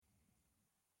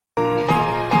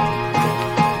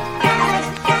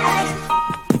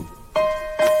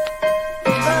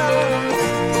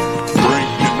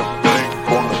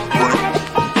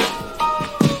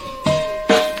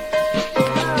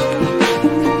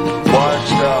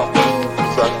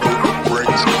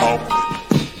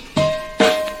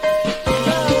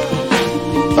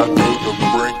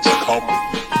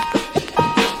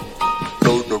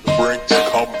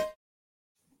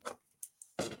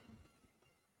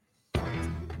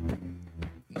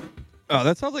Oh,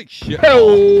 that sounds like shit.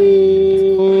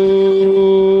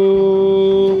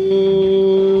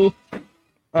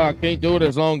 I can't do it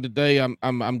as long today.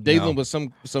 I'm dealing with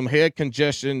some head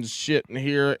congestion shit in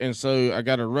here, and so I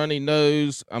got a runny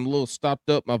nose. I'm a little stopped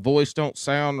up. My voice don't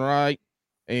sound right,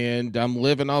 and I'm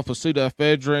living off of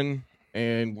pseudoephedrine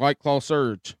and White Claw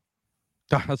Surge.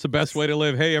 That's the best way to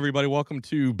live. Hey, everybody, welcome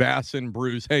to Bass and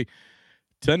Brews. Hey,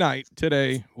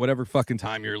 today, whatever fucking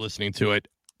time you're listening to it,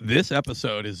 this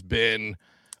episode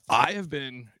I have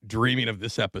been dreaming of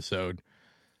this episode.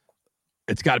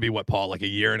 It's got to be what, Paul, like a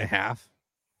year and a half?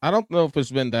 I don't know if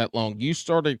it's been that long. You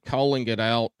started calling it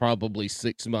out probably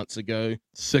 6 months ago.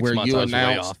 6 where months you I was way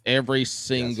announced off. every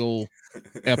single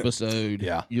episode.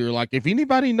 Yeah. You're like, if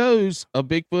anybody knows a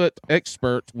Bigfoot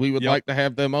expert, we would like to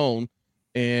have them on.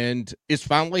 And it's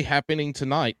finally happening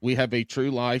tonight. We have a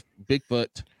true life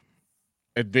Bigfoot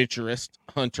adventurist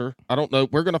hunter. I don't know.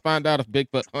 We're going to find out if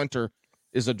Bigfoot hunter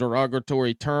is a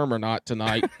derogatory term or not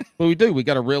tonight. But we do. We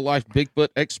got a real life Bigfoot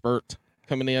expert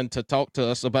coming in to talk to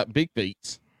us about big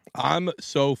feats. I'm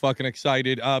so fucking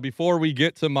excited. Before we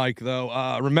get to Mike,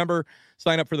 though, remember,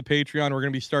 sign up for the Patreon. We're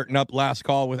going to be starting up Last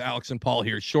Call with Alex and Paul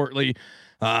here shortly.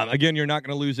 Again, you're not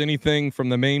going to lose anything from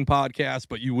the main podcast,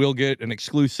 but you will get an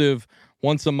exclusive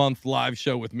once-a-month live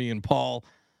show with me and Paul.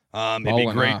 It'd be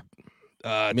great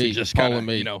to just kind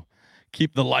of,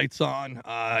 keep the lights on.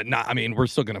 We're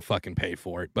still going to fucking pay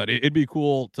for it, but it'd be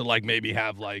cool to, like, maybe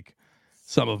have, like,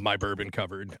 some of my bourbon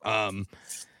covered.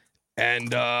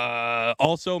 And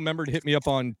also remember to hit me up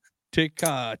on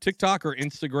TikTok or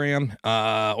Instagram,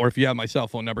 or if you have my cell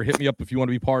phone number, hit me up if you want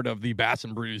to be part of the Bass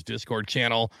and Brews Discord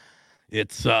channel.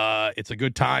 It's a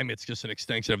good time. It's just an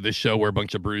extension of this show where a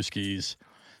bunch of brewskis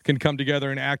can come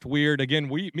together and act weird. Again,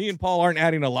 me and Paul aren't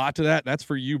adding a lot to that. That's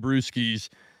for you brewskis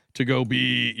to go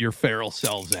be your feral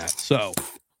selves at. So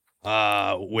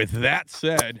with that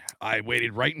said, I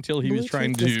waited right until he was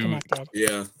trying to.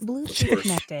 Bluetooth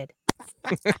connected.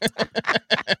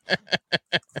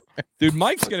 Dude,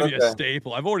 Mike's gonna be a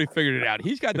staple. I've already figured it out.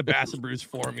 He's got the Bass and Brews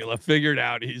formula figured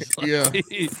out. He's like,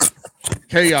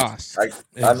 Chaos.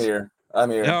 I'm here. All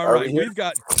right, we've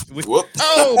got.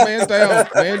 Oh, man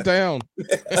down.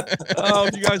 Oh,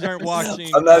 if you guys aren't watching,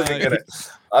 I'm not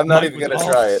even gonna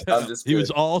try it. I'm just. He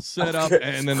was all set up,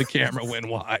 and then the camera went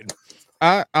wide.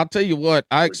 I'll tell you what,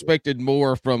 I expected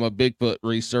more from a Bigfoot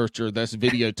researcher that's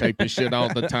videotaping shit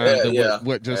all the time than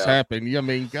what just happened. I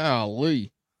mean,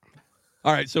 golly.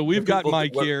 All right, so we've got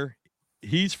Mike here.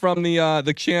 He's from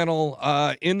the channel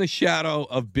In the Shadow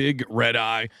of Big Red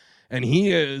Eye, and he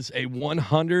is a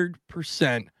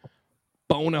 100%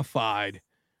 bona fide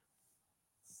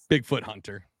Bigfoot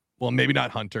hunter. Well, maybe not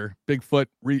hunter. Bigfoot.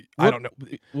 I don't know.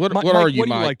 What are you, Mike?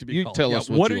 Do you like to be called? Tell us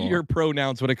what are your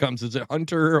pronouns when it comes? Is it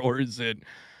hunter or is it?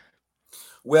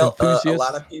 Well, a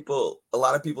lot of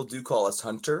people do call us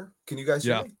hunter. Can you guys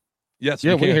hear me? Yes.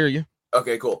 Yeah, we hear you.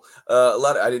 Okay, cool.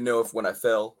 I didn't know if when I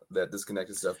fell that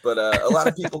disconnected stuff, but a lot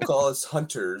of people call us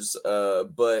hunters.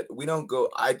 But we don't go.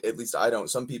 At least I don't.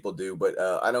 Some people do, but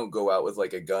I don't go out with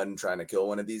like a gun trying to kill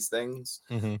one of these things.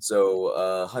 Mm-hmm.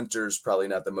 So hunter's probably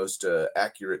not the most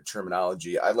accurate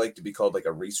terminology. I like to be called like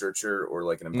a researcher or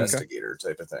like an investigator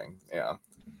type of thing. Yeah.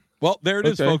 Well, there it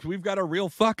is, folks. We've got a real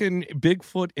fucking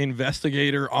Bigfoot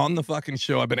investigator on the fucking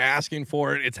show. I've been asking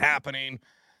for it. It's happening.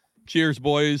 Cheers,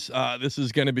 boys. This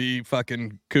is going to be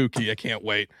fucking kooky. I can't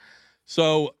wait.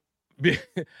 So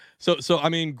I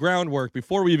mean, groundwork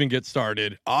before we even get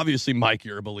started. Obviously, Mike,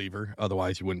 you're a believer.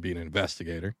 Otherwise, you wouldn't be an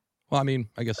investigator. Well, I mean,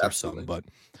 I guess there's some, but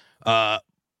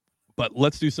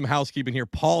let's do some housekeeping here.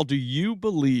 Paul, do you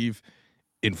believe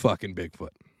in fucking Bigfoot?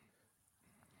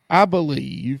 I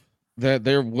believe that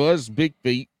there was big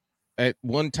feet at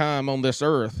one time on this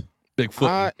earth. Bigfoot.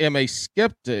 I am a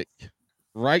skeptic.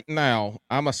 Right now,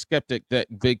 I'm a skeptic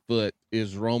that Bigfoot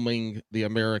is roaming the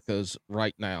Americas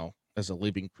right now as a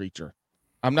living creature.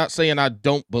 I'm not saying I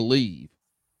don't believe.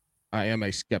 I am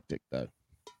a skeptic, though.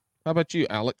 How about you,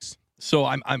 Alex? So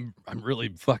I'm really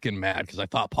fucking mad because I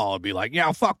thought Paul would be like,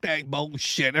 yeah, fuck that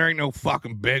bullshit. There ain't no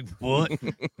fucking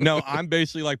Bigfoot. No, I'm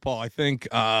basically like Paul. I think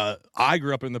I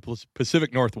grew up in the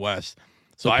Pacific Northwest.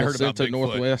 So I heard about Bigfoot.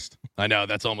 Northwest. I know,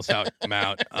 that's almost how I'm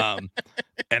out.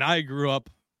 And I grew up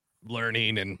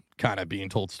learning and kind of being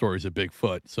told stories of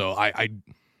Bigfoot. So I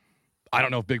don't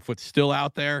know if Bigfoot's still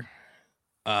out there.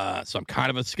 So I'm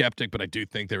kind of a skeptic, but I do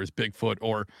think there is Bigfoot,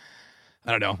 or I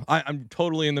don't know. I'm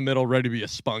totally in the middle, ready to be a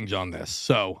sponge on this.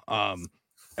 So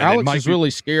Alex is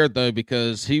really scared though,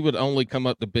 because he would only come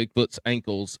up to Bigfoot's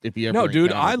ankles if he ever. No,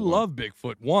 dude, I love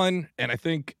Bigfoot. One, and I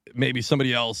think maybe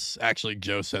somebody else, actually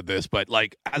Joe said this, but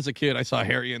like as a kid, I saw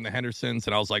Harry and the Hendersons,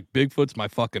 and I was like, Bigfoot's my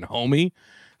fucking homie.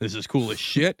 This is cool as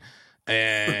shit.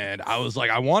 And I was like,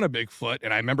 I want a Bigfoot.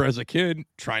 And I remember as a kid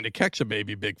trying to catch a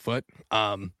baby Bigfoot.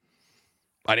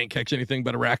 I didn't catch anything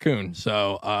but a raccoon.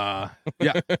 So,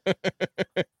 yeah.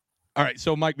 All right.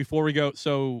 So, Mike, before we go,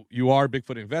 so you are a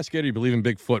Bigfoot investigator. You believe in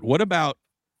Bigfoot. What about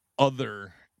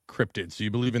other cryptids? Do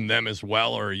you believe in them as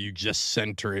well, or are you just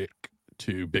centric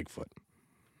to Bigfoot?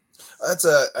 That's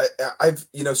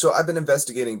so I've been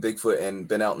investigating Bigfoot and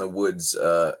been out in the woods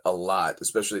a lot,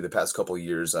 especially the past couple of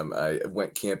years. I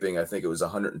went camping. I think it was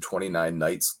 129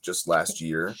 nights just last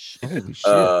year.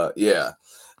 Yeah.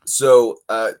 So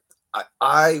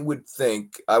I would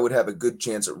think I would have a good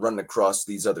chance at running across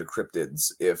these other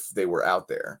cryptids if they were out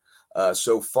there.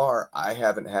 So far, I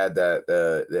haven't had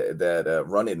that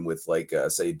run-in with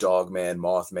say Dogman,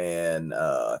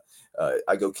 Mothman.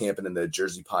 I go camping in the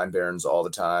Jersey Pine Barrens all the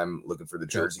time, looking for the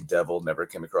Jersey Devil. Never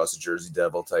came across a Jersey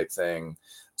Devil type thing.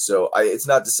 So it's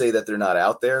not to say that they're not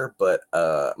out there, but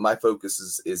my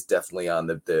focus is definitely on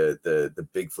the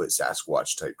Bigfoot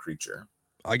Sasquatch type creature.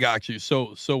 I got you.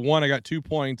 So one, I got 2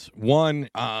 points. One,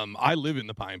 I live in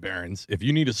the Pine Barrens. If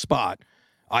you need a spot,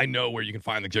 I know where you can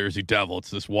find the Jersey Devil. It's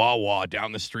this Wawa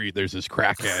down the street. There's this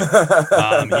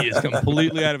crackhead. He is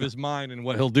completely out of his mind, and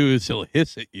what he'll do is he'll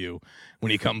hiss at you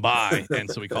when you come by, and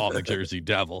so we call him the Jersey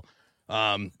Devil.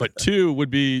 But two would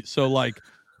be, so like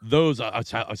those, I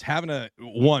was having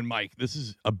one, Mike, this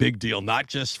is a big deal, not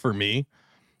just for me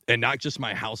and not just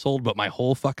my household, but my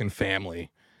whole fucking family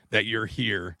that you're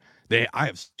here. I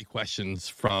have questions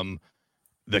from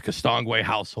the Castongway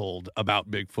household about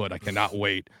Bigfoot. I cannot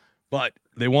wait. But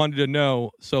they wanted to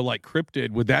know, so like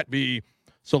cryptid, would that be,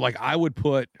 so like I would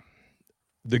put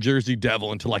the Jersey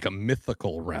Devil into like a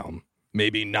mythical realm,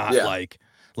 maybe not like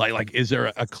is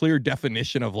there a clear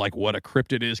definition of like what a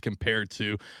cryptid is compared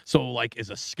to, so like is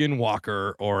a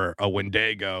skinwalker or a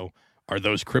Wendigo, are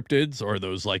those cryptids or are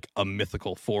those like a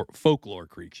mythical folklore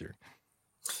creature?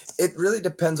 It really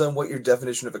depends on what your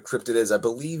definition of a cryptid is. I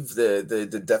believe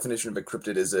the definition of a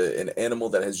cryptid is an animal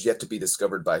that has yet to be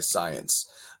discovered by science.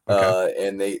 Okay.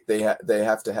 And they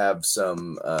have to have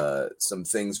some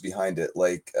things behind it,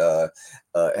 like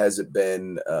has it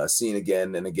been seen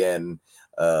again and again?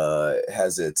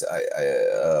 Has it?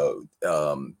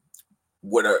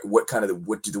 What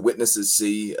do the witnesses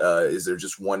see? Is there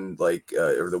just one,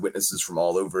 or the witnesses from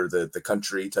all over the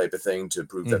country type of thing to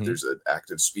prove that there's an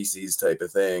active species type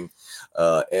of thing?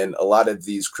 And a lot of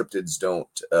these cryptids don't,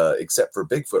 except for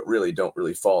Bigfoot, don't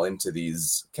really fall into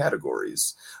these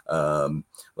categories.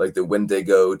 Like the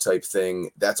Wendigo type thing,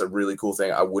 that's a really cool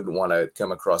thing. I wouldn't want to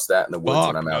come across that in the woods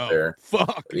when I'm out there.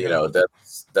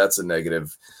 That's a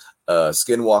negative.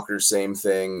 Skinwalkers, same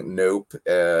thing. Nope.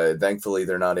 Thankfully,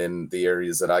 they're not in the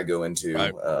areas that I go into.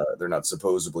 Right. They're not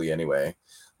supposedly anyway.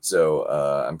 So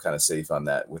I'm kind of safe on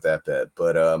that with that bet.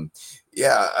 But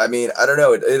yeah, I mean, I don't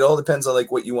know. It all depends on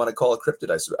like what you want to call a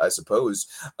cryptid, I suppose.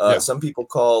 Some people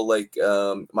call like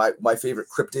my favorite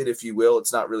cryptid, if you will.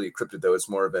 It's not really a cryptid though. It's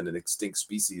more of an extinct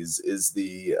species. Is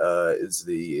the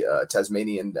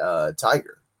Tasmanian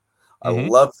tiger. I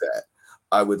love that.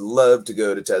 I would love to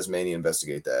go to Tasmania and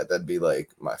investigate that. That'd be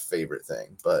like my favorite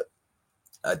thing, but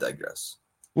I digress.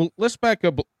 Well, let's back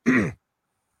up.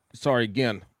 Sorry,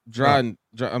 again, I'm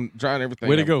drawing everything.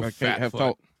 Way to go, I can't have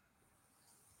thought.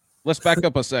 Let's back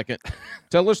up a second.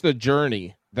 Tell us the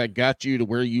journey that got you to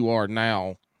where you are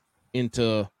now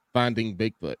into finding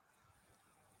Bigfoot.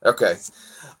 Okay.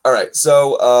 All right.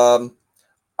 So,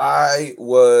 I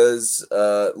was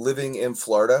living in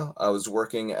Florida. I was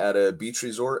working at a beach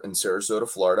resort in Sarasota,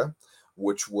 Florida,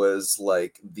 which was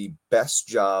like the best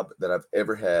job that I've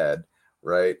ever had,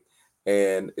 right?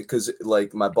 And because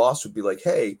like my boss would be like,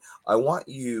 hey, I want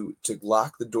you to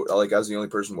lock the door. Like I was the only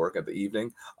person working at the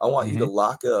evening. I want you to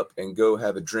lock up and go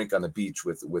have a drink on the beach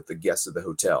with the guests of the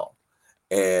hotel.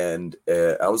 And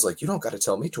I was like, you don't got to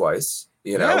tell me twice,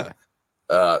 you know?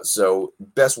 Yeah. So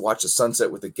best watch the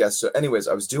sunset with the guests. So anyways,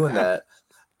 I was doing that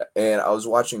and I was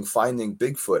watching Finding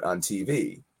Bigfoot on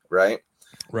TV, right?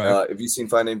 Right. Have you seen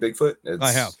Finding Bigfoot?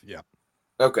 I have. Yeah.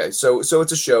 Okay. So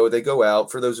it's a show. They go out,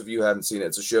 for those of you who haven't seen it,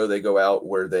 it's a show. They go out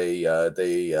where they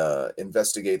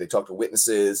investigate, they talk to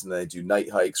witnesses and they do night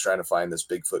hikes trying to find this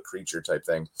Bigfoot creature type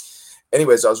thing.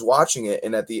 Anyways, I was watching it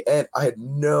and at the end I had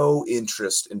no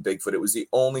interest in Bigfoot. It was the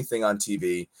only thing on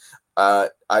TV.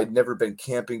 I'd never been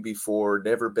camping before,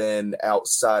 never been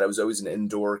outside. I was always an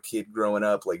indoor kid growing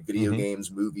up, like video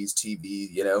games, movies, TV,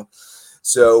 you know?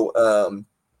 So,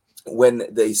 when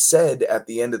they said at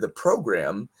the end of the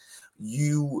program,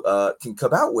 you, can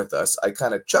come out with us, I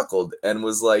kind of chuckled and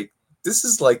was like, this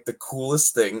is like the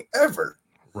coolest thing ever.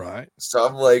 Right. So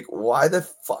I'm like, why the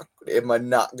fuck am I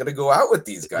not going to go out with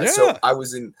these guys? Yeah. So I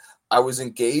was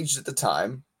engaged at the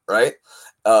time. right?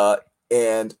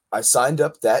 And I signed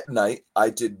up that night. I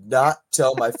did not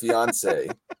tell my fiance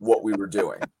what we were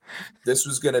doing. This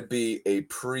was going to be a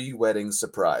pre-wedding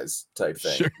surprise type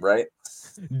thing, Sure. right?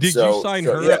 Did you sign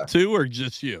her up too, or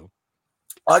just you?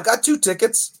 I got 2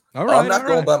 tickets. All right, I'm not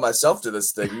going by myself to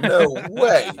this thing. No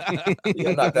way.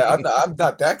 I'm not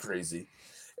that crazy.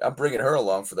 I'm bringing her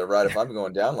along for the ride if I'm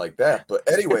going down like that. But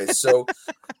anyways, so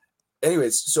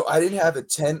I didn't have a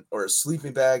tent or a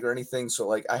sleeping bag or anything. So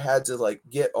like I had to like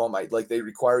get all my, like they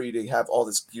require you to have all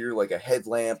this gear, like a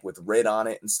headlamp with red on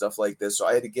it and stuff like this. So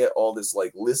I had to get all this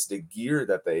like list of gear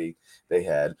that they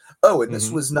had. Oh, and this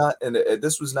was not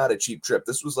a cheap trip.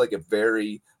 This was like a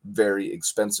very, very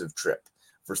expensive trip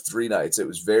for 3 nights. It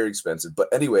was very expensive.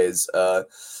 But anyways,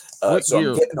 what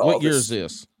year is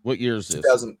this?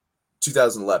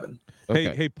 2011.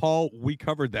 Okay. Hey, Paul, we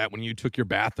covered that when you took your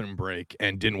bathroom break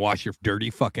and didn't wash your dirty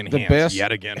fucking hands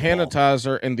yet again.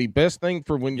 Sanitizer, and the best thing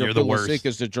for when you're feeling sick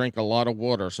is to drink a lot of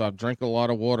water. So I've drank a lot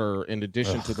of water in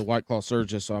addition to the White Claw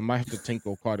Surges, so I might have to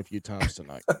tinkle quite a few times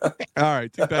tonight. All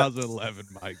right, 2011,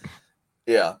 Mike.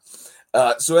 Yeah.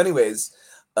 So anyways,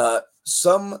 for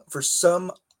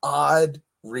some odd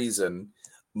reason,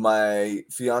 my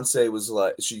fiance was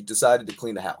like, she decided to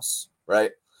clean the house,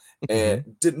 right?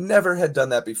 And never had done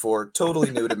that before, totally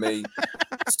new to me.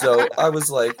 So I was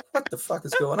like, what the fuck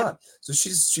is going on? So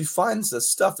she finds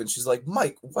this stuff and she's like,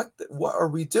 Mike, what are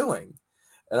we doing?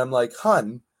 And I'm like,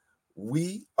 hun,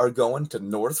 we are going to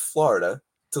North Florida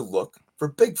to look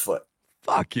for Bigfoot.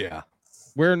 Fuck yeah.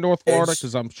 Where in North Florida?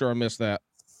 Because I'm sure I missed that.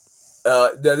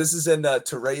 This is in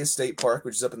Torreya State Park,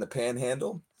 which is up in the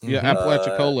Panhandle. Yeah,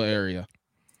 Apalachicola area.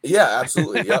 Yeah,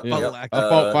 absolutely. Yep. I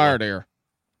fought fire there.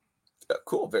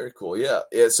 Cool, very cool. Yeah.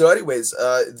 So anyways,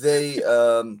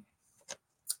 then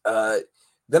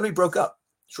we broke up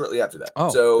shortly after that.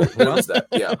 So there was that.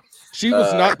 Yeah. She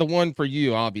was not the one for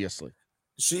you, obviously.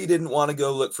 She didn't want to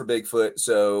go look for Bigfoot,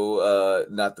 so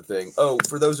not the thing. Oh,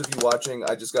 for those of you watching,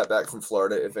 I just got back from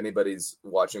Florida. If anybody's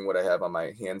watching what I have on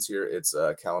my hands here, it's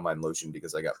calamine lotion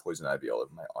because I got poison ivy all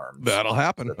over my arms. That'll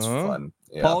happen. That's fun.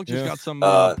 Yeah. Paul just got some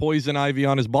poison ivy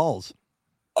on his balls.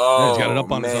 Oh, he's got it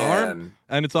up on his arm,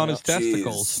 and it's on his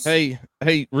testicles. Hey,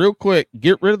 real quick,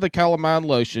 get rid of the calamine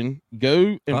lotion.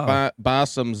 Go and buy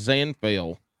some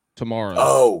Zanfel tomorrow.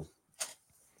 Oh,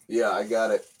 yeah, I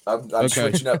got it. I'm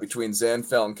switching up between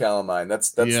Zanfel and calamine.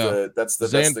 That's the Zanfel best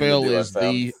thing to do, is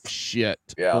the shit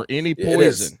for any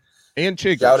poison and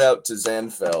chiggers. Shout out to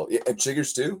Zanfel and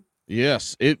chiggers too.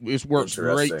 Yes, it works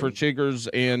great for chiggers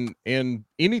and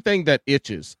anything that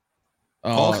itches.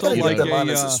 Also, like them on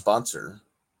as a sponsor.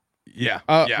 Yeah.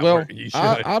 Well,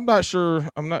 I'm not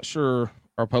sure.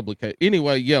 Our publication.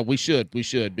 Anyway, yeah, we should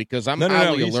because I'm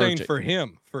highly he's allergic. Saying for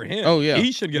him. Oh yeah,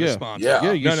 he should get a sponsor.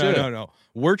 Yeah, you should. No.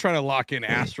 We're trying to lock in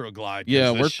Astroglide.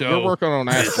 Yeah, we're working on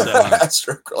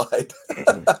Astroglide.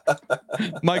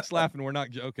 Astroglide. Mike's laughing. We're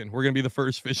not joking. We're gonna be the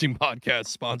first fishing podcast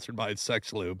sponsored by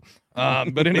Sex Lube.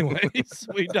 But anyways,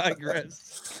 we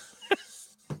digress.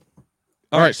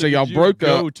 All right, so y'all broke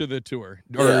up. Go to the tour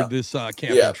or this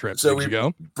camping trip. So we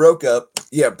go. Broke up.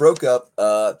 Yeah, broke up.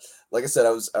 Like I said,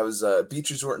 I was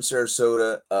beach resort in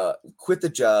Sarasota. Quit the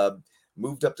job,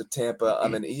 moved up to Tampa.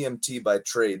 I'm an EMT by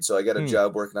trade, so I got a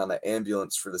job working on the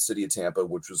ambulance for the city of Tampa,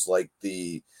 which was like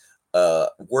the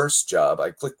worst job.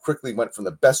 I quickly went from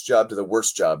the best job to the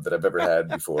worst job that I've ever had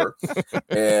before,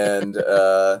 and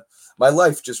my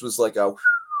life just was like a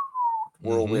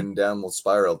whirlwind downward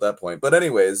spiral at that point. But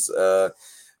anyways,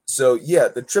 so yeah,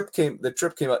 the trip came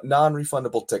out,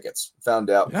 non-refundable tickets. Found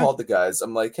out, called the guys.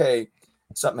 I'm like, hey,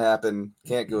 something happened,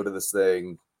 can't go to this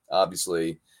thing,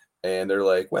 obviously. And they're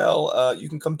like, well, you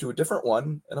can come to a different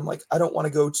one. And I'm like, I don't want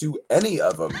to go to any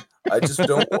of them. I just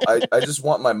don't. I just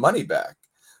want my money back.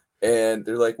 And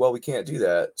they're like, well, we can't do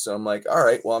that. So I'm like, all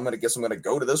right, well, I'm gonna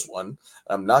go to this one.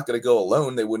 I'm not gonna go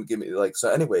alone. They wouldn't give me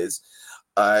so. Anyways,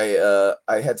 I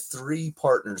had 3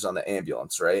 partners on the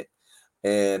ambulance, right?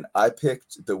 And I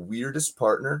picked the weirdest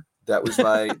partner. That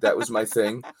was my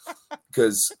thing,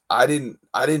 because I didn't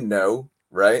know,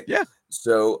 right? Yeah.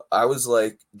 So I was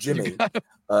like, Jimmy, you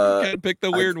gotta pick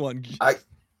the weird one.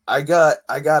 I got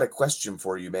a question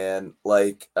for you, man.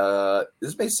 Like,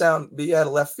 this may be out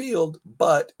of left field,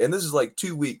 but this is like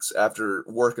 2 weeks after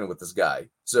working with this guy,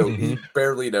 so he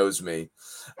barely knows me.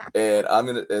 And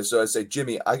so I say,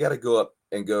 Jimmy, I got to go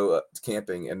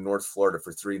camping in North Florida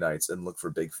for 3 nights and look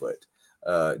for Bigfoot.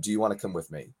 Do you want to come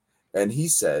with me? And he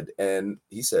said,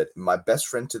 my best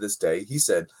friend to this day, he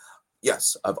said,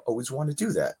 yes, I've always wanted to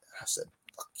do that. I said,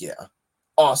 fuck yeah.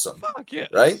 Awesome. Fuck yeah.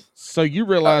 Right? So you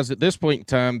realize at this point in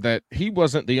time that he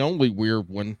wasn't the only weird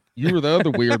one. You were the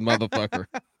other weird motherfucker.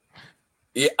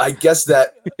 Yeah, I guess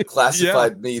that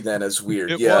classified me then as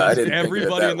weird. I didn't Everybody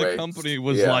think of it that in the way. company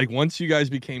was like, once you guys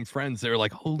became friends, they were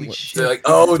like, "Holy shit!" They're like,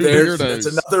 "Oh, Weirdos. that's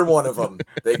another one of them.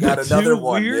 They got the another two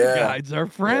one." weird guys are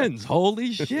friends.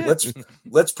 Holy shit!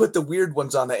 Let's put the weird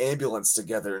ones on the ambulance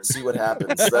together and see what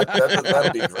happens.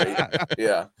 That'll be great.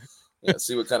 Yeah.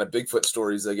 See what kind of Bigfoot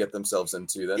stories they get themselves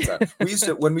into.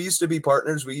 When we used to be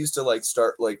partners, we used to like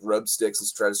start like rub sticks and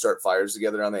try to start fires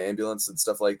together on the ambulance and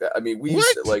stuff like that. I mean, we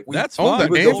used to like that's we fun.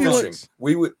 would go fishing.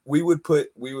 We would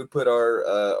put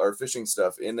our fishing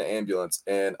stuff in the ambulance,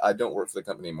 and I don't work for the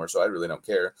company anymore, so I really don't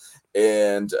care.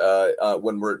 And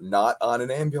when we're not on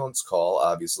an ambulance call,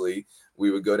 obviously,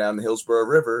 we would go down the Hillsborough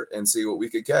River and see what we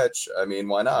could catch. I mean,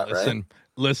 why not, right?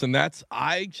 Listen,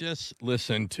 I just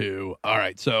listened to, all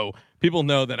right, so people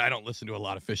know that I don't listen to a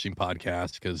lot of fishing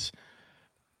podcasts because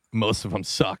most of them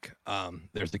suck.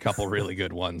 There's a couple really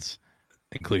good ones,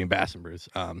 including Bass and Brews.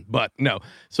 But no,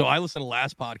 so I listen to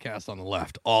Last Podcast on the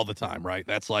Left all the time, right?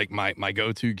 That's like my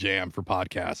go-to jam for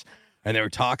podcasts. And they were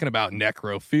talking about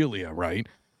necrophilia, right?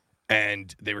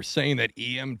 And they were saying that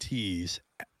EMTs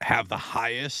have the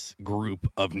highest group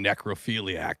of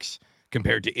necrophiliacs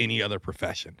compared to any other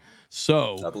profession.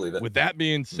 So I believe it. With that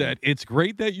being said, it's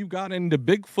great that you got into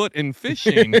Bigfoot and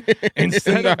fishing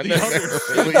instead of the other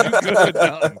shit you could have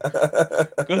done.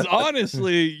 Because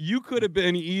honestly, you could have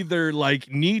been either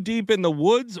like knee deep in the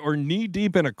woods or knee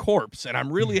deep in a corpse. And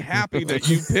I'm really happy that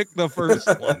you picked the first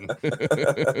one.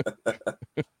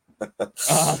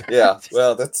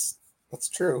 Well, that's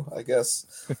true, I guess.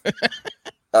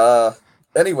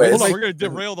 Anyways, hold on, we're gonna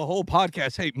derail the whole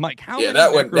podcast. Hey, Mike, how many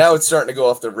now it's starting to go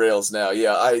off the rails now.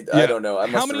 I don't know.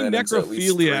 How many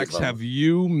necrophiliacs have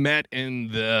you met in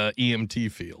the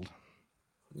EMT field?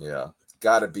 Yeah,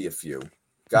 gotta be a few.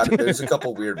 There's a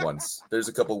couple weird ones. There's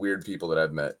a couple weird people that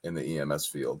I've met in the EMS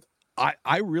field.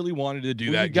 I really wanted to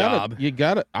do that job. You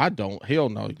got it. I don't. Hell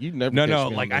no. You never. No.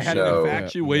 Like I had an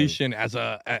infatuation as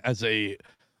a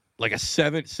like a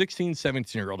 16,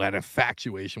 17-year-old. I had an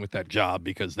infatuation with that job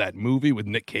because that movie with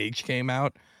Nick Cage came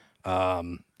out.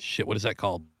 What is that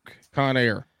called? Con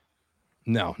Air.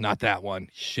 No, not that one.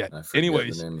 Shit.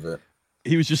 Anyways, the name of it.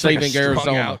 He was just Saving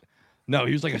Arizona. Out. No,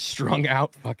 he was like a strung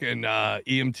out fucking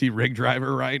EMT rig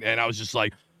driver, right? And I was just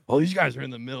like, oh, these guys are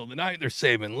in the middle of the night. They're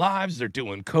saving lives. They're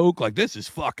doing coke. Like, this is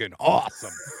fucking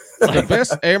awesome.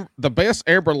 The best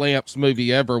Amber Lamps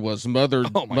movie ever was Mother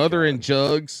and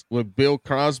Jugs with Bill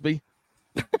Cosby.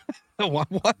 What?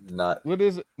 What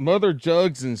is it? Mother,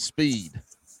 Jugs, and Speed.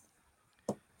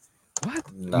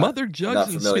 What? Mother,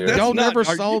 Jugs, and Speed. Y'all never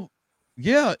saw?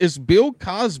 Yeah, it's Bill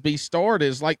Cosby starred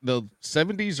as like the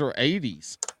 70s or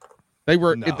 80s.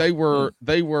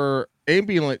 They were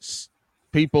ambulance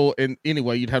people, and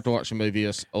anyway, you'd have to watch the movie.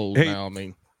 It's old now. I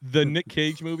mean, the Nick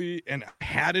Cage movie, and I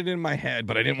had it in my head,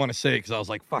 but I didn't want to say it because I was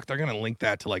like, fuck, they're gonna link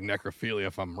that to like necrophilia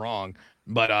if I'm wrong.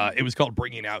 But it was called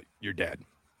Bringing Out Your Dead.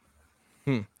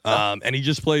 And he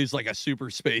just plays like a super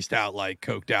spaced out, like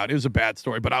coked out. It was a bad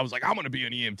story, but I was like, I'm gonna be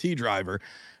an EMT driver.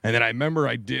 And then I remember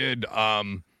I did.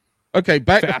 Okay,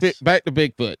 back to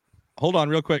Bigfoot. Hold on,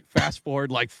 real quick. Fast forward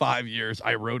like 5 years.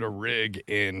 I rode a rig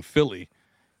in Philly,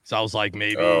 so I was like,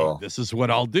 maybe this is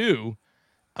what I'll do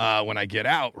when I get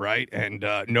out, right? And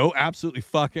no, absolutely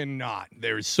fucking not.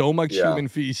 There's so much human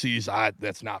feces.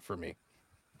 That's not for me.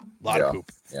 A lot of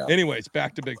poop. Yeah. Anyways,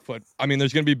 back to Bigfoot. I mean,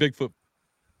 there's gonna be Bigfoot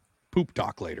poop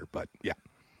talk later, but yeah.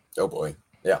 Oh boy.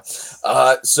 Yeah.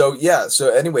 So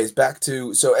anyways,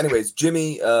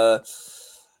 Jimmy, where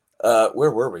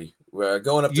were we? We're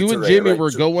going up to You and Jimmy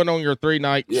were going on your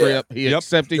 3-night trip. He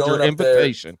accepted your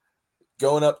invitation.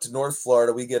 Going up to North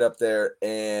Florida, we get up there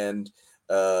and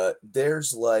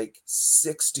there's like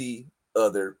 60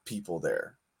 other people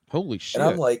there. Holy shit. And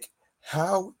I'm like,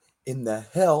 how in the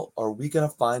hell are we gonna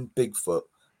find Bigfoot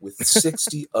with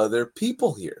 60 other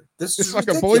people here? This is like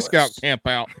ridiculous. a Boy Scout camp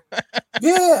out.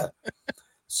 Yeah.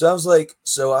 So I was like,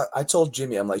 I told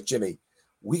Jimmy, I'm like, Jimmy,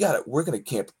 we're gonna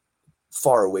camp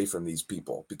far away from these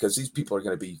people because these people are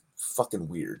gonna be fucking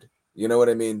weird. You know what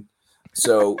I mean?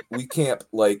 So we camp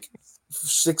like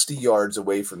 60 yards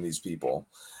away from these people,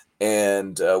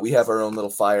 and we have our own little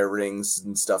fire rings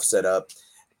and stuff set up,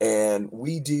 and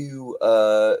we do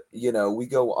we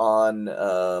go on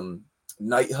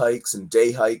night hikes and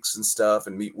day hikes and stuff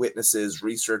and meet witnesses,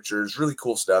 researchers, really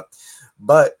cool stuff,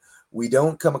 but we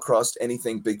don't come across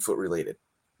anything Bigfoot related.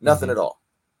 Nothing at all.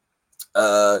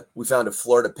 We found a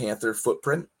Florida panther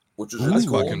footprint, which was really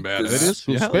cool. Fucking bad. It is,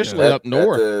 especially up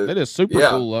north. It is super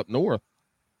cool up north.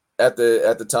 At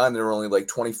the time, there were only like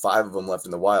 25 of them left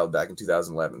in the wild back in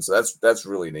 2011. So that's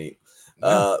really neat.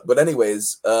 But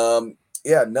anyways, nothing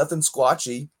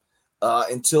squatchy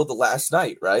until the last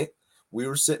night, right? we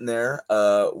were sitting there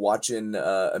watching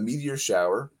a meteor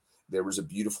shower. There was a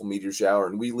beautiful meteor shower,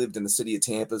 and we lived in the city of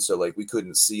Tampa, so like we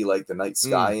couldn't see like the night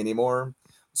sky anymore.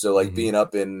 So like being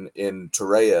up in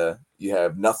Torreya, you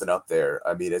have nothing up there.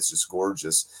 I mean, it's just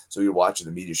gorgeous. So we were watching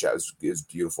the meteor shower. It was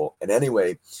beautiful. And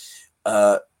anyway,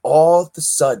 all of a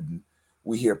sudden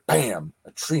we hear bam,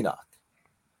 a tree knock,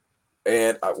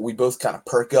 and we both kind of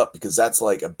perk up because that's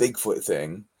like a Bigfoot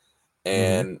thing.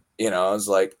 And you know, I was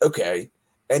like, okay,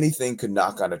 anything could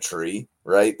knock on a tree,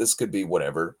 right? This could be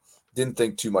whatever. Didn't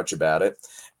think too much about it.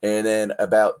 And then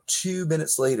about 2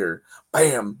 minutes later,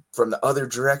 bam, from the other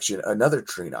direction, another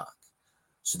tree knock.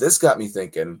 So this got me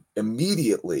thinking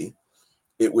immediately.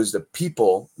 It was the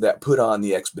people that put on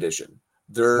the expedition.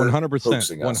 They're 100%.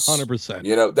 100%.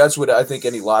 You know, that's what I think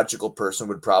any logical person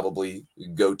would probably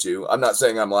go to. I'm not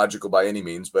saying I'm logical by any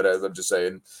means, but I'm just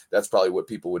saying that's probably what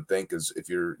people would think is if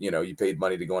you're, you know, you paid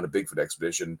money to go on a Bigfoot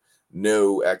expedition,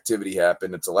 no activity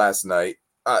happened. It's the last night.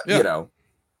 You know,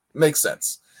 makes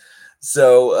sense.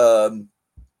 So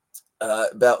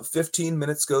about 15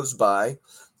 minutes goes by,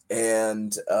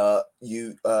 and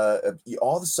you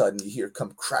all of a sudden you hear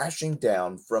come crashing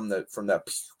down from the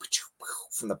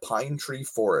pine tree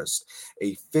forest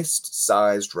a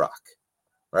fist-sized rock,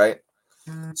 right?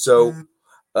 So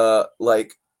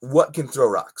like what can throw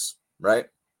rocks, right?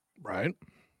 Right.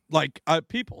 Like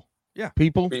people. Yeah.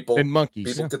 People and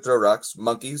monkeys. People could throw rocks,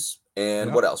 monkeys,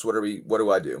 and what else? What do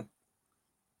I do?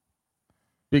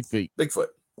 Big feet. Bigfoot.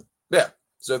 Yeah.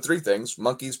 So 3 things: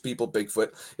 monkeys, people,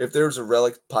 Bigfoot. If there was a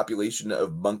relic population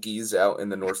of monkeys out in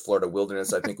the North Florida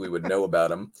wilderness, I think we would know about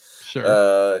them.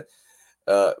 Sure.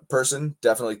 Person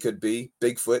definitely could be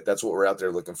Bigfoot. That's what we're out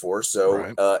there looking for.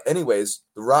 So anyways,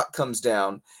 the rock comes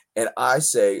down, and I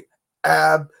say,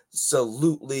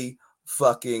 absolutely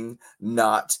fucking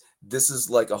not. This is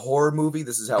like a horror movie.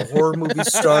 This is how horror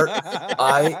movies start.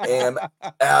 I am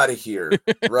out of here.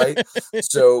 Right.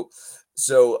 So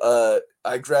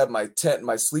I grabbed my tent and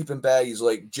my sleeping bag.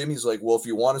 Jimmy's like, well, if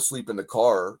you want to sleep in the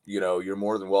car, you know, you're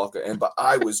more than welcome. But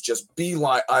I was just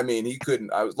beeline. I mean, he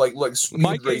couldn't. I was like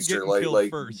speed racer, like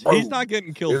first. He's not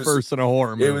getting killed first in a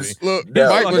horror movie.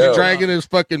 Mike was dragging his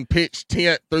fucking pitch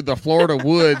tent through the Florida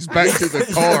woods back to the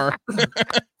car.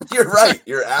 You're right.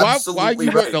 You're absolutely why you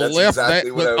right. wouldn't have left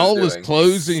exactly that with all his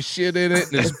clothes and shit in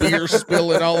it, and his beer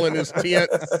spilling all in his tent,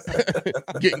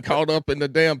 getting caught up in the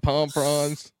damn palm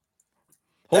fronds.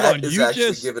 Hold on, you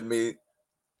just giving me.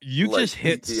 You like just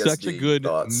hit PTSD such a good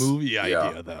movie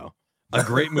idea, though. A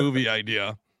great movie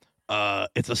idea.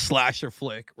 It's a slasher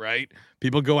flick, right?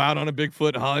 People go out on a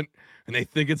Bigfoot hunt, and they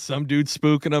think it's some dude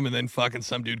spooking them, and then fucking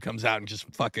some dude comes out and just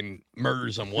fucking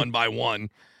murders them one by one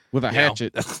with a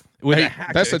hatchet.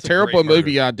 That's a terrible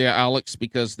movie idea, Alex,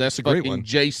 because that's a fucking one.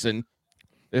 Jason.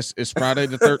 It's Friday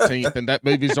the 13th, and that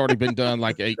movie's already been done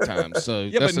like 8 times. So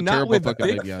that's a terrible fucking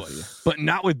movie idea. But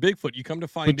not with Bigfoot. You come to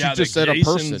find out you just that said a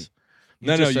person.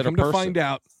 No, you come to find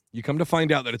out. You come to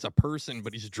find out that it's a person,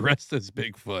 but he's dressed as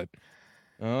Bigfoot.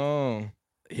 Oh,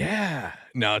 yeah.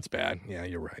 No, it's bad. Yeah,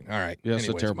 you're right. All right. Yeah, it's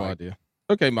a terrible idea.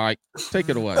 Okay, Mike, take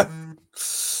it away.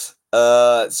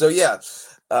 So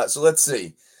let's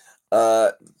see.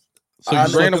 So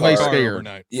you ran away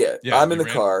scared. Yeah, I'm in the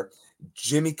car.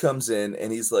 Jimmy comes in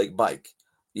and he's like, Mike,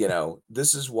 you know,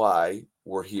 this is why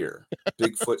we're here.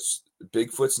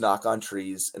 Bigfoot's knock on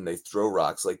trees and they throw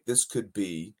rocks. Like this could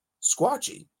be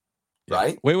Squatchy,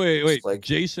 right? Wait. Like,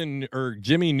 Jason or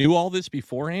Jimmy knew all this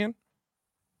beforehand?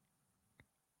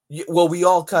 Yeah, well, we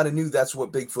all kind of knew that's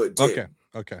what Bigfoot did.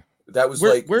 Okay. That was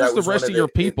where's the rest of your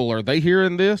people? Are they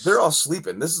hearing this? They're all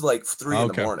sleeping. This is like 3 in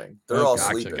the morning. They're all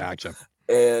sleeping. Gotcha.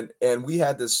 And we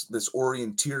had this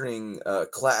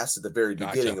orienteering class at the very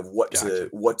beginning of what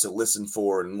to listen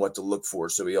for and what to look for,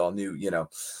 so we all knew, you know.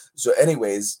 So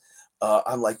anyways,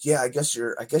 I'm like, yeah, I guess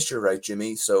you're right,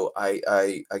 Jimmy. So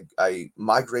I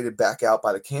migrated back out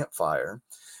by the campfire,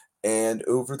 and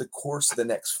over the course of the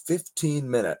next 15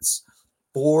 minutes,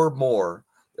 4 more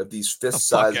of these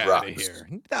fist-sized rocks.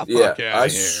 I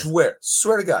swear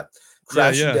to God,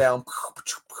 crashing down,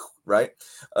 right?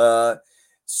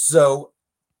 So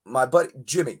my buddy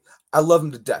Jimmy, I love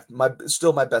him to death.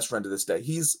 Still my best friend to this day.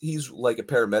 He's like a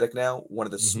paramedic now, one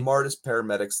of the smartest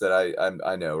paramedics that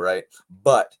I know, right?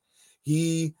 But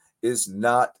he is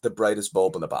not the brightest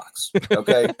bulb in the box.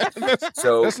 Okay,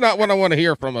 so that's not what I want to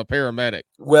hear from a paramedic.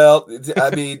 Well,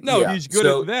 I mean, no, he's good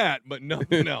at that, but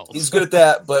nothing else. He's good at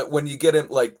that, but when you get him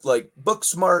like book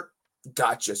smart,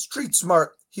 gotcha, street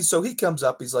smart. He comes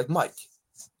up, he's like, Mike,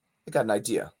 I got an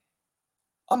idea.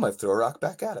 I'm gonna throw a rock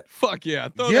back at it. Fuck yeah,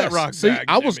 throw that rock back.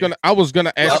 I was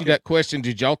gonna ask you that question.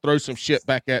 Did y'all throw some shit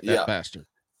back at that bastard?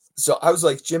 So I was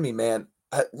like, Jimmy, man,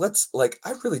 I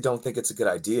really don't think it's a good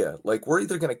idea. Like, we're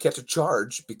either going to catch a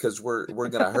charge because we're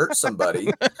going to hurt somebody,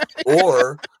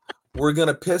 or we're going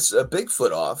to piss a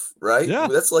Bigfoot off, right? Yeah,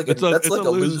 That's like it's a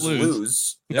lose-lose.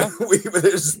 lose-lose. Yeah.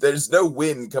 There's no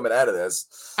win coming out of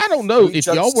this. I don't know if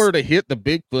y'all were to hit the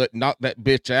Bigfoot, knock that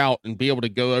bitch out, and be able to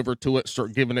go over to it,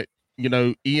 start giving it,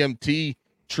 EMT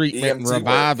treatment and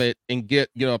revive it, and get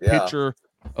a picture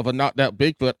of a knocked out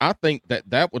Bigfoot. I think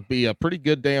that would be a pretty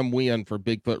good damn win for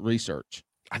Bigfoot research.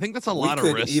 I think that's a lot of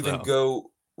risk. We could even go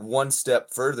one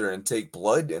step further and take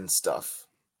blood and stuff,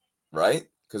 right?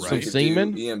 Because we could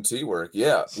semen? do EMT work.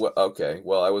 Yeah. Well, okay.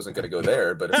 Well, I wasn't going to go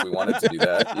there, but if we wanted to do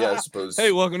that, yeah, I suppose.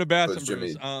 Hey, welcome to Bass and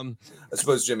Jimmy. Brews. I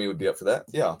suppose Jimmy would be up for that.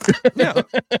 Yeah. Yeah.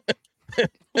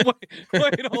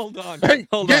 wait, hold on. Hey,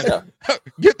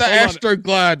 get the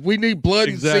Astroglide. We need blood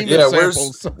and semen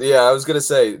samples. I was gonna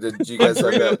say, did you guys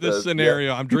dreaming up this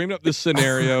scenario? I'm dreaming up this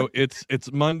scenario.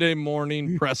 It's Monday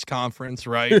morning press conference,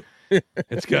 right?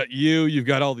 It's got you've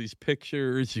got all these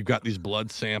pictures, you've got these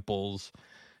blood samples,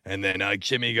 and then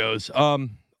Jimmy goes,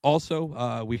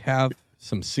 also, we have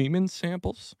some semen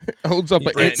samples. Holds up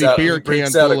an empty beer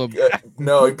can full of.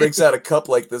 No, he breaks out a cup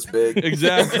like this big.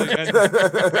 Exactly. And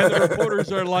the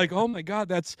reporters are like, "Oh my god,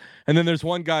 that's." And then there's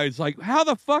one guy's like, "How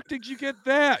the fuck did you get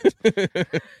that?"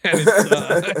 And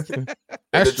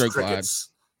it's Astroglide.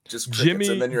 Just crickets, Jimmy.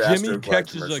 And then your Jimmy Astroglide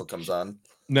catches commercial comes on.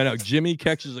 No. Jimmy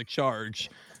catches a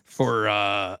charge for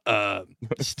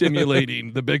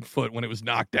stimulating the Bigfoot when it was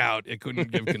knocked out. It couldn't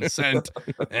give consent,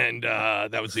 and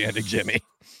that was the end of Jimmy.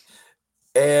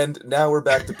 And now we're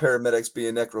back to paramedics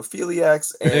being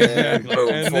necrophiliacs, and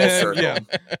boom, full circle. Yeah.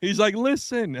 He's like,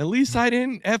 listen, at least I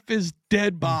didn't F his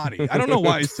dead body. I don't know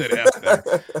why I said F there.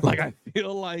 Like, I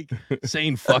feel like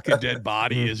saying fucking dead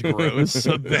body is gross.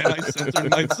 So then I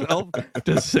censored myself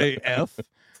to say F.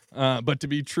 But to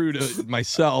be true to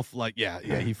myself, like, yeah,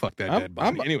 he fucked that dead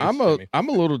body. Anyways, I'm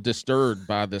a little disturbed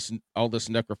by all this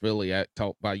necrophiliac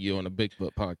talk by you on a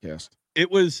Bigfoot podcast.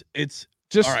 It's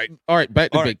just all right.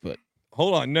 Back to Bigfoot.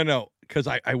 Hold on, no, because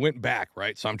I went back,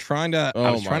 right? So I was trying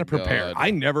to prepare. God. I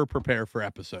never prepare for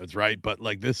episodes, right? But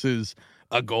like, this is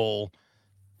a goal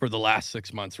for the last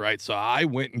 6 months, right? So I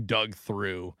went and dug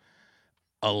through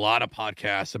a lot of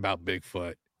podcasts about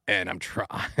Bigfoot, and I'm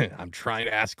trying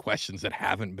to ask questions that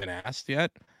haven't been asked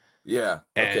yet. Yeah.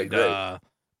 Okay, great.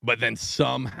 But then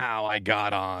somehow I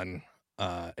got on.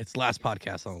 It's Last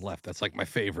Podcast on the Left. That's like my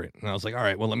favorite, and I was like, all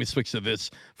right, well, let me switch to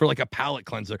this for like a palate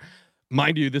cleanser.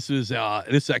 Mind you, this is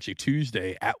actually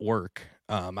Tuesday at work.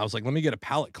 I was like, let me get a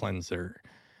palate cleanser.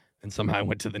 And somehow I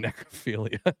went to the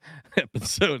necrophilia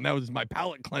episode, and that was my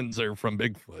palate cleanser from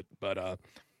Bigfoot. But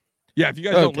yeah, if you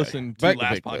guys don't listen to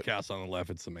Last Podcast on the Left,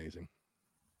 it's amazing.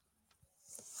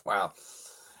 Wow.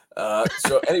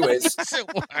 So anyways.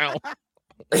 Wow.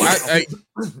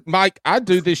 Mike, I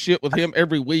do this shit with him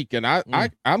every week, and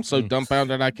I'm so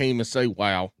dumbfounded I can't even say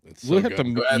wow. We'll have to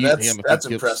mute him if that's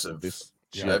impressive.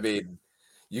 Yeah. I mean,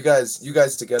 you guys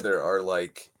together are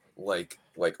like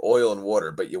oil and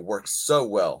water, but you work so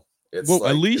well. It's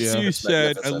at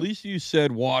least you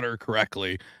said water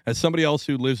correctly. As somebody else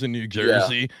who lives in New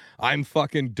Jersey, I'm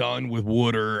fucking done with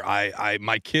water.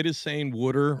 My kid is saying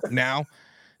water now,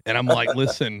 and I'm like,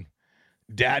 listen,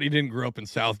 Daddy didn't grow up in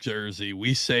South Jersey.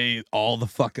 We say all the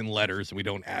fucking letters and we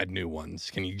don't add new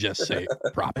ones. Can you just say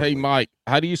it properly? Hey, Mike,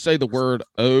 how do you say the word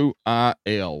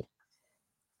OIL?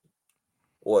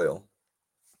 Oil.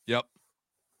 Yep.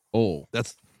 Oh.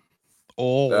 That's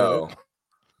oh. No.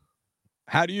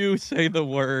 How do you say the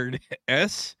word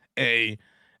SALMON?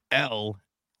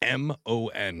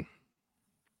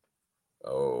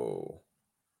 Oh.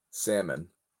 Salmon.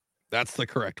 That's the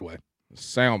correct way.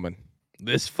 Salmon.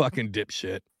 This fucking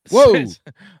dipshit. Whoa.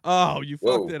 You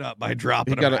fucked it up by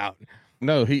dropping him out.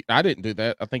 No, I didn't do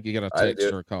that. I think you got a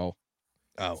text or a call.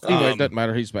 Oh, anyway, it doesn't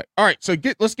matter. He's back. All right, so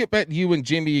let's get back to you and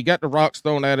Jimmy. You got the rocks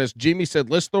thrown at us. Jimmy said,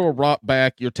 let's throw a rock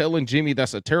back. You're telling Jimmy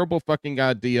that's a terrible fucking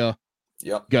idea.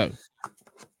 Yep. Go.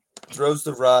 Throws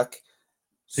the rock.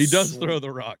 He does throw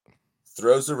the rock.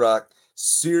 Throws the rock.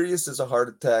 Serious as a heart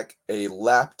attack. A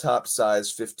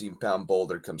laptop-sized 15-pound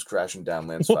boulder comes crashing down,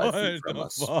 lands 5 feet from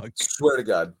us. Fuck? Swear to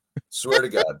God. Swear to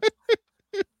God.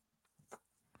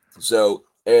 So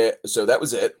that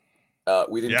was it.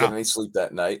 We didn't get any sleep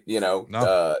that night. You know,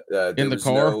 no. In the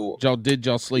car. Did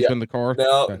y'all sleep in the car?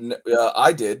 No, okay.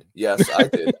 I did. Yes, I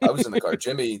did. I was in the car.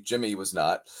 Jimmy was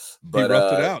not. But he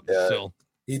roughed it out still.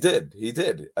 He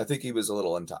did. I think he was a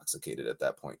little intoxicated at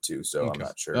that point too. So I'm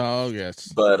not sure. Oh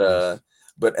yes.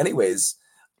 But anyways,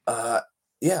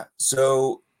 yeah.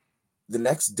 So the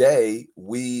next day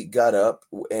we got up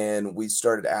and we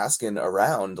started asking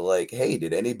around, like, hey,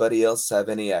 did anybody else have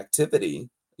any activity?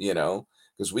 You know,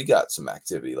 because we got some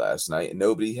activity last night and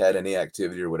nobody had any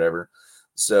activity or whatever.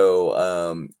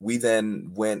 So we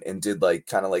then went and did like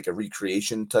kind of like a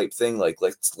recreation type thing. Like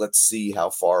let's see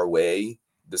how far away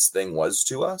this thing was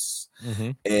to us.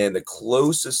 Mm-hmm. And the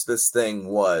closest this thing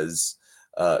was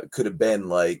could have been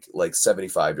like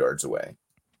 75 yards away.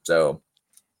 So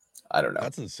I don't know.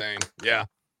 That's insane. Yeah.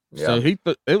 So it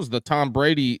was the Tom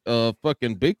Brady of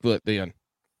fucking Bigfoot then.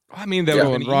 I mean, that would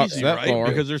have been rocks easy, that right? far.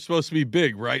 Because they're supposed to be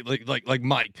big, right? Like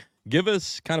Mike, give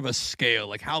us kind of a scale.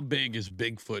 Like, how big is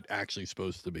Bigfoot actually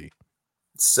supposed to be?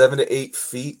 7 to 8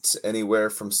 feet, anywhere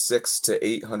from 600 to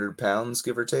 800 pounds,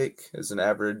 give or take, is an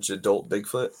average adult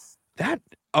Bigfoot.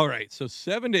 All right. So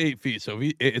 7 to 8 feet. So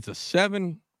it's a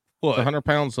 7 foot, It's 100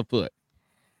 pounds a foot.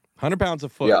 100 pounds a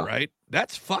foot, Yeah. right?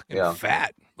 That's fucking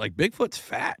fat. Like Bigfoot's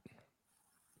fat.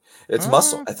 It's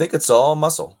muscle. I think it's all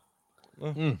muscle.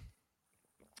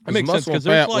 That makes sense because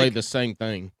fat there's weigh like, the same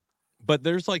thing. but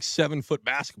there's like 7-foot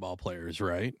basketball players,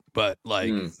 right? But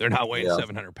like they're not weighing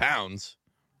 700 pounds,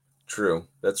 True.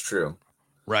 That's true.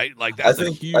 right? Like that's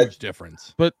a huge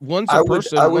difference. But one's a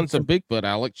person, one's a Bigfoot,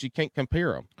 Alex. You can't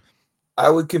compare them. I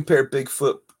would compare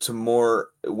Bigfoot to more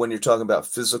when you're talking about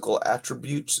physical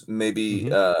attributes, maybe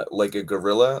like a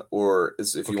gorilla, or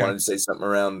if you wanted to say something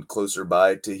around closer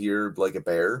by to here, like a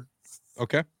bear.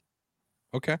 Okay.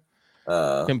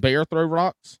 Can bear throw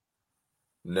rocks?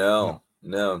 No.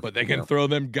 But they can throw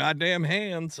them goddamn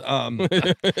hands.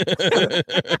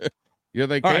 Yeah,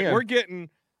 they can. All right,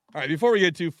 all right, before we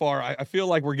get too far, I feel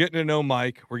like we're getting to know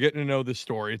Mike. We're getting to know the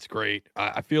story. It's great.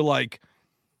 I feel like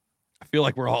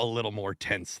we're all a little more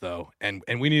tense though, and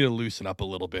we need to loosen up a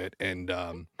little bit. And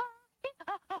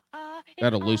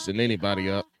that'll loosen anybody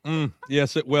up.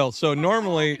 Yes, it will. So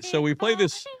normally, we play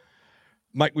this,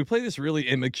 Mike. We play this really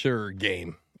immature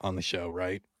game on the show,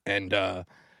 right? And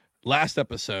last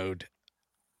episode,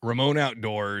 Ramon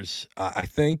Outdoors, I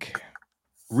think,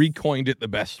 recoined it the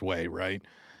best way, right?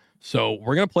 So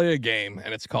we're gonna play a game,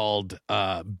 and it's called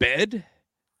Bed,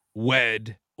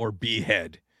 Wed, or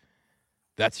Behead.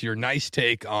 That's your nice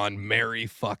take on marry,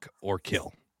 fuck, or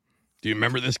kill. Do you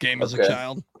remember this game as a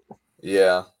child?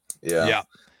 Yeah.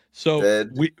 So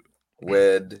Bed,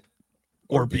 wed,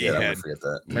 or behead. Forget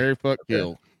that. Marry, fuck,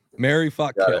 kill. Marry,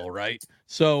 fuck, kill, right?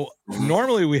 So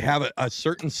normally we have a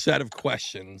certain set of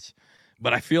questions,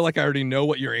 but I feel like I already know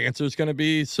what your answer is going to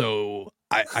be. So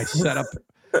I set up,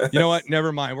 you know what?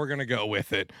 Never mind. We're going to go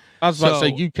with it. I was about to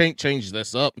say, you can't change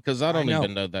this up because I don't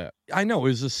even know that. I know. It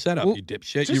was a setup, you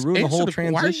dipshit. You ruined the whole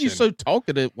transition. Why are you so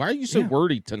talkative? Why are you so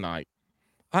wordy tonight?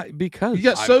 Because you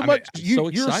got so much.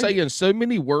 You're saying so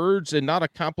many words and not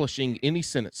accomplishing any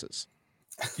sentences.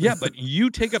 Yeah, but you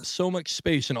take up so much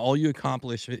space and all you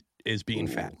accomplish is being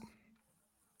fat.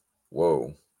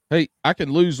 Whoa. Hey, I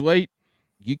can lose weight.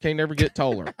 You can't ever get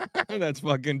taller. That's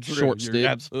fucking true. Short You're stick.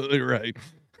 absolutely right.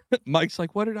 Mike's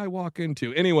like, what did I walk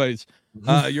into? Anyways,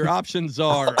 your options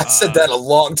are. I said that a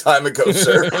long time ago,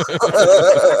 sir.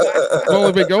 I've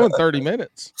only been going 30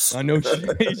 minutes. I know.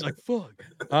 He's like, fuck.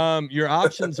 Your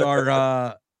options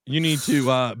are you need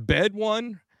to bed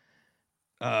one,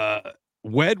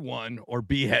 wed one, or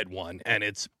behead one. And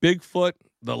it's Bigfoot,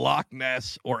 the Loch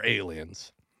Ness, or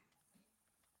aliens.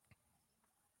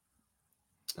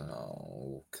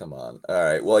 Oh, come on. All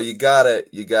right. Well, you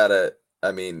gotta,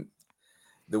 I mean,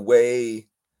 the way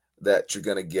that you're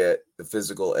going to get the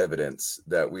physical evidence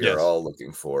that we are all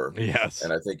looking for. Yes.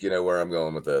 And I think you know where I'm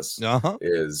going with this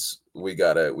is we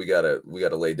gotta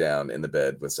lay down in the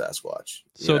bed with Sasquatch.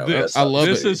 So I love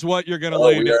this it. is what you're going to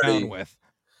lay down with.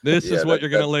 This is what you're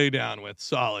going to lay down with.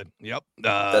 Solid. Yep.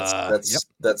 That's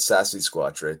Sassy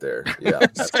Squatch right there. Yeah,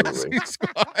 absolutely.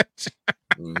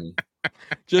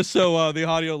 Just so the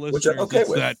audio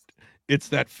listeners, it's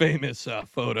that famous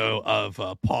photo of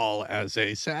Paul as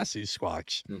a sassy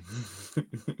Squatch.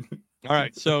 All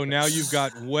right, so now you've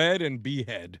got wed and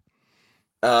behead.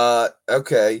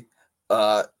 Okay.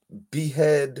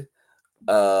 Behead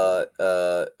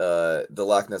the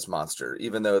Loch Ness monster,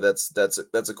 even though that's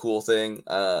a cool thing.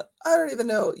 I don't even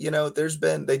know,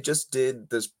 they just did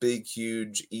this big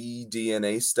huge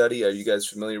eDNA study. Are you guys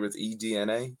familiar with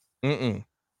eDNA?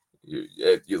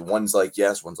 One's like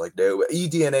yes, one's like no.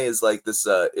 eDNA is like this.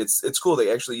 It's cool.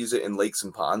 They actually use it in lakes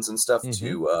and ponds and stuff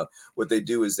too. What they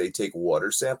do is they take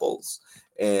water samples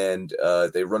and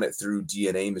they run it through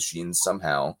DNA machines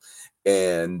somehow,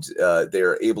 and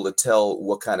they're able to tell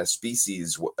what kind of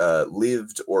species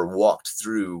lived or walked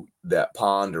through that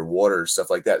pond or water, stuff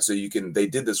like that. So they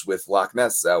did this with Loch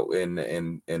Ness out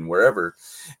in wherever,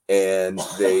 and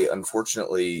they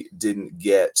unfortunately didn't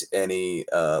get any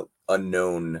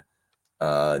unknown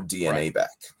DNA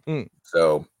back.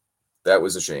 So that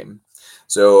was a shame.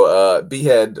 So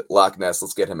Behead, Loch Ness,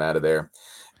 let's get him out of there.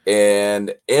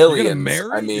 And aliens, You're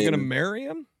gonna marry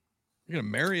him? You're gonna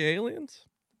marry aliens?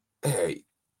 Hey,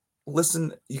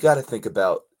 listen, you got to think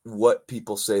about what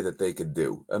people say that they could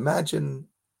do. Imagine,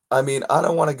 I mean, I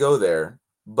don't want to go there,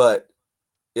 but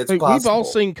it's Hey, possible. we've all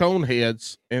seen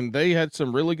Coneheads, and they had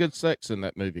some really good sex in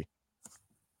that movie.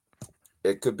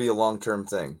 It could be a long-term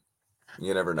thing.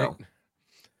 You never know.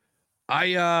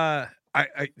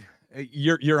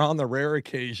 You're on the rare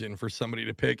occasion for somebody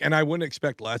to pick, and I wouldn't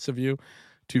expect less of you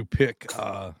to pick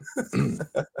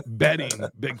betting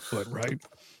Bigfoot, right?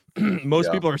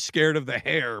 Most people are scared of the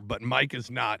hair, but Mike is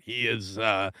not. He is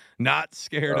not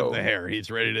scared of the hair.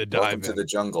 He's ready to dive Welcome to the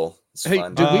jungle. It's Hey,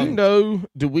 fun.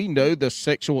 do we know the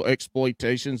sexual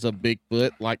exploitations of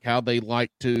Bigfoot, like how they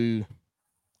like to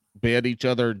bed each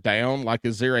other down? Like,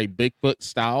 is there a Bigfoot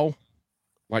style,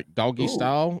 like doggy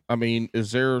style? I mean,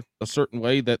 is there a certain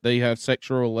way that they have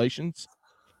sexual relations?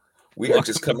 We are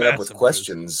just coming up with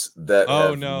questions that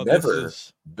have never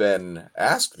been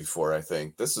asked before. I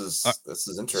think this is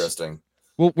interesting.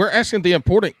 Well, we're asking the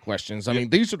important questions. I mean,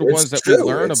 these are the ones that we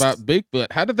learn about Bigfoot.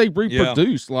 How do they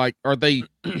reproduce? Like, are they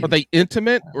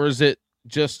intimate, or is it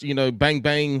just, bang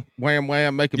bang wham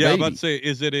wham make a baby? Yeah, I'm about to say,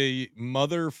 is it a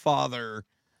mother father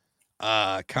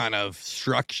kind of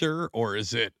structure, or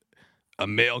is it a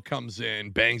male comes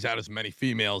in, bangs out as many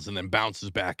females, and then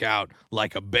bounces back out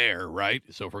like a bear, right?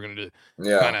 So if we're going to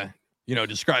kind of,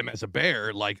 describe him as a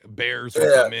bear, like bears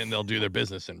will come in, they'll do their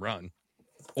business and run.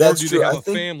 Or do they have a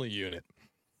family unit?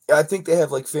 I think they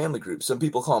have like family groups. Some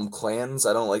people call them clans.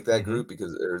 I don't like that group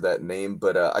or that name,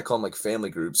 but I call them like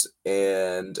family groups.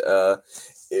 And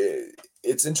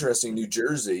it's interesting. New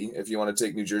Jersey, if you want to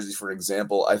take New Jersey for an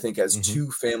example, I think has 2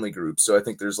 family groups. So I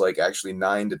think there's like actually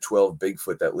 9 to 12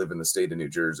 Bigfoot that live in the state of New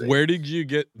Jersey. Where did you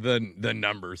get the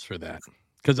numbers for that?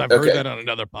 Because I've heard that on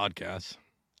another podcast.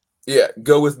 Yeah,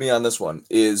 go with me on this one.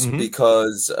 Is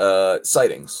because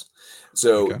sightings.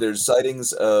 So there's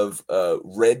sightings of a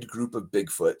red group of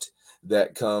Bigfoot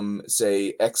that come,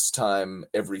 say, X time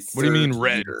every third What do you mean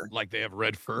red? year. Like they have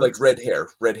red fur? Like red hair.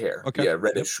 Okay. Yeah,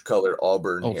 reddish color,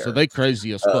 auburn hair. So they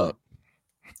crazy as fuck.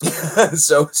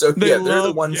 So they're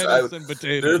the ones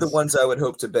they're the ones I would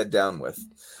hope to bed down with.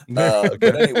 But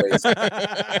anyways,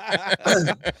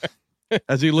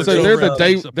 as he looks they're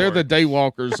the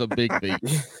daywalkers of Big Beat.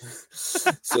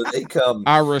 So they come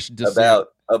Irish descent.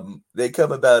 They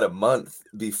come about a month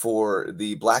before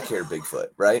the black hair Bigfoot,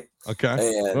 right? Okay.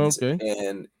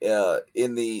 And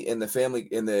in the family,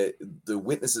 in the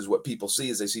witnesses, what people see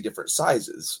is they see different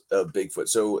sizes of Bigfoot.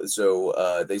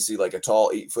 So they see like a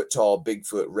tall, 8 foot tall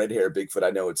Bigfoot, red hair Bigfoot.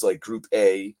 I know it's like group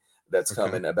A that's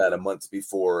coming about a month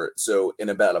before. So in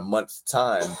about a month's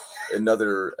time,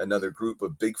 another group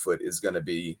of Bigfoot is going to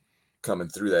be coming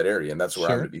through that area, and that's where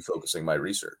I'm going to be focusing my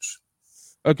research.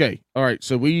 Okay. All right.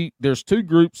 So there's 2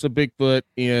 groups of Bigfoot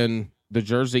in the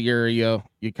Jersey area.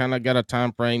 You kind of got a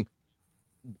time frame.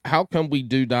 How come we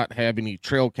do not have any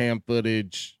trail cam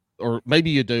footage, or maybe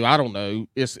you do? I don't know.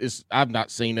 I've not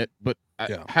seen it, but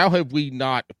how have we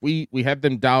not? We have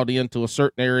them dialed into a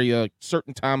certain area,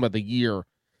 certain time of the year.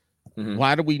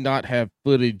 Why do we not have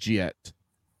footage yet?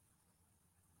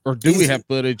 Or do we have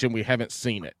footage and we haven't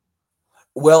seen it?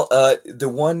 Well, the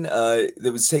one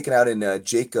that was taken out in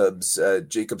Jacob's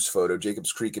photo,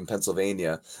 Jacob's Creek in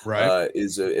Pennsylvania,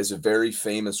 is a very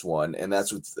famous one, and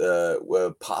that's with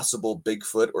a possible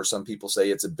Bigfoot, or some people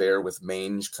say it's a bear with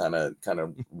mange, kind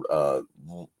of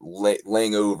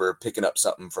laying over, picking up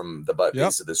something from the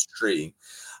base of this tree.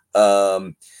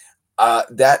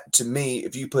 That to me,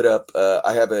 if you put up,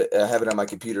 I have it on my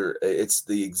computer. It's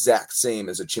the exact same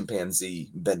as a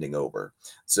chimpanzee bending over.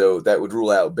 So that would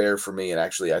rule out bear for me. And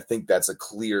actually, I think that's a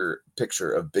clear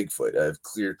picture of Bigfoot, a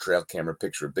clear trail camera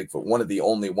picture of Bigfoot. One of the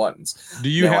only ones. Do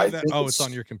you have that? Oh, it's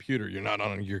on your computer. You're not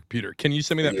on your computer. Can you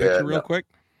send me that picture real quick?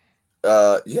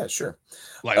 Yeah, sure.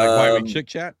 Like why we chit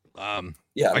chat?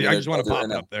 Yeah, I just want to pop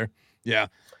it up there. Yeah.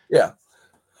 Yeah.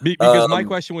 Because my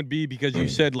question would be, because you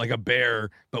said like a bear,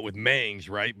 but with mange,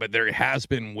 right? But there has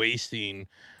been wasting.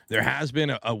 There has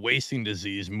been a wasting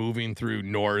disease moving through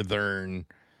northern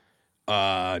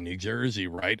New Jersey,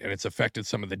 right? And it's affected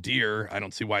some of the deer. I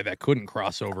don't see why that couldn't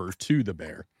cross over to the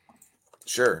bear.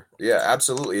 Sure. Yeah,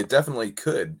 absolutely. It definitely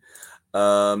could.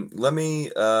 Let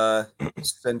me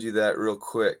send you that real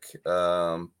quick.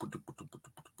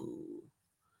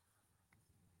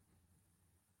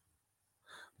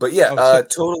 But yeah,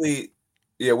 totally.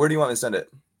 Yeah, where do you want me to send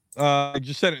it?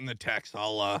 Just send it in the text.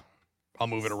 I'll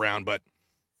move it around. But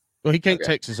he can't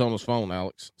text his on his phone,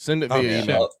 Alex. Send it via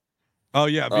email. Oh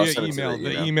yeah, via email.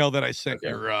 The email that I sent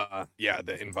your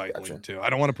the invite link to. I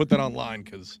don't want to put that online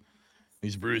because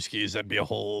These brewskis, that'd be a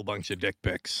whole bunch of dick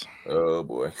pics. Oh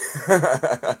boy.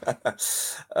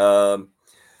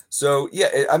 So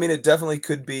yeah, I mean, it definitely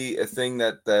could be a thing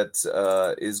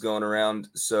that is going around.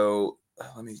 So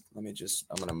let me I'm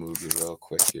gonna move you real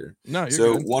quick here. No, you're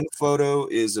So good. one photo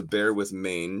is a bear with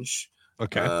mange.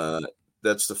 Okay.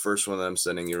 That's the first one that I'm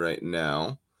sending you right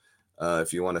now.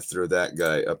 If you want to throw that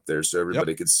guy up there so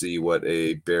everybody could see what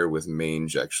a bear with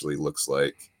mange actually looks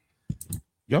like.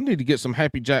 Y'all need to get some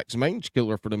Happy Jack's mange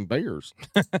killer for them bears.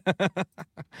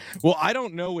 Well, I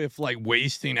don't know if like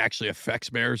wasting actually affects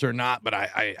bears or not, but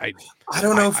I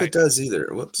don't know if it does either.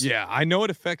 Whoops. Yeah, I know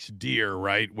it affects deer,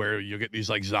 right? Where you get these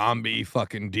like zombie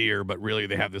fucking deer, but really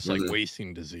they have this like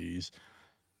wasting disease.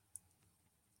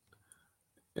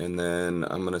 And then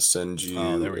I'm gonna send you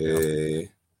go.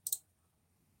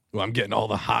 Well, I'm getting all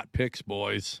the hot pics,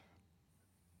 boys.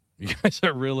 You guys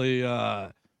are really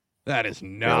that is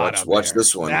not a bear. Watch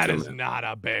this one. That is not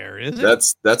a bear, is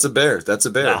it? That's a bear. That's a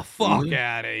bear. The fuck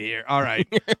out of here. All right.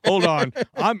 Hold on.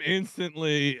 I'm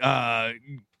instantly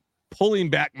pulling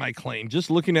back my claim.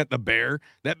 Just looking at the bear,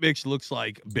 that bitch looks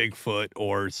like Bigfoot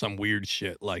or some weird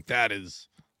shit. Like, that is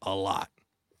a lot.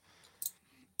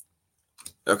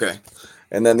 Okay.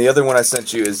 And then the other one I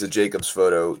sent you is a Jacob's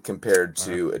photo compared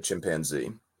to a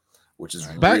chimpanzee, which is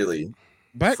really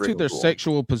back to their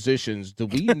sexual positions. Do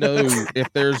we know if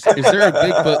is there a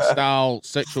Bigfoot style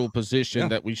sexual position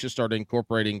that we should start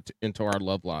incorporating into our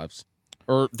love lives,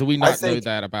 or do we not know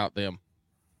that about them?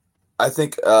 I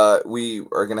think we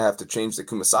are going to have to change the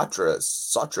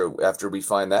Satra after we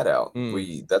find that out.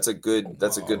 That's a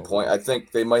good point. I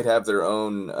think they might have their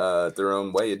own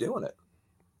way of doing it.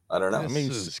 I don't know. I mean,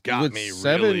 with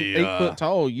 7, 8 foot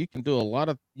tall, you can put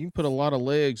a lot of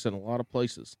legs in a lot of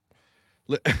places.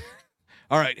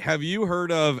 All right. Have you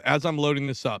heard of, as I'm loading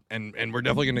this up, and we're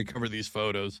definitely going to cover these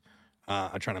photos.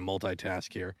 I'm trying to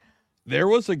multitask here. There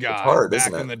was a guy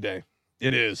back in the day.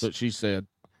 It is. That's what she said.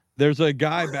 There's a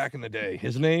guy back in the day.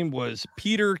 His name was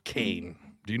Peter Kane.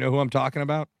 Do you know who I'm talking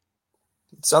about?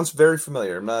 It sounds very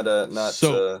familiar. I'm not.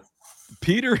 So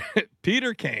Peter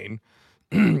Kane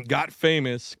got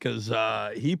famous because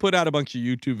he put out a bunch of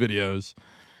YouTube videos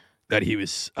that he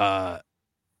was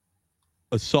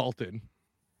assaulted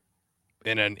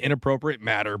in an inappropriate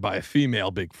manner by a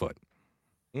female Bigfoot.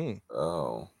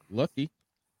 Oh, lucky.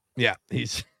 Yeah,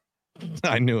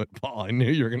 I knew it, Paul. I knew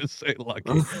you were going to say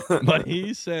lucky. But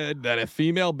he said that a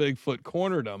female Bigfoot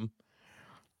cornered him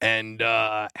and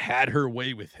had her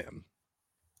way with him.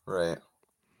 Right.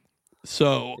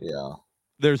 So yeah,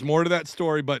 there's more to that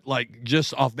story, but like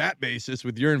just off that basis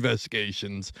with your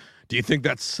investigations, do you think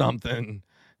that's something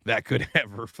that could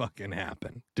ever fucking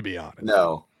happen, to be honest?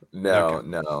 No.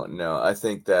 I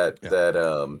think that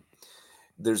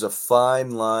there's a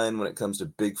fine line when it comes to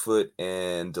Bigfoot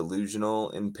and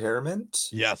delusional impairment.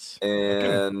 Yes.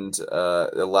 And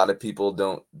a lot of people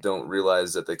don't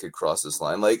realize that they could cross this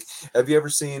line. Like, have you ever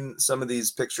seen some of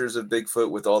these pictures of Bigfoot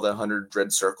with all the 100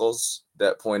 red circles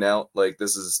that point out like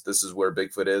this is where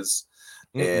Bigfoot is?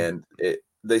 And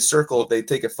they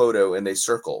take a photo and they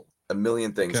circle a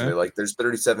million things. And they're like, there's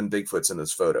 37 Bigfoots in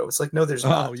this photo. It's like, no, there's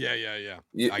not. Oh, yeah.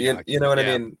 You know what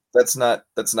I mean? That's not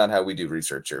how we do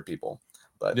research here, people.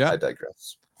 But I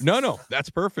digress. No, that's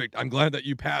perfect. I'm glad that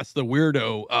you passed the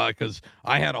weirdo because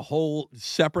I had a whole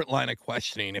separate line of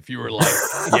questioning. If you were like,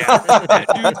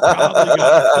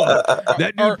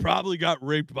 that dude probably got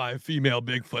raped by a female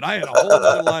Bigfoot. I had a whole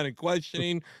other line of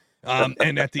questioning.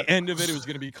 And at the end of it was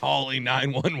going to be calling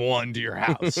 911 to your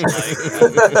house. All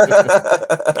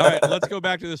right, let's go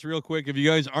back to this real quick. If you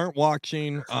guys aren't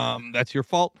watching, that's your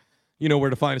fault. You know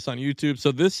where to find us on YouTube.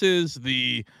 So this is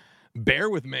the bear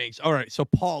with mange. All right, so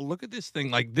Paul, look at this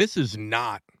thing. Like, this is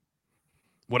not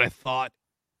what I thought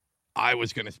I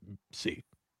was going to see.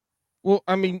 Well,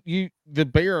 I mean, the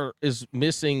bear is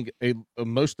missing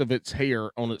most of its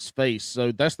hair on its face,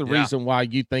 so that's the reason why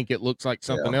you think it looks like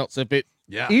something else. If it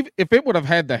would have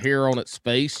had the hair on its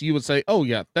face, you would say, "Oh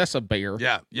yeah, that's a bear."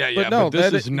 Yeah. But no,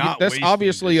 this is not. That's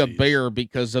obviously a bear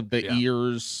because of the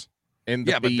ears and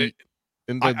the feet.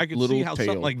 I can see how tail.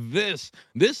 something like this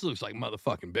looks like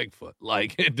motherfucking Bigfoot.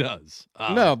 Like, it does.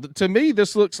 No, to me,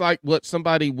 this looks like what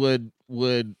somebody would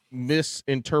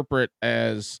misinterpret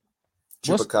as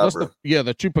chupacabra.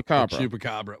 The chupacabra. The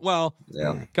chupacabra. Well,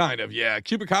 kind of. Yeah,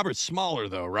 chupacabra is smaller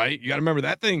though, right? You got to remember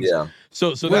that thing. Yeah. So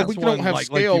well, that's we don't have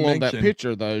scale on that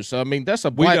picture though. So I mean, that's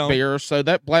a black bear. So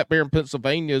that black bear in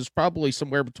Pennsylvania is probably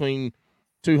somewhere between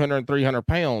 200 and 300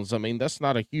 pounds. I mean, that's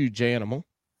not a huge animal.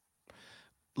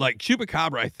 Like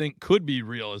chupacabra, I think could be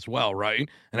real as well, right?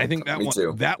 And I think that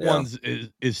one's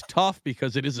is tough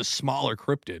because it is a smaller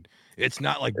cryptid. It's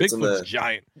not like It's in Bigfoot's the-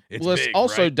 giant. It's Well, it's big,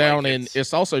 also right? down Like, in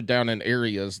it's also down in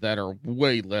areas that are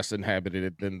way less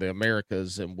inhabited than the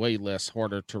Americas and way less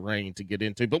harder terrain to get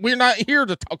into. But we're not here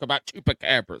to talk about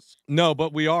chupacabras. No,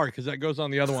 but we are, because that goes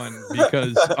on the other one.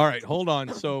 Because all right, hold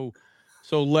on. So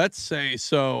let's say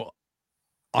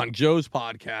on Joe's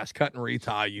podcast, Cut and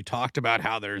Retie, you talked about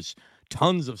how there's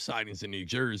tons of sightings in New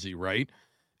Jersey, right?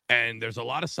 And there's a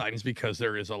lot of sightings because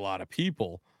there is a lot of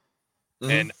people.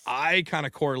 And I kind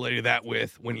of correlated that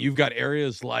with when you've got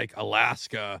areas like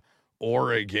Alaska,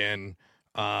 Oregon,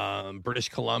 British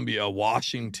Columbia,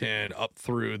 Washington, up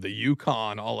through the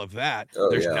Yukon, all of that.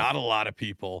 There's not a lot of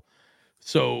people.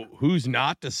 So who's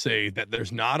not to say that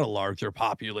there's not a larger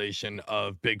population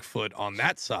of Bigfoot on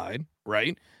that side,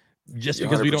 right? Just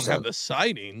because we don't have the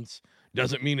sightings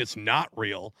doesn't mean it's not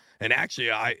real. And actually,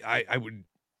 I would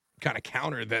kind of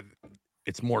counter that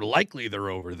it's more likely they're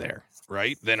over there,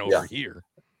 right, than over here.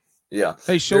 Yeah.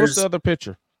 Hey, show us the other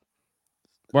picture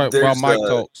while Mike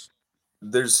talks.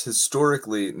 There's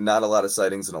historically not a lot of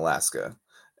sightings in Alaska,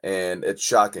 and it's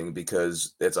shocking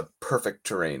because it's a perfect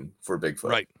terrain for Bigfoot.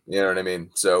 Right. You know what I mean?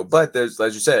 So, but there's,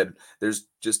 as you said, there's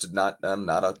just not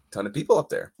a ton of people up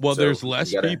there. Well, so there's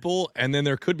less people, and then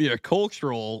there could be a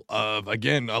cultural of,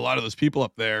 again, a lot of those people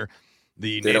up there,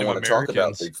 the Native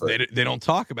Americans, they don't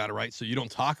talk about it, right? So you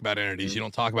don't talk about entities. You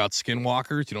don't talk about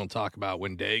skinwalkers. You don't talk about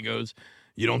Wendigos.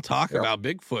 You don't talk about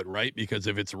Bigfoot, right? Because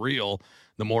if it's real,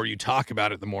 the more you talk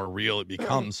about it, the more real it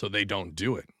becomes. So they don't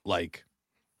do it like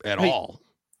at all.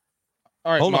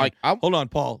 All right, Mike. Hold on,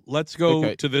 Paul. Let's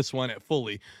go to this one at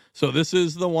fully. So this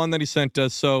is the one that he sent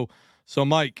us. So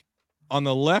Mike, on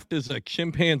the left is a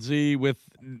chimpanzee with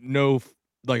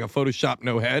like a Photoshop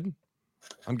no head,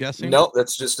 I'm guessing. No,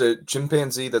 that's just a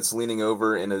chimpanzee that's leaning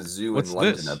over in a zoo in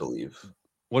London, I believe.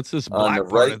 What's this black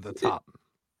part at the top?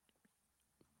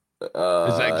 Is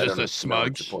that just a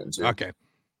smudge? Okay.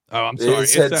 Oh, I'm sorry.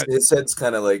 His head's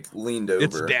kind of like leaned over.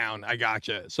 It's down. I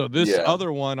gotcha. So this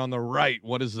other one on the right,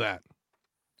 what is that?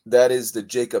 That is the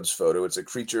Jacobs photo. It's a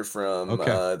creature from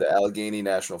the Allegheny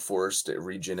National Forest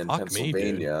region in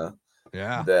Pennsylvania.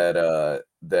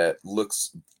 That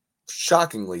looks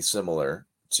shockingly similar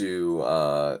to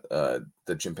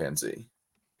the chimpanzee.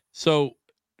 So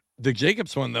the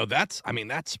Jacobs one, though, that's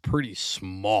pretty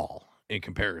small in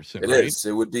comparison. It is.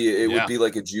 It would be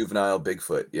like a juvenile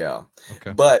Bigfoot. Yeah.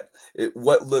 Okay. But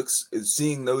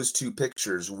seeing those two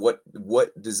pictures, what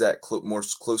does that more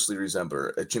closely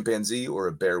resemble? A chimpanzee or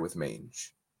a bear with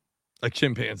mange? A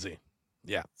chimpanzee.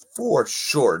 Yeah. For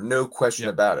sure. No question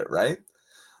about it. Right.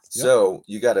 Yep. So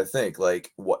you got to think,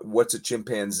 like, what's a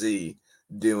chimpanzee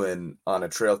doing on a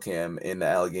trail cam in the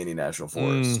Allegheny National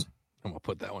Forest? I'm gonna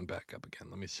put that one back up again.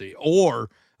 Let me see. Or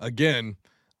again,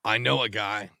 I know a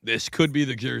guy. This could be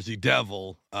the Jersey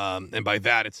Devil, and by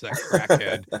that it's that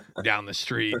crackhead down the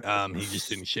street. He just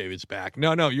didn't shave his back.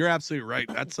 No, you're absolutely right.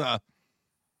 That's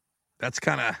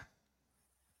kind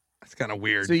of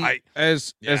weird. See,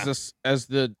 as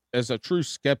a true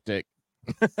skeptic,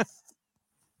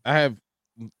 I have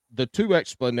the two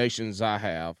explanations I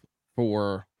have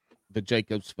for the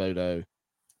Jacobs photo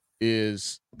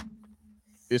is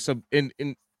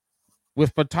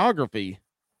with photography.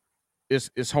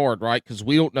 It's hard, right? Because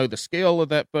we don't know the scale of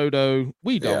that photo.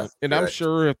 We don't. And I'm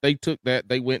sure if they took that,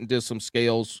 they went and did some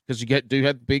scales, because you do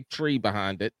have the big tree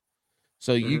behind it.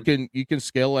 So you can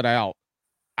scale it out.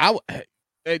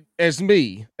 As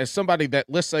somebody that,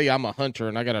 let's say I'm a hunter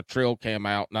and I got a trail cam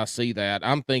out and I see that,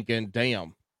 I'm thinking,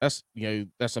 damn,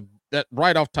 that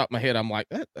right off the top of my head, I'm like,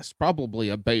 that's probably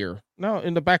a bear. No,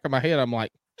 in the back of my head, I'm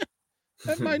like,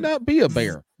 that might not be a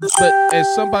bear. But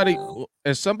as somebody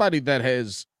that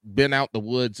has been out the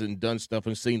woods and done stuff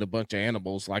and seen a bunch of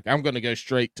animals, like, I'm going to go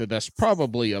straight to that's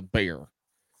probably a bear.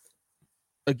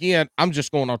 Again, I'm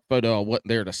just going off photo. I wasn't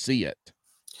there to see it,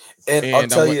 and I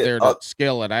wasn't there to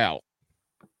scale it out.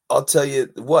 I'll tell you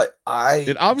what,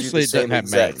 it doesn't have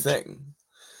exact thing.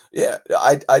 Yeah,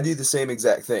 I do the same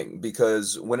exact thing,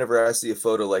 because whenever I see a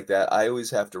photo like that, I always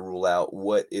have to rule out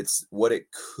what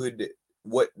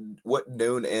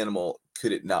known animal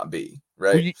could it not be,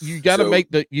 right? Well, you got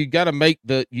to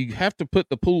you have to put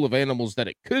the pool of animals that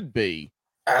it could be.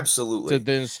 Absolutely. To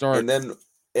then start.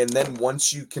 And then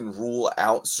once you can rule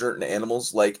out certain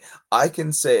animals, like, I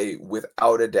can say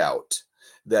without a doubt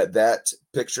that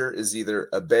picture is either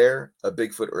a bear, a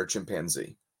Bigfoot, or a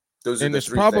chimpanzee. Those are the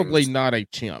three probably things. Not a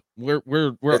chimp. We're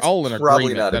all in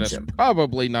agreement that it's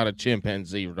probably not a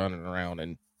chimpanzee running around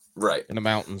in the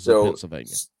mountains of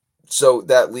Pennsylvania. So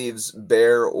that leaves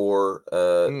bear or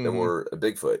a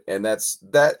Bigfoot, and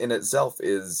that in itself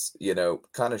is,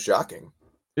 kind of shocking.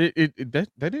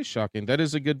 That is shocking. That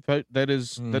is a good photo. That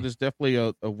is definitely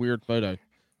a weird photo.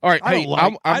 All right, I hey, don't like,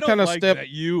 I'm I don't kind of like that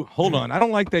you hold on. I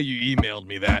don't like that you emailed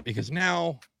me that because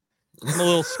now I'm a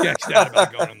little sketched out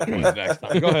about going in the woods next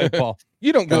time. Go ahead, Paul.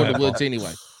 You don't go in ahead, the woods Paul.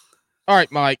 anyway. All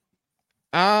right, Mike.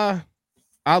 I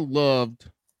loved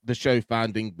the show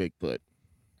Finding Bigfoot.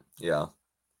 Yeah.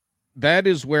 That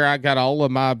is where I got all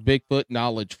of my Bigfoot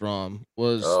knowledge from.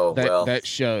 Was that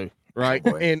show, right?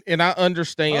 And I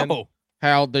understand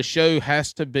how the show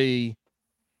has to be.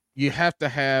 You have to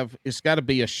have, it's got to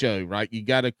be a show, right? You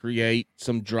got to create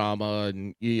some drama,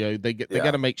 and they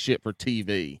got to make shit for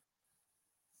TV.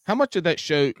 How much of that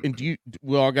show, and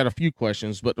I got a few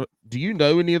questions, but do you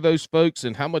know any of those folks,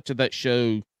 and how much of that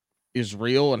show is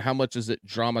real, and how much is it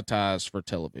dramatized for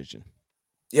television?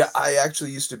 Yeah, I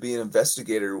actually used to be an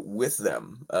investigator with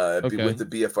them, with the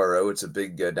BFRO. It's a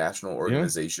big national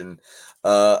organization.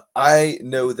 I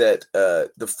know that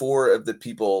the four of the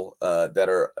people that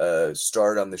are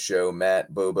starred on the show,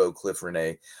 Matt, Bobo, Cliff,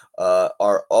 Renee,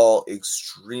 are all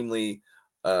extremely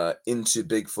into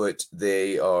Bigfoot.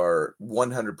 They are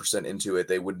 100% into it.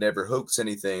 They would never hoax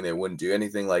anything. They wouldn't do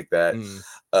anything like that.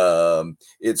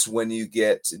 It's when you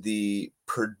get the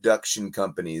production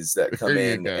companies that come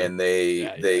in and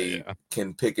they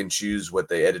can pick and choose what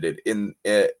they edited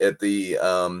at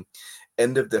the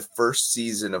end of the first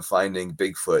season of Finding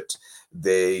Bigfoot.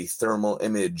 They thermal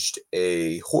imaged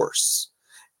a horse.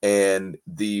 And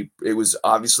it was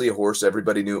obviously a horse.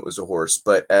 Everybody knew it was a horse,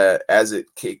 but as it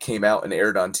came out and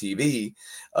aired on TV,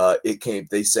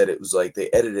 they said it was like they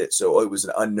edited it so it was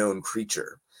an unknown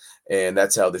creature, and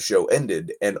that's how the show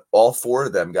ended. And all four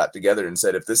of them got together and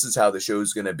said, if this is how the show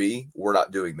is going to be, we're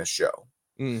not doing this show.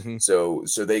 So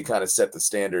they kind of set the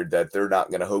standard that they're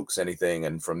not going to hoax anything,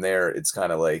 and from there it's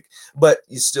kind of like, but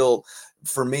you still,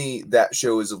 for me, that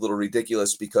show is a little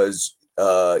ridiculous because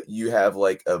you have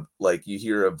you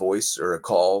hear a voice or a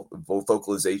call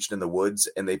vocalization in the woods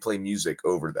and they play music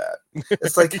over that.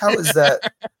 It's like, how is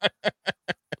that?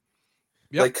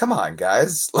 Like, come on,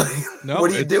 guys. Like,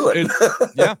 what are you doing?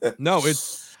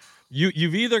 It's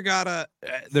you've either gotta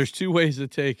there's two ways to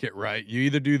take it, right? You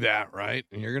either do that, right,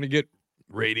 and you're gonna get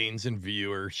ratings and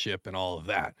viewership and all of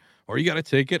that, or you got to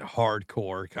take it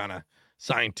hardcore, kind of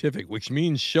scientific, which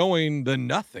means showing the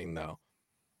nothing, though.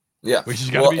 Yeah, which is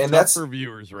got to be tough for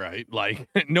viewers, right? Like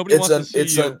nobody wants to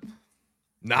see you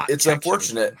not. It's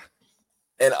unfortunate,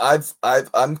 and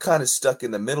I'm kind of stuck in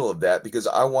the middle of that because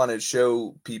I want to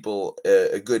show people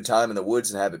a good time in the woods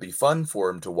and have it be fun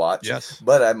for them to watch. Yes,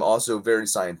 but I'm also very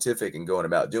scientific and going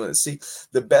about doing it. See,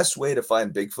 the best way to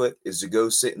find Bigfoot is to go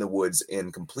sit in the woods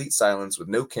in complete silence with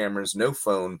no cameras, no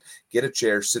phone, get a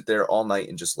chair, sit there all night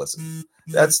and just listen.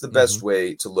 That's the best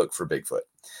way to look for Bigfoot.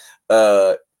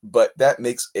 But that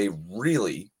makes a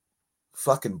really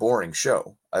fucking boring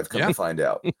show. I've come to find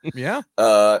out.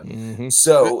 So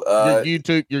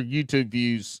your YouTube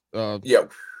views made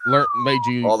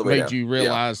you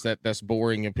realize that that's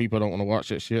boring and people don't want to watch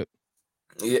that shit.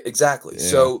 Yeah, exactly. Yeah.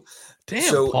 So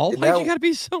Paul, why'd you gotta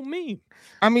be so mean?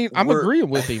 I mean, I'm agreeing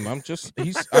with him. I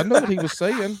know what he was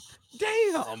saying.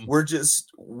 Damn.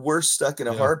 We're stuck in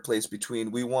a hard place between,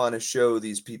 we want to show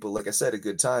these people, like I said, a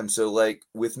good time. So like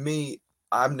with me,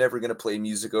 I'm never going to play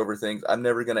music over things. I'm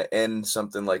never going to end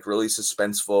something like really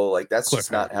suspenseful. Like that's just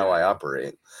not how I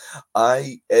operate.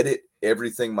 I edit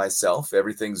everything myself.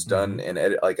 Everything's done and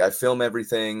edit. Like I film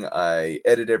everything, I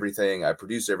edit everything, I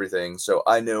produce everything. So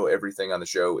I know everything on the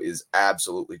show is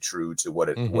absolutely true to what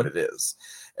it is.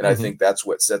 And I think that's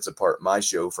what sets apart my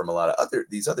show from a lot of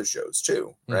these other shows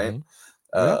too. Right.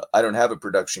 I don't have a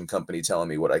production company telling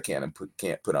me what I can and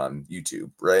can't put on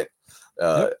YouTube. Right.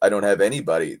 I don't have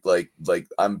anybody like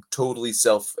I'm totally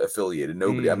self-affiliated.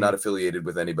 I'm not affiliated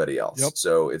with anybody else.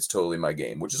 So it's totally my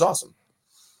game, which is awesome.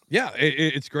 Yeah,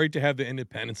 it's great to have the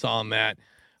independence on that.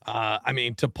 I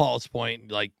mean, to Paul's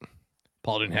point, like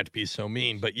Paul didn't have to be so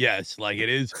mean, but yes, like it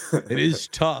is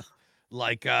tough.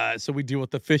 Like, so we deal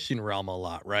with the fishing realm a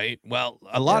lot, right? Well,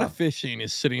 a lot of fishing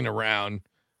is sitting around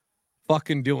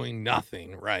fucking doing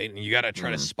nothing, right? And you got to try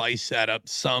to spice that up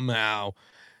somehow.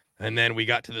 And then we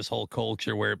got to this whole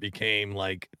culture where it became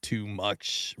like too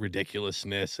much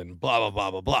ridiculousness and blah, blah,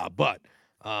 blah, blah, blah. But,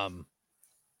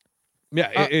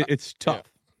 it's tough.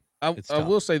 I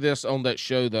will say this on that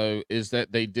show, though, is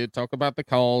that they did talk about the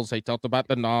calls. They talked about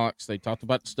the knocks. They talked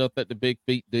about the stuff that the Big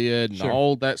Feet did and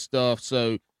all that stuff.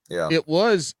 So it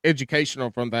was educational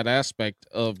from that aspect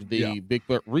of the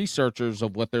Bigfoot researchers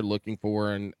of what they're looking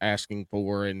for and asking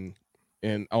for and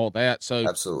all that. So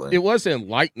absolutely, it was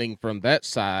enlightening from that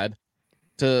side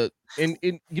to, and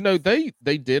you know, they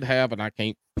did have, and I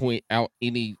can't point out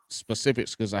any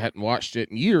specifics because I hadn't watched it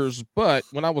in years, but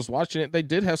when I was watching it, they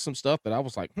did have some stuff that I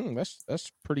was like,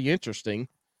 that's pretty interesting.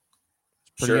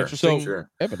 Pretty interesting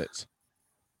evidence.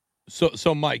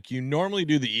 So Mike, you normally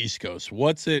do the East Coast.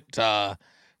 What's it going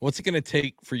to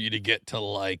take for you to get to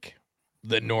like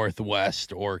the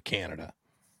Northwest or Canada?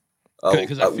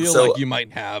 Because I feel like you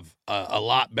might have a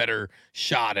lot better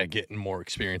shot at getting more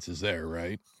experiences there,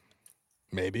 right?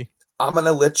 Maybe. I'm going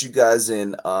to let you guys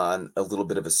in on a little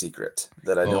bit of a secret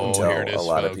that I don't tell a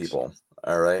lot of people.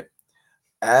 All right.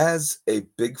 As a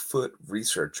Bigfoot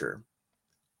researcher,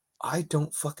 I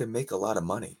don't fucking make a lot of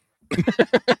money.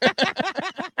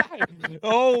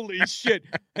 Holy shit.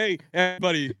 Hey,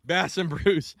 everybody, Bass and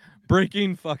Bruce,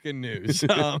 breaking fucking news.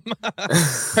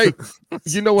 Hey,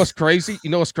 you know what's crazy?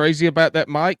 You know what's crazy about that,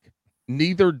 Mike?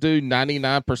 Neither do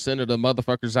 99% of the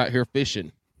motherfuckers out here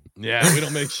fishing. Yeah, we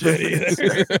don't make shit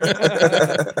either.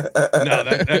 No,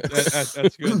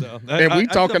 that's good though. And we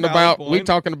talking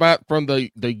about from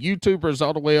the YouTubers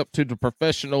all the way up to the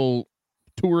professional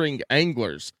touring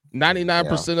anglers.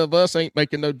 99% of us ain't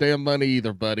making no damn money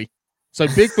either, buddy. So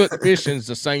Bigfoot fishing's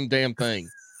the same damn thing.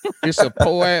 It's a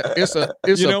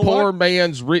poor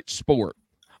man's rich sport.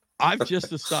 I've just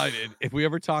decided if we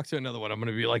ever talk to another one, I'm going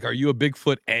to be like, "Are you a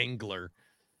Bigfoot angler?"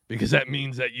 Because that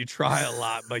means that you try a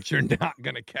lot, but you're not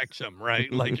going to catch them,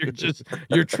 right? Like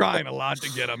you're trying a lot to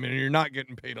get them, and you're not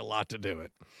getting paid a lot to do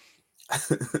it.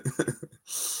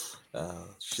 Oh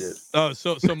shit. Oh,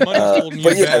 so money's holding you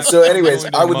but yeah, back. so anyways,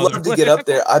 I would love to get up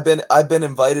there. I've been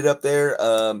invited up there.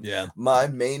 My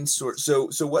main source. So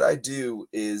what I do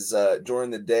is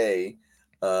during the day,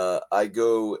 I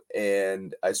go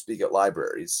and I speak at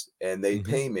libraries, and they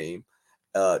pay me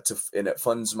and it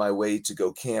funds my way to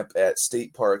go camp at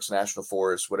state parks, national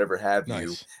forests, whatever have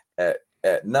you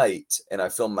at night, and I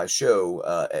film my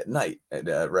show at night,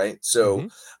 right? So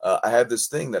I have this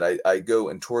thing that I go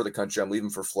and tour the country. I'm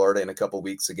leaving for Florida in a couple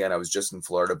weeks. Again, I was just in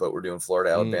Florida, but we're doing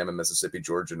Florida, Alabama, Mississippi,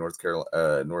 Georgia, North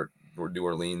Carolina, New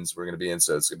Orleans. We're going to be in,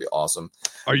 so it's going to be awesome.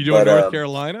 Are you doing North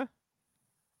Carolina?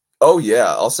 Oh yeah,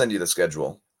 I'll send you the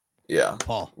schedule. Yeah,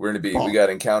 Paul. We're going to be. We got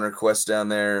Encounter Quest down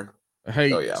there.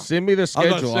 Hey, send me the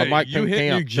schedule. I might come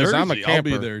camp because I'm a camper. I'll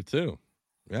be there too.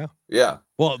 Yeah. Yeah.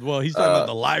 Well, he's talking about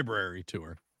the library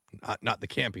tour, not the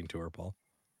camping tour, Paul.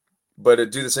 But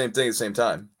it do the same thing at the same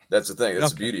time. That's the thing.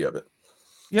 That's the beauty of it.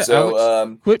 Yeah. So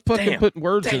Alex, quit fucking putting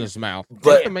words in his mouth.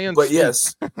 But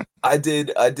yes, I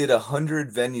did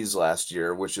 100 venues last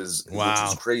year, which is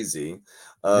crazy.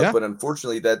 But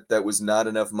unfortunately, that was not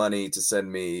enough money to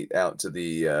send me out to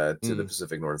the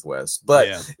Pacific Northwest.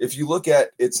 But if you look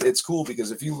at it's cool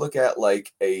because if you look at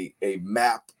like a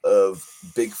map of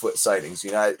Bigfoot sightings,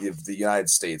 of the United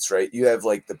States, right? You have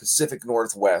like the Pacific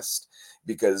Northwest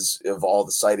because of all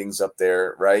the sightings up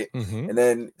there, right? And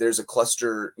then there's a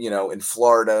cluster, in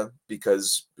Florida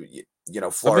because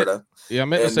Florida. I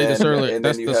meant to say this earlier.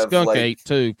 That's the skunk ape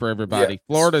too for everybody.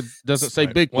 Florida doesn't say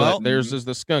Bigfoot. Well, theirs is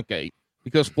the skunk ape.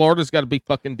 Because Florida's got to be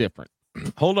fucking different.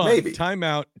 Hold on. Maybe. Time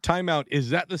out. Is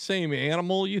that the same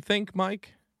animal you think,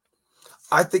 Mike?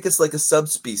 I think it's like a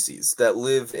subspecies that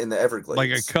live in the Everglades. Like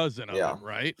a cousin of them,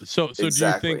 right? So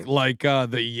exactly. Do you think like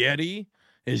the Yeti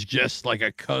is just like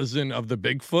a cousin of the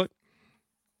Bigfoot?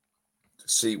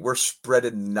 See, we're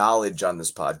spreading knowledge on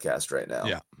this podcast right now.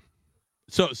 Yeah.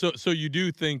 So you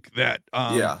do think that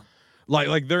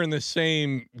like they're in the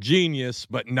same genius,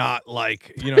 but not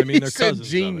like, you know what I mean? They're cousins.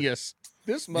 Genius.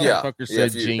 This motherfucker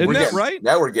said genius. Isn't that right?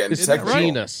 Now we're getting technical.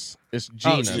 Genus. It's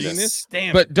genus. Oh, genus?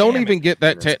 But don't even get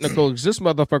that technical because this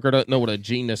motherfucker doesn't know what a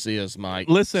genus is, Mike.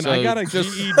 Listen, I got a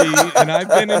GED and I've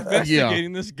been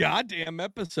investigating this goddamn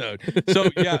episode.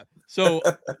 So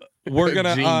we're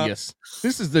gonna genius.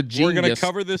 This is the genius. We're gonna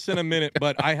cover this in a minute,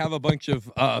 but I have a bunch of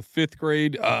fifth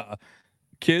grade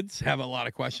kids have a lot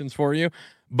of questions for you.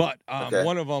 But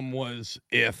one of them was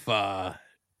if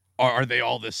are they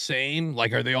all the same?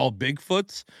 Like, are they all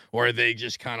Bigfoots, or are they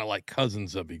just kind of like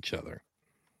cousins of each other?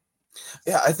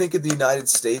 Yeah, I think in the United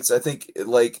States, I think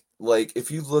like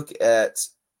if you look at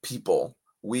people,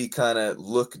 we kind of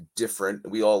look different.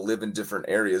 We all live in different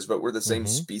areas, but we're the same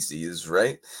species,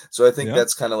 right? So I think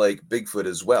that's kind of like Bigfoot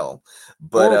as well.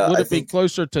 But or would it be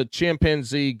closer to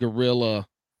chimpanzee, gorilla,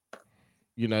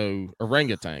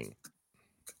 orangutan?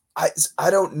 I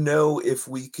don't know if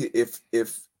we could if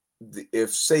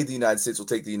say the United States, will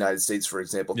take the United States for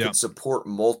example, could support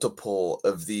multiple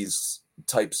of these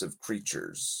types of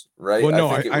creatures, right? Well, no,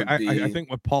 I think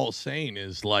what Paul's saying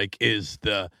is if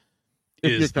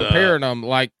you're comparing them,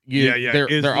 like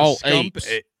they're all apes.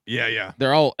 Yeah.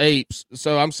 They're all apes.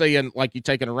 So I'm saying, like, you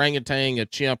take an orangutan, a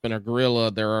chimp, and a gorilla.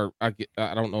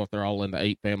 I don't know if they're all in the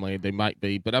ape family. They might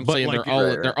be, but saying like,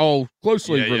 they're all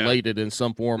closely Yeah. related in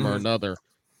some form or another.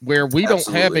 Where we don't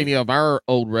have Absolutely. any of our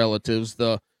old relatives,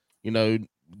 the Neanderthals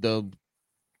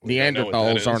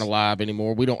aren't alive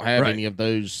anymore. We don't have any of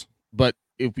those. But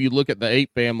if you look at the ape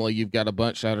family, you've got a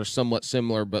bunch that are somewhat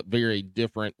similar but very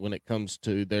different when it comes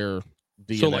to their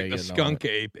DNA. So like the skunk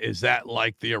ape, is that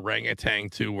like the orangutan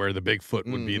too, where the Bigfoot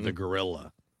would be the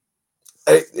gorilla?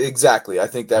 Exactly. I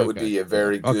think that would be a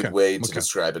very good way to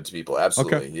describe it to people.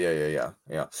 Absolutely. Yeah.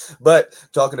 But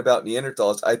talking about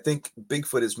Neanderthals, I think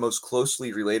Bigfoot is most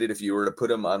closely related. If you were to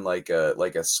put him on like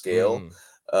a scale,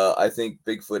 I think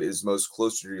Bigfoot is most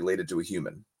closely related to a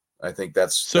human. I think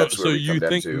that's where so we you come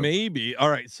think down to. maybe, all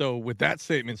right, so with that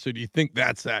statement, so do you think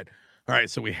that's that? All right,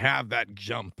 so we have that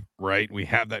jump, right? We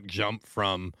have that jump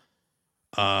from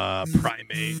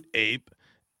primate ape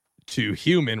to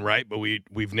human, right? But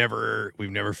we've never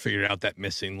figured out that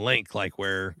missing link, like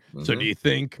where. So do you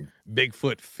think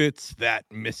Bigfoot fits that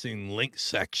missing link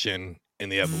section in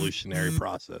the evolutionary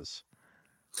process?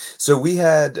 So we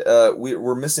had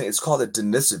we're missing. It's called a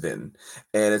Denisovin,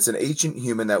 and it's an ancient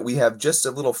human that we have just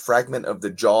a little fragment of the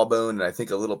jawbone, and I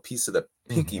think a little piece of the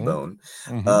pinky bone.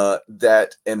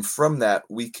 That, and from that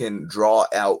we can draw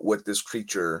out what this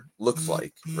creature looks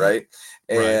like, right?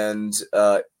 And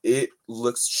it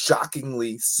looks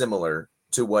shockingly similar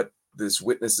to what these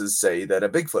witnesses say that a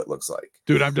Bigfoot looks like.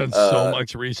 Dude, I've done so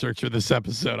much research for this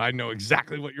episode. I know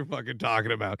exactly what you're fucking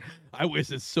talking about. I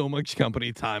wasted so much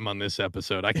company time on this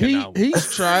episode. I cannot.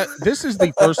 He's tried. This is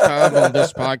the first time on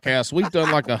this podcast. We've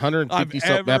done like 150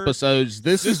 something episodes.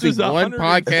 This is the one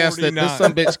podcast that this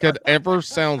some bitch could ever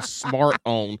sound smart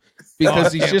on,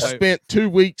 because he's just spent 2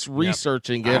 weeks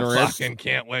researching it. I fucking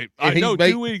can't wait. I know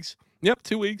 2 weeks. Yep,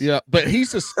 2 weeks. Yeah, but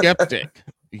he's a skeptic.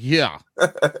 Yeah.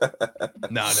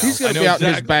 No. He's going to be out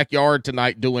in his backyard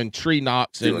tonight doing tree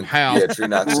knocks and house. Yeah, tree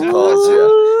knocks and calls,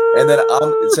 yeah. And then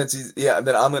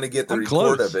I'm going to get the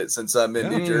report of it since I'm in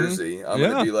New Jersey. I'm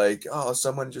going to be like, oh,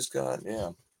 someone just got,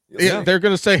 Yeah, they're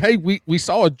going to say, hey, we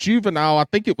saw a juvenile. I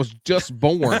think it was just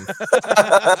born.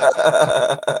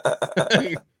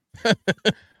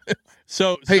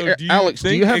 So hey, Alex,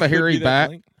 do you have a hairy back?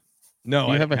 No,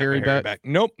 do you have a hairy back?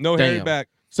 Nope, no hairy back.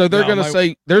 So they're going to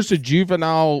say there's a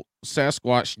juvenile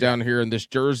Sasquatch down here in this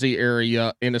Jersey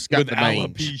area, and it's got the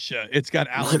mange. Alopecia. It's got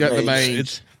alopecia. It's got the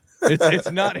mange.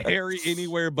 It's not hairy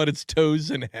anywhere but its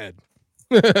toes and head.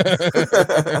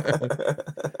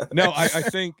 No, I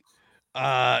think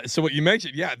so what you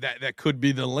mentioned, that could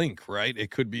be the link, right?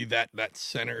 It could be that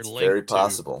center link. Very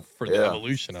possible for the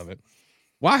evolution of it.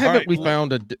 Why haven't we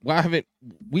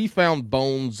found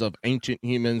bones of ancient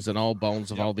humans and all bones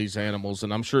of all these animals?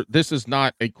 And I'm sure this is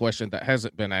not a question that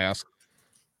hasn't been asked.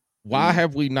 Why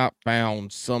have we not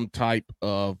found some type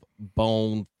of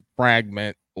bone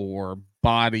fragment or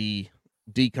body,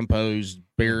 decomposed,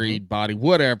 buried body,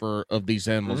 whatever, of these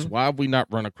animals? Why have we not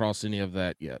run across any of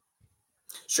that yet?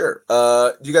 Sure.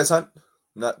 Do you guys hunt?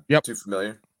 Not too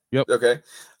familiar. Yep. Okay.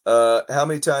 How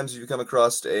many times have you come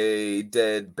across a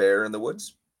dead bear in the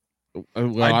woods?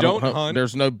 Well, I don't hunt.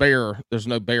 There's no bear. There's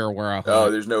no bear where I hunt. Oh,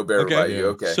 there's no bear by you.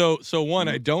 Okay. So one,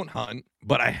 I don't hunt,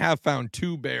 but I have found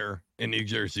 2 bear in New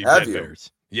Jersey. Dead bears.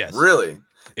 Yes. Really?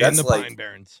 In the Pine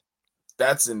Barrens.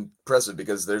 That's impressive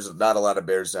because there's not a lot of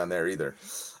bears down there either.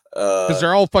 Because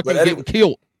they're all fucking getting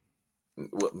killed.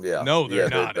 Well, yeah. No, they're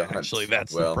not. Actually,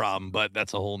 that's the problem, but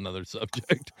that's a whole nother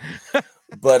subject.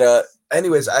 But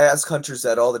anyways, I ask hunters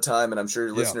that all the time, and I'm sure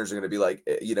your listeners are going to be like,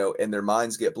 and their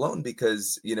minds get blown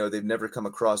because, they've never come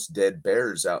across dead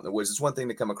bears out in the woods. It's one thing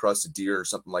to come across a deer or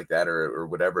something like that or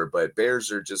whatever, but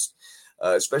bears are just,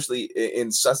 especially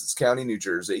in Sussex County, New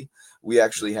Jersey, we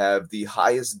actually have the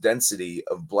highest density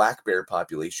of black bear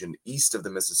population east of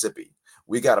the Mississippi.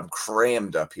 We got them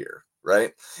crammed up here,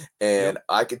 right? And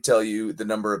I could tell you the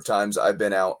number of times I've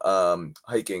been out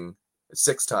hiking,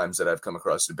 6 times that I've come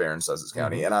across a bear in Sussex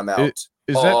County, and I'm out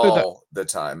all the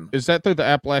time. Is that through the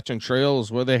Appalachian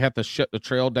Trails where they have to shut the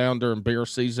trail down during bear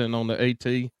season on the AT?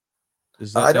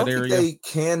 Is that I don't area? think they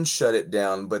can shut it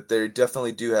down, but they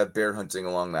definitely do have bear hunting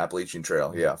along the Appalachian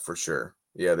Trail. Yeah, for sure.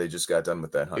 Yeah, they just got done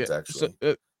with that hunt, actually.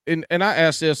 So, and I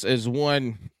ask this as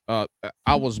one.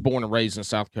 I was born and raised in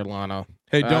South Carolina.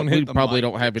 Hey, don't hit the probably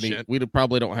mic, don't have any. shit. We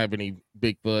probably don't have any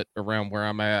Bigfoot around where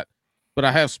I'm at, but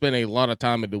I have spent a lot of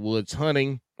time in the woods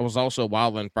hunting. I was also a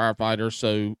wildland firefighter,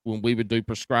 so when we would do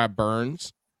prescribed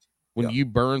burns, when you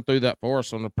burn through that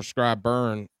forest on a prescribed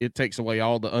burn, it takes away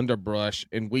all the underbrush,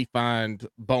 and we find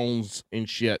bones and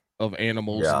shit of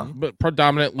animals, but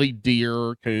predominantly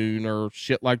deer, coon, or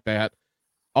shit like that.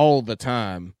 all the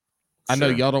time. I know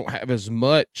Sure. y'all don't have as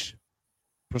much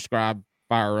prescribed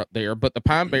fire up there, but the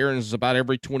Pine Barrens about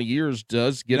every 20 years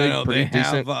does get a pretty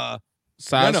decent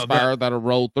size fire that'll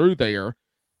roll through there.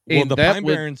 Well, And the that Pine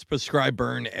would, Barrens prescribe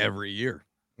burn every year.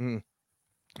 Mm.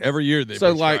 Every year they so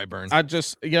prescribe like, burn. I'm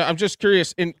just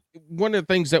curious. And one of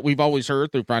the things that we've always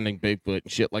heard through finding Bigfoot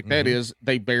and shit like that is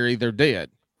they bury their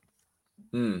dead.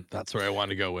 That's where I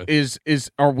want to go with.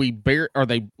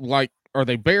 Are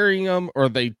they burying them? Or are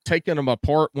they taking them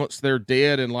apart once they're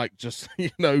dead and like just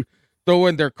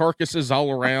throwing their carcasses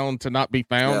all around to not be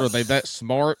found? Yeah. Are they that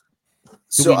smart? Do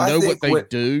So we know what they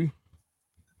do?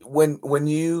 When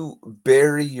you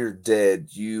bury your dead,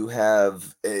 you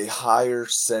have a higher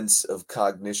sense of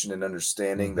cognition and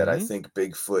understanding that I think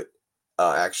Bigfoot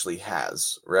actually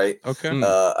has, right? Okay.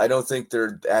 I don't think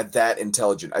they're that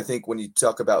intelligent. I think when you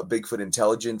talk about Bigfoot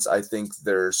intelligence, I think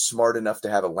they're smart enough to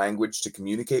have a language to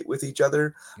communicate with each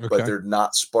other, but they're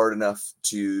not smart enough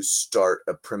to start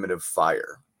a primitive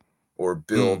fire or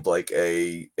build like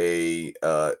a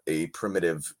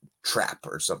primitive trap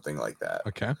or something like that.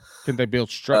 Okay. Can they build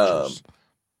structures?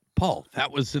 Paul,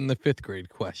 that was in the 5th grade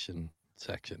question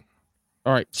section.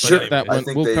 All right, Sure. skip that one.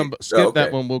 Skip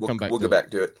that one. We'll come back. We'll go back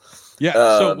to it. Yeah.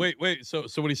 So wait. So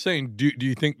what he's saying? Do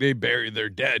you think they bury their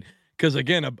dead? Because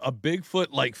again, a Bigfoot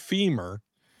like femur,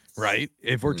 right?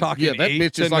 If we're talking, that 8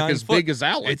 bitch to is like 9 as foot, big as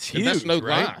Alex. It's huge, That's no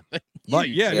right? lie. Like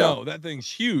no, that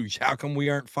thing's huge. How come we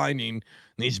aren't finding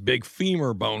these big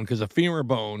femur bone? Because a femur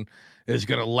bone is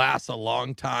going to last a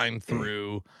long time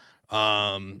through,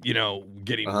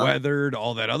 getting weathered,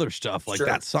 all that other stuff. Like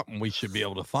that's something we should be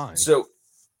able to find.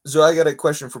 So I got a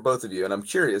question for both of you, and I'm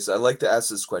curious. I like to ask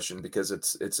this question because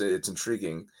it's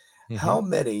intriguing. How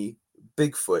many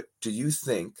Bigfoot do you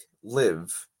think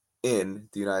live in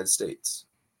the United States?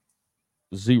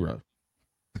 0.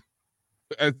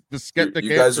 The skeptic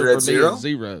you guys answer are at for zero? me is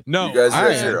 0. No, you guys are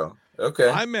I at am. 0. Okay,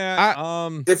 I'm at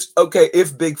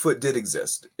if Bigfoot did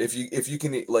exist, if you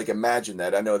can like imagine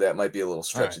that, I know that might be a little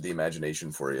stretch of the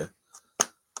imagination for you.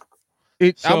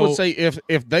 I would say if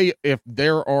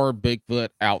there are Bigfoot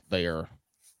out there,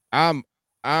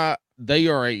 they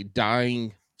are a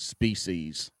dying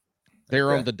species.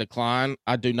 They're on the decline.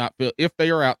 I do not feel if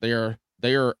they are out there,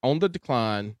 they are on the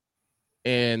decline,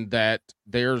 and that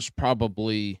there's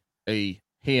probably a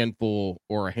handful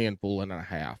or a handful and a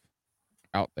half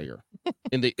out there.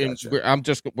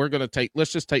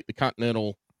 Let's just take the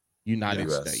continental United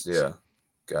US, States. Yeah.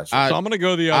 Gotcha. So I'm going to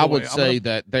go the other way. I would say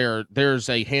that there's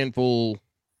a handful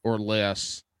or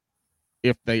less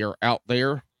if they are out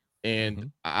there.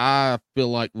 And I feel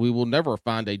like we will never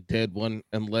find a dead one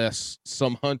unless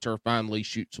some hunter finally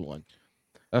shoots one.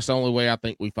 That's the only way I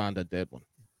think we find a dead one.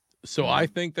 So I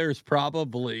think there's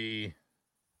probably,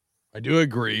 I do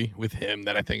agree with him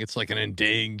that I think it's like an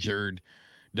endangered,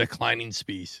 declining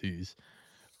species.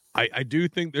 I do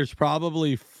think there's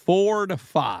probably 4 to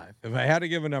 5. If I had to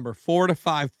give a number, 4 to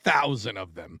 5,000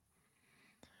 of them.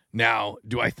 Now,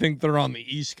 do I think they're on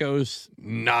the East Coast?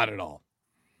 Not at all.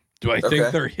 Do I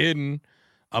think they're hidden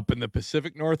up in the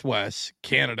Pacific Northwest,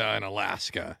 Canada, and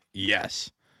Alaska?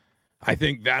 Yes. I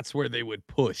think that's where they would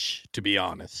push, to be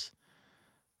honest.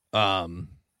 Interesting.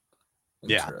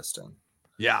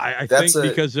 Yeah, I think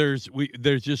because there's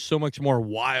just so much more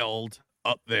wild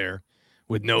up there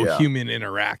with no human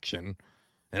interaction.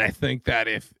 And I think that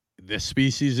if the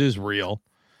species is real,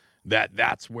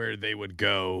 that's where they would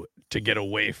go to get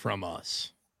away from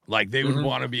us. Like they would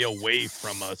want to be away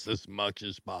from us as much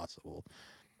as possible.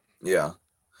 Yeah.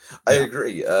 I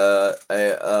agree.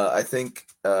 I think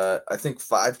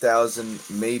 5,000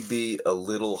 may be a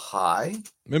little high.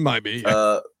 It might be.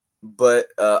 But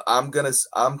I'm kind of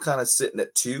sitting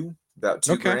at about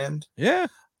two grand. Yeah.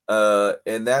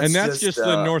 And that's just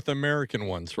the North American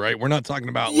ones, right? We're not talking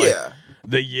about like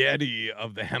the Yeti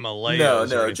of the Himalayas.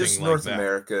 No, just North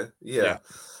America. Yeah.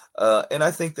 And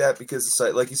I think that because it's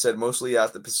like you said, mostly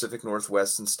out the Pacific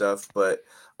Northwest and stuff. But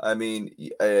I mean,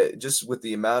 just with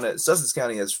the amount of Sussex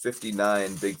County has 59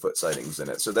 Bigfoot sightings in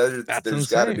it, so there's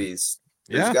got to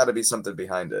be something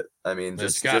behind it. I mean,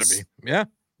 there's got to be. Yeah,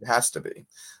 it has to be.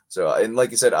 So, and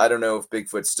like you said, I don't know if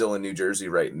Bigfoot's still in New Jersey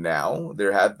right now.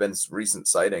 There have been recent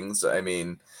sightings. I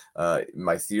mean,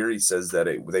 my theory says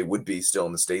that they would be still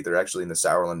in the state. They're actually in the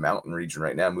Sauerland Mountain region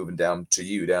right now, moving down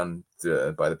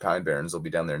by the Pine Barrens. They'll be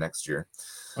down there next year.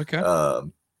 Okay.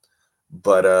 Hold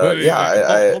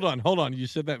on. You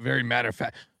said that very matter of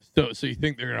fact. So you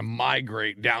think they're going to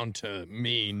migrate down to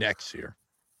me next year?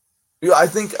 Yeah, I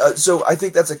think so. I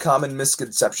think that's a common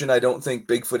misconception. I don't think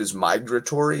Bigfoot is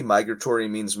migratory. Migratory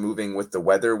means moving with the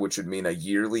weather, which would mean a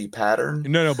yearly pattern.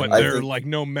 No, but I they're think like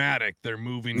nomadic. They're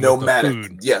moving with the nomadic,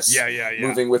 food. yes, Yeah.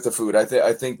 moving with the food. I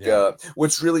think Yeah.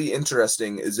 what's really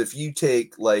interesting is if you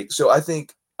take I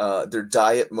think their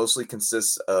diet mostly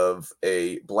consists of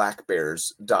a black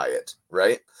bear's diet,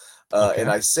 right? Okay. And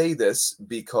I say this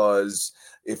because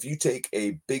if you take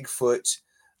a Bigfoot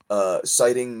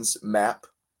sightings map,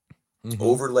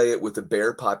 overlay it with the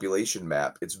bear population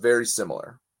map, it's very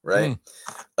similar, right?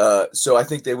 So I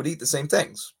think they would eat the same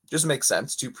things. Just makes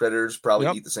sense. Two predators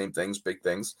probably eat the same things, big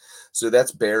things. So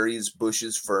that's berries,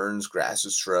 bushes, ferns,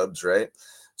 grasses, shrubs, right?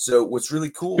 So what's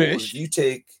really cool is if you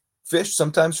take fish,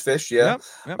 sometimes fish, yeah.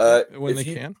 Yep, when they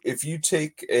can. If you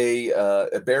take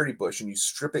a berry bush and you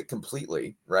strip it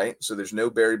completely, right? So there's no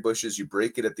berry bushes, you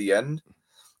break it at the end.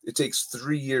 It takes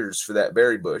 3 years for that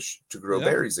berry bush to grow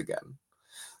berries again.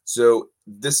 So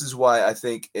this is why I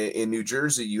think in New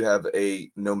Jersey, you have a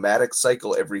nomadic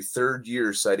cycle. Every 3rd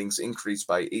year, sightings increase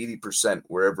by 80%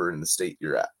 wherever in the state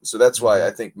you're at. So that's why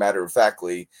I think, matter of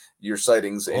factly, your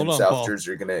sightings in South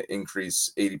Jersey are going to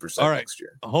increase 80% next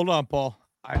year. Hold on, Paul.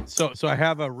 So I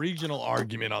have a regional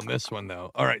argument on this one,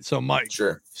 though. All right, so Mike.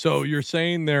 Sure. So you're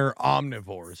saying they're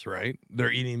omnivores, right?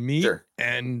 They're eating meat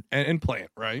and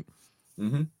plant, right?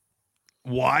 Mm-hmm.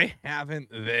 Why haven't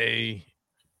they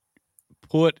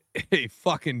put a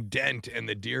fucking dent in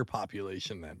the deer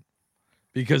population then?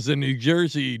 Because the New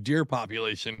Jersey deer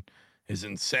population is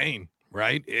insane,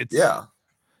 right?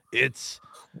 It's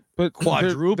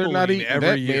quadrupling they're not eating every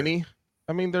that year. many.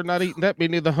 I mean, they're not eating that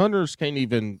many. The hunters can't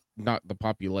even knock the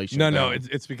population down. No,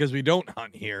 it's because we don't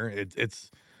hunt here.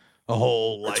 It's a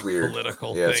whole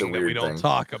political thing that we don't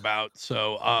talk about.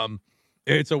 So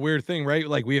it's a weird thing, right?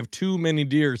 Like we have too many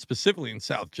deer, specifically in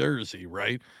South Jersey,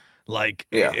 right? Like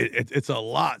it's a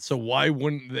lot. So why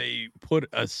wouldn't they put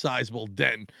a sizable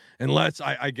dent? Unless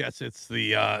I guess it's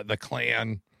the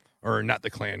clan, or not the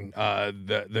clan,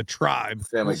 the tribe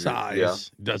family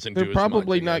size doesn't do as much. They're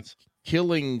probably not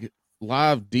killing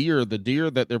live deer. The deer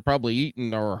that they're probably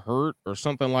eating are hurt or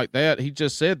something like that. He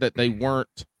just said that they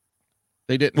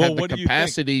didn't have the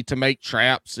capacity to make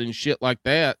traps and shit like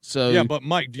that. So yeah, but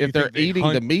Mike, if they're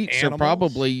eating the meats, they're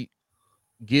probably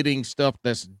getting stuff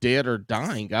that's dead or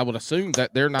dying. I would assume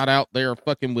that they're not out there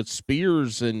fucking with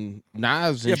spears and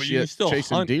knives and but shit you still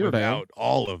chasing hunt deer down. Without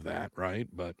all of that, right?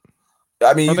 But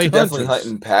I mean, you can definitely hunt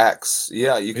in packs.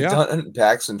 Yeah, you can hunt in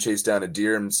packs and chase down a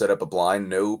deer and set up a blind,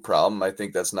 no problem. I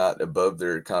think that's not above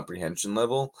their comprehension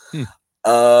level.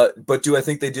 But do I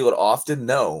think they do it often?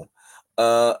 No.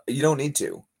 You don't need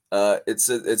to. It's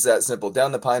that simple.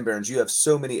 Down the Pine Barrens, you have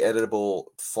so many editable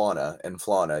fauna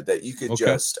that you could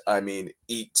just,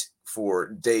 eat for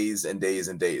days and days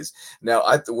and days. Now,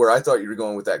 where I thought you were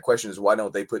going with that question is why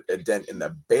don't they put a dent in the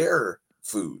bear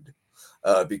food?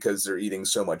 Because they're eating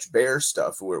so much bear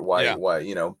stuff. Why,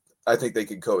 I think they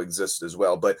could coexist as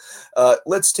well. But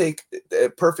let's take a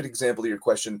perfect example of your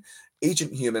question.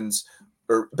 Ancient humans,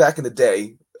 or back in the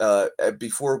day,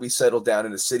 before we settled down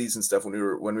into cities and stuff, when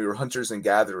we were hunters and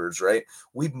gatherers, right?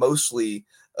 We mostly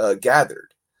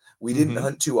gathered. We didn't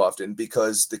hunt too often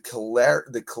because the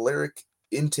caloric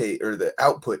intake or the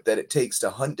output that it takes to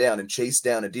hunt down and chase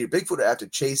down a deer. Bigfoot would have to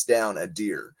chase down a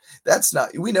deer. That's not.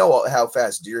 We know how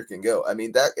fast deer can go. I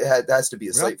mean, that has to be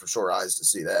a sight for sore eyes to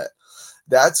see that.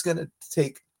 That's going to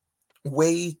take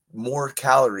way more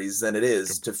calories than it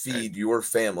is to feed your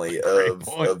family of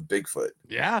Bigfoot.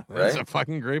 Yeah, that's a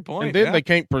fucking great point. And then they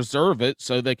can't preserve it,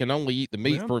 so they can only eat the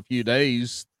meat for a few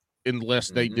days unless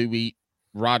they do eat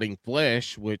rotting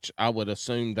flesh, which I would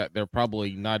assume that they're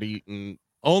probably not eating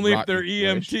only if they're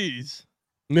EMTs.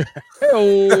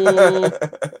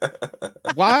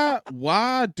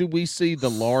 Why do we see the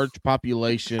large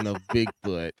population of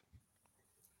Bigfoot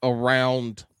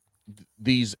around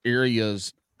these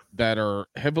areas that are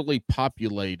heavily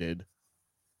populated,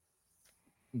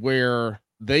 where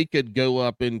they could go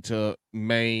up into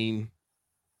Maine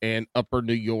and upper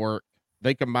New York?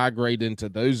 They can migrate into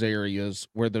those areas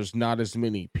where there's not as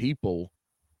many people.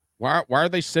 Why are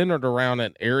they centered around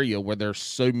an area where there's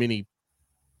so many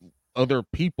other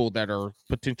people that are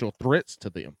potential threats to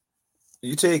them?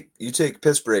 You take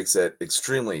piss breaks at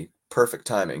extremely perfect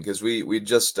timing because we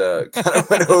just kind of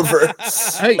went over.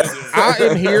 Hey, I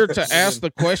am here to ask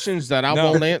the questions that I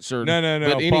won't answer. No.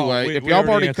 But anyway, Paul, if y'all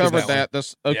already covered that,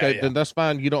 that's okay. Then that's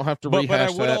fine. You don't have to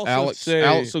rehash that.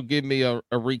 Alex will give me a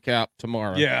recap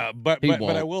tomorrow. Yeah, but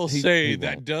I will say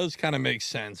that does kind of make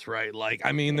sense, right? Like,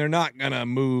 I mean, they're not gonna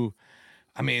move.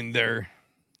 I mean,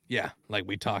 like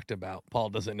we talked about. Paul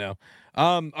doesn't know.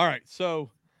 All right, so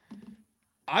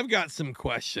I've got some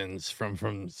questions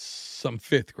from some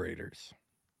fifth graders.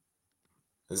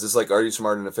 Is this like, are you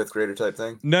smarter than a fifth grader type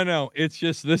thing? No, it's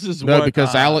just this is No, what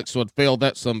because Alex would fail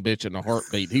that some bitch in a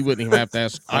heartbeat. He wouldn't even have to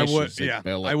ask I questions. would, yeah,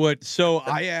 I would. So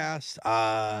I asked,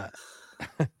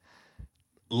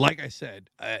 like I said,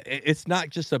 it's not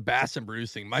just a Bass and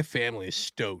Brews thing. My family is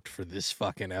stoked for this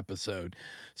fucking episode.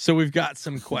 So we've got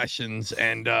some questions,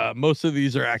 and most of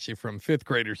these are actually from fifth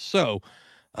graders. So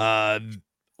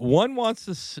one wants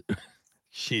to,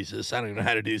 Jesus, I don't even know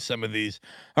how to do some of these.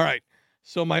 All right.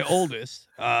 So my oldest,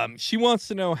 she wants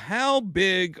to know, how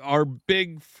big are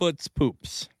Bigfoot's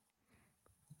poops?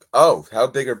 Oh, how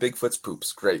big are Bigfoot's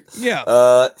poops? Great.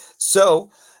 Yeah. So,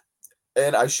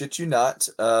 and I shit you not,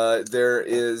 there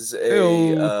is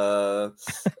a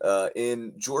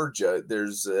in Georgia.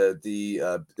 There's a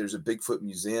Bigfoot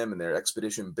museum, and their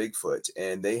Expedition Bigfoot,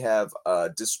 and they have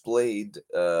displayed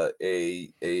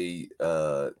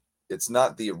it's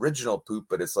not the original poop,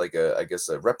 but it's like I guess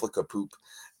a replica poop.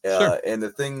 Sure. And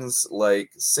the thing's like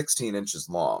 16 inches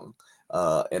long.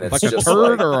 And it's like just a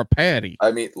turd like, or a patty.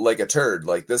 I mean, like a turd,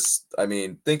 like this. I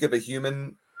mean, think of a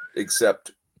human,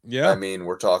 except, Yeah. I mean,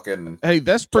 we're talking. Hey,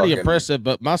 that's pretty impressive,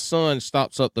 but my son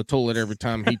stops up the toilet every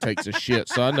time he takes a shit,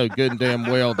 so I know good and damn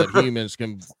well that humans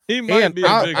can. He might be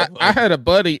a big one. I had a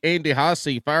buddy, Andy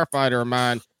Hossey, firefighter of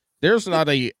mine. There's not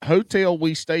a hotel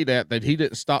we stayed at that he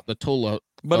didn't stop the toilet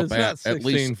But up it's not 16 at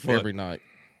least foot. every night.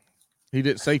 He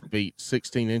didn't say feet,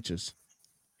 16 inches.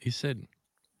 He said,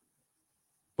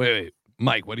 wait,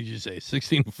 Mike, what did you say?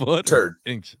 16 foot? Turd.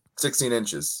 Inch? 16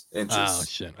 inches. Oh,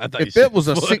 shit. I thought If it was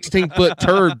a 16-foot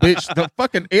turd, bitch, the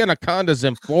fucking anacondas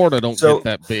in Florida don't get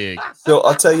that big. So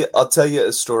I'll tell you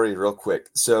a story real quick.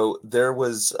 So there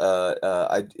was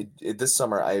this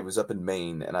summer I was up in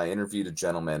Maine, and I interviewed a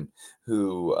gentleman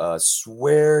who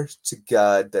swear to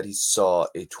God that he saw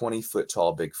a 20-foot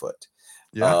tall Bigfoot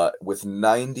with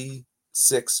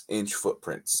 96-inch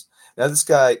footprints. Now this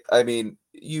guy, I mean,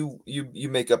 you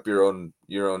make up your own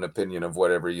opinion of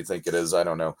whatever you think it is. I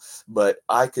don't know, but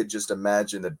I could just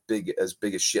imagine as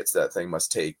big as shits that thing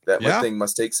must take. That thing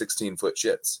must take 16-foot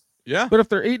shits. Yeah, but if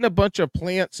they're eating a bunch of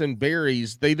plants and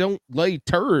berries, they don't lay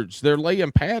turds; they're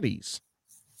laying patties.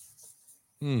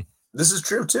 This is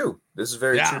true too. This is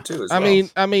very true too. As I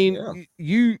well. mean,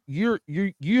 you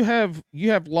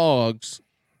have logs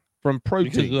from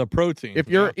protein. Because of the protein. If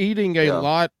you're eating a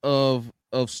lot of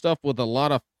stuff with a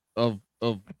lot of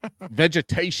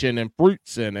vegetation and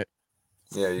fruits in it,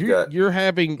 you're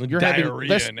having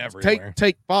diarrhea and everywhere.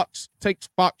 Take fox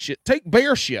shit. Take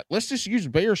bear shit. Let's just use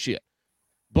bear shit.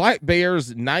 Black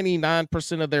bears,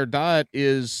 99% of their diet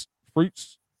is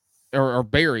fruits or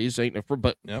berries, ain't no fruit,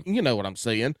 but you know what I'm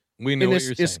saying. We know what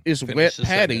you're saying. It's wet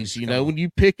patties, you know. When you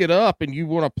pick it up and you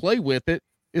want to play with it,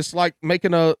 it's like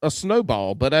making a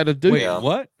snowball, but at a dude. Wait,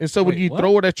 what? And so when you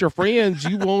throw it at your friends,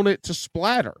 you want it to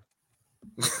splatter.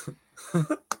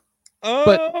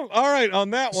 But all right,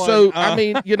 on that one. So I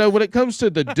mean, you know, when it comes to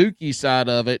the dookie side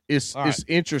of it, it's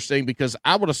interesting because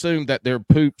I would assume that their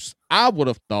poops. I would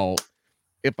have thought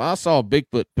if I saw a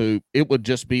Bigfoot poop, it would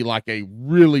just be like a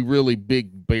really, really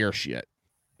big bear shit.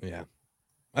 Yeah,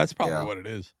 that's probably what it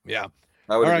is. Yeah,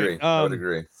 I would agree. I would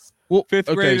agree. Well, fifth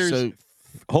graders.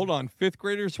 Hold on, fifth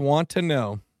graders want to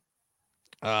know.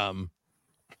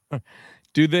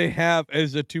 Do they have,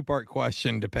 as a two-part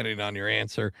question, depending on your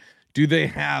answer, do they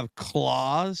have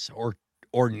claws or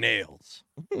nails?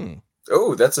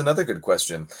 Oh, that's another good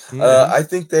question. I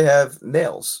think they have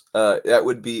nails. That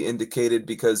would be indicated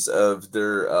because of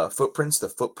their footprints, the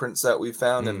footprints that we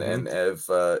found, and if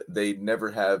they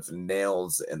never have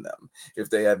nails in them. If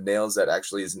they have nails, that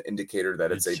actually is an indicator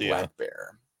that it's a black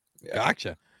bear. Yeah.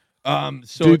 Gotcha.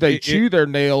 So do they chew their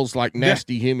nails like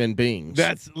nasty human beings?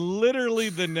 That's literally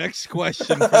the next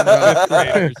question from the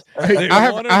fifth graders. I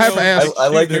have asked. I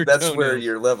like that. That's where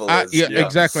your level is. Yeah,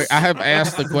 exactly. I have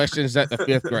asked the questions that the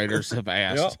fifth graders have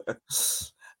asked.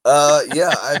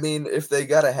 Yeah. I mean, if they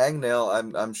got a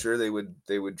hangnail, I'm sure they would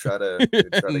try to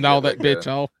gnaw that bitch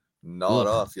off. Gnaw it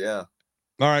off. Yeah.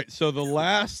 All right. So the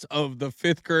last of the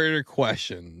fifth grader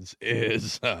questions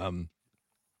is, and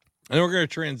we're going to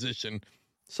transition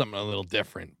something a little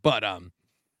different, but all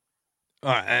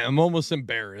right, I'm almost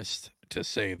embarrassed to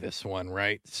say this one,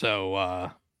 right?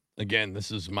 So again,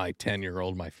 this is my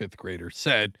 10-year-old, my fifth grader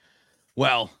said,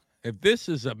 well, if this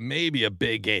is maybe a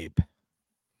big ape.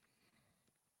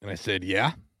 And I said,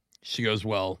 yeah. She goes,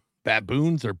 well,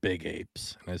 baboons are big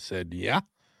apes. And I said, yeah,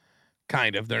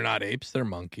 kind of. They're not apes, they're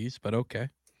monkeys, but okay.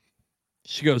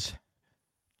 She goes,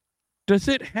 does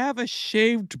it have a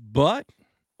shaved butt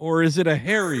or is it a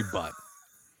hairy butt?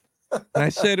 And I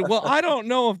said, well, I don't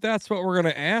know if that's what we're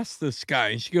going to ask this guy.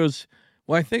 And she goes,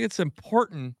 Well, I think it's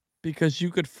important because you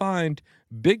could find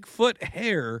Bigfoot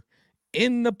hair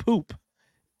in the poop.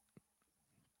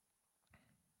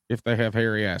 If they have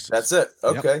hairy asses. That's it.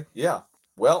 Yep. Okay. Yeah.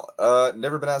 Well,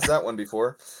 never been asked that one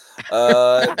before.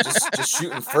 Just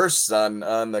shooting first on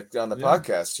the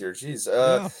podcast here. Jeez.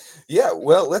 Yeah.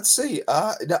 Well, let's see.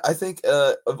 I think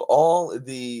of all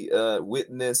the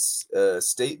witness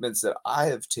statements that I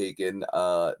have taken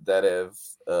that have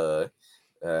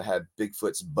had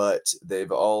Bigfoot's butt,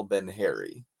 they've all been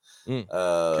hairy.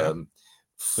 Okay.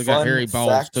 They got hairy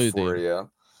balls too. For you.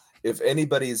 If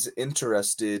anybody's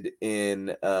interested in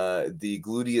the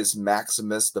gluteus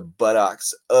maximus, the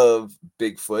buttocks of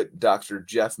Bigfoot, Dr.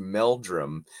 Jeff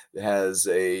Meldrum has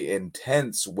a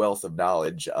intense wealth of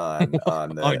knowledge on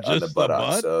the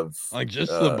buttocks of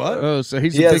just the butt. Oh, so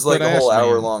he has like a whole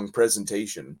hour-long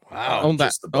presentation. Wow, on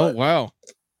just that. The butt. Oh wow,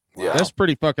 yeah, that's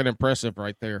pretty fucking impressive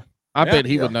right there. I bet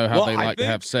he would know how they like to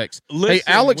have sex. Listen, hey,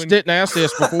 Alex didn't ask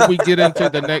this before we get into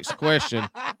the next question.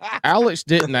 Alex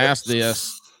didn't ask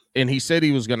this. And he said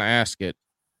he was going to ask it,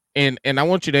 and I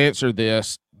want you to answer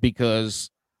this because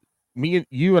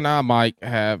you and I, Mike,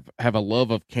 have a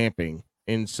love of camping,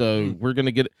 and so we're going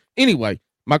to get it anyway.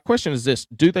 My question is this: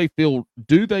 Do they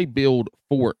build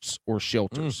forts or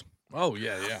shelters? Oh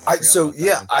yeah.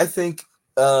 I think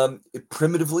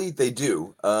primitively they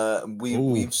do.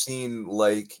 We've seen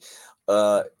like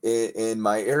in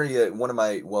my area,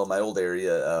 my old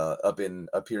area up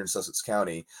here in Sussex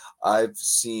County, I've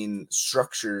seen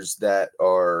structures that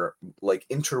are like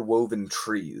interwoven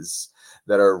trees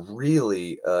that are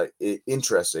really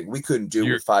interesting. We couldn't do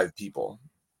it with 5 people,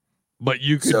 but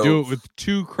you could do it with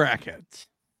 2 crackheads.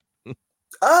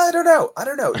 I don't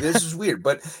know. This is weird,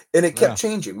 and it kept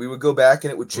changing. We would go back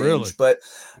and it would change, really? But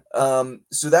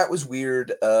so that was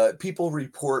weird. People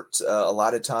report a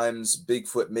lot of times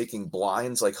Bigfoot making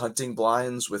blinds, like hunting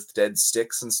blinds with dead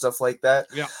sticks and stuff like that.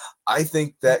 Yeah. I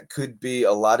think that could be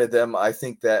a lot of them. I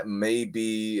think that may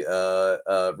be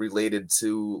related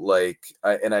to like,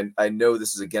 I know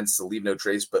this is against the leave no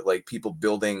trace, but like people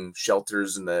building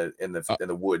shelters in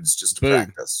the woods just to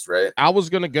practice, right? I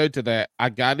was going to go to that. I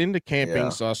got into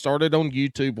camping, so I started on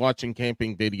YouTube watching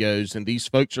camping videos, and these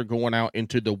folks are going out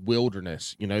into the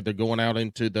wilderness. You know, they're going out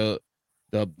into the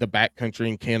backcountry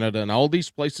in Canada and all these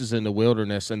places in the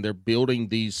wilderness, and they're building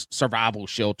these survival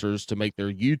shelters to make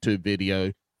their YouTube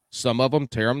video. Some of them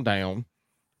tear them down.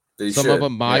 Some of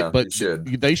them might, but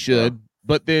they should. Yeah.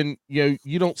 But then,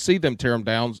 you don't see them tear them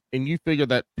down, and you figure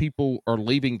that people are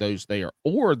leaving those there,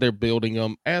 or they're building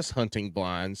them as hunting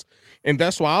blinds. And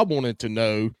that's why I wanted to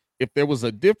know if there was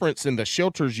a difference in the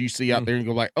shelters you see out there and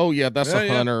go like, oh yeah, that's a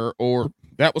hunter, or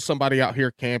that was somebody out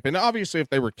here camping. Obviously, if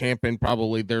they were camping,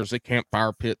 probably there's a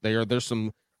campfire pit there. There's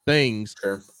some things.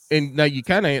 Sure. And now you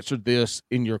kind of answered this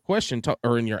in your question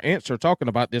or in your answer talking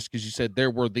about this, because you said there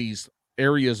were these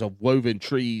areas of woven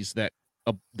trees that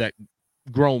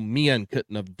grown men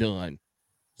couldn't have done.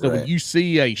 So when you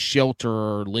see a shelter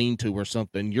or lean-to or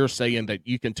something, you're saying that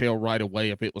you can tell right away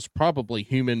if it was probably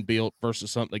human built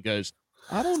versus something that goes,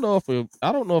 I don't know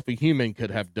if a human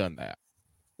could have done that.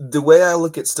 The way I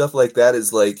look at stuff like that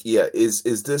is like, is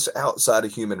this outside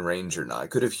of human range or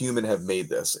not? Could a human have made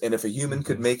this? And if a human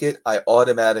could make it, I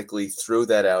automatically throw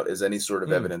that out as any sort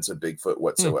of evidence of Bigfoot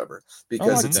whatsoever,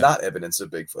 because it's not evidence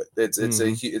of Bigfoot.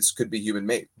 It could be human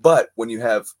made. But when you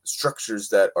have structures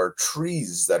that are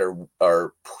trees that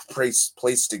are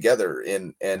placed together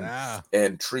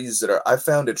and trees that are, I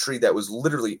found a tree that was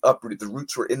literally uprooted. The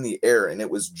roots were in the air and it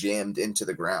was jammed into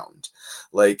the ground.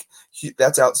 Like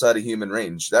that's outside of human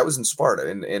range. That was in Sparta,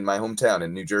 in my hometown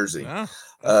in New Jersey.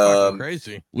 That's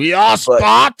crazy. We are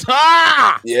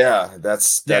Sparta. Yeah,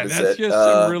 that's it. Just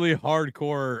some really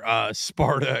hardcore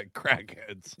Sparta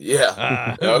crackheads.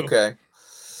 Yeah. Okay.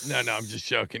 No, I'm just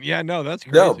joking. Yeah, no, that's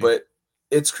crazy. No, but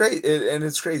it's crazy, and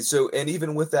it's crazy. So, and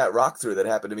even with that rock throw that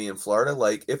happened to me in Florida,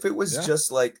 like if it was just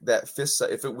like that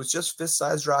if it was just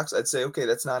fist-sized rocks, I'd say okay,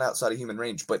 that's not outside of human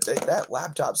range. But that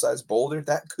laptop-sized boulder,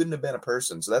 that couldn't have been a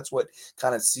person. So that's what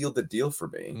kind of sealed the deal for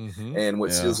me, and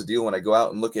what seals the deal when I go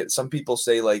out and look at. Some people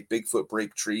say like Bigfoot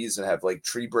break trees and have like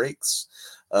tree breaks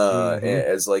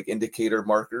as like indicator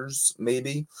markers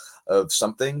maybe of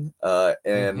something.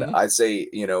 And I say,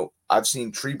 I've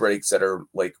seen tree breaks that are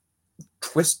like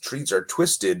trees are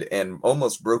twisted and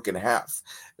almost broken in half,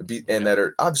 and that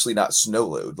are obviously not snow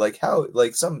load. Like how,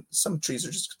 like some trees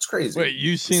are just, it's crazy. Wait,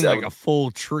 you've seen like a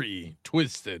full tree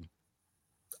twisted?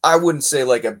 I wouldn't say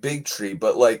like a big tree,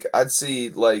 but like I'd see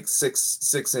like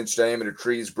 6-inch diameter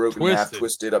trees broken in half,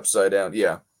 twisted upside down.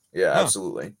 Yeah,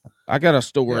 absolutely. I got a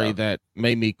story that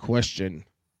made me question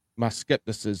my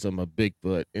skepticism of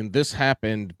Bigfoot, and this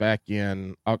happened back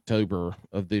in October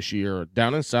of this year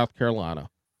down in South Carolina.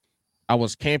 I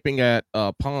was camping at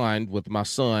a pond with my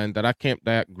son that I camped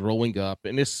at growing up,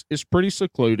 and it's pretty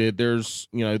secluded. There's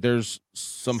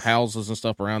some houses and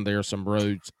stuff around there, some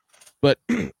roads, but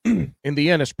in the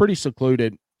end, it's pretty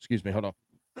secluded. Excuse me, hold on.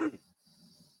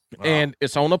 And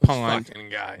it's on a pond. Fucking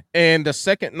guy. And the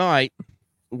second night,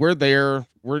 we're there.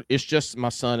 It's just my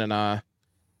son and I,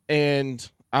 and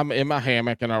I'm in my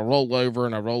hammock, and I roll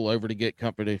over to get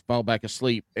comfy to fall back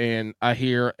asleep, and I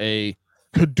hear a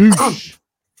kadoosh.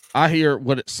 I hear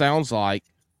what it sounds like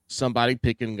somebody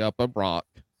picking up a rock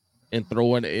and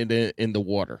throwing it in the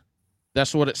water.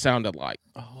 That's what it sounded like.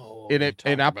 Oh,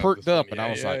 And I perked up, and I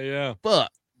was like, fuck.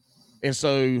 And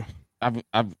so I've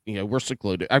we're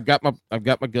secluded. I've got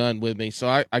my gun with me.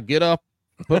 So I get up,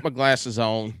 put my glasses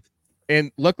on, and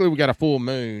luckily we got a full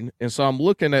moon. And so I'm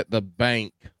looking at the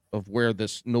bank of where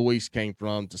this noise came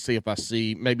from to see if I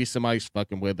see maybe somebody's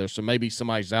fucking with us, or maybe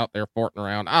somebody's out there farting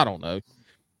around. I don't know.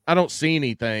 I don't see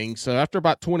anything. So after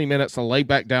about 20 minutes, I lay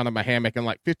back down in my hammock, and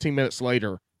like 15 minutes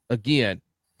later, again,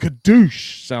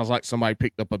 kadoosh, sounds like somebody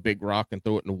picked up a big rock and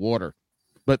threw it in the water.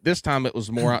 But this time it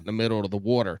was more out in the middle of the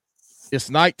water. It's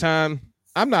nighttime.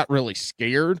 I'm not really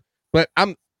scared, but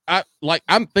I'm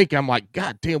thinking,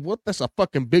 God damn, what? That's a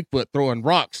fucking Bigfoot throwing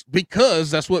rocks,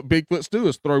 because that's what Bigfoots do,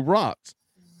 is throw rocks.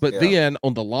 But then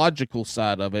on the logical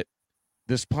side of it,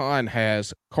 this pond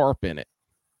has carp in it,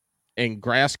 and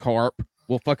grass carp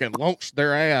will fucking launch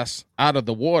their ass out of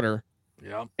the water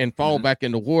and fall back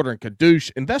in the water and kadoosh.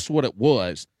 And that's what it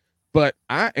was. But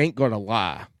I ain't going to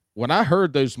lie. When I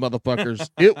heard those motherfuckers,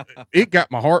 it got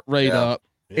my heart rate up.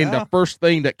 And the first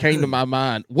thing that came to my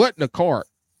mind wasn't a carp.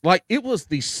 Like, it was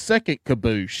the second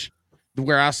kaboosh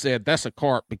where I said, that's a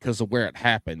carp because of where it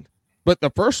happened. But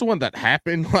the first one that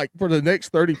happened, like, for the next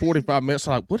 30, 45 minutes,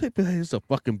 I'm like, what if it is a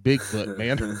fucking Bigfoot,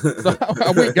 man? So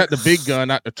I went and got the big gun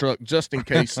out the truck just in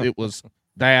case it was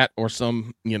that or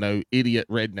some, idiot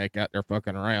redneck out there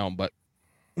fucking around. But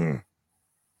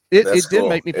it did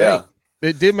make me think.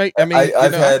 It did make,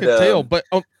 I could tell, but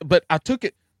I took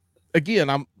it,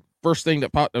 again, first thing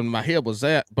that popped in my head was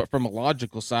that, but from a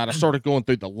logical side, I started going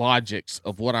through the logics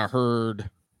of what I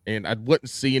heard, and I wasn't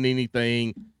seeing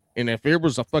anything. And if there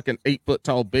was a fucking 8-foot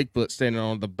tall Bigfoot standing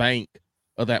on the bank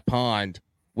of that pond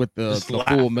with the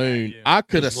full moon, I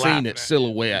could have seen its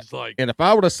silhouette. And if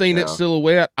I would have seen its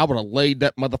silhouette, I would have laid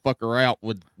that motherfucker out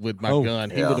with my gun.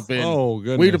 He would have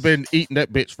been, we'd have been eating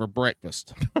that bitch for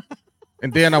breakfast.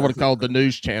 And then I would have called the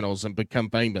news channels and become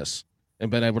famous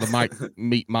and been able to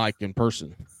meet Mike in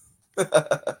person. All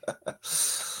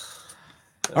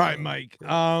right, Mike.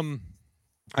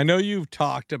 I know you've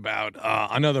talked about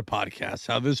on other podcasts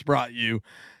how this brought you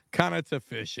kind of to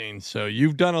fishing. So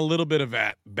you've done a little bit of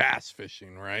bass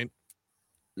fishing, right?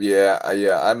 Yeah.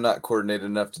 I'm not coordinated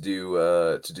enough to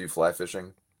do fly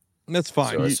fishing. That's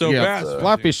fine. So bass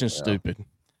fly fishing is stupid.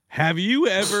 Have you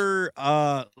ever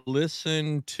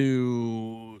listened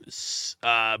to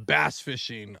bass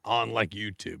fishing on like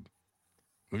YouTube?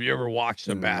 Have you ever watched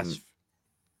a bass?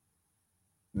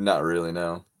 Not really,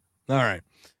 no. All right.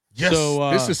 Yes,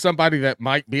 so, this is somebody that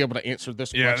might be able to answer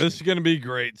this question. Yeah, this is going to be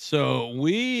great. So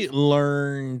we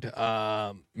learned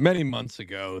many months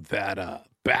ago that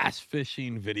bass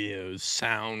fishing videos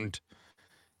sound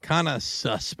kind of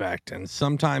suspect, and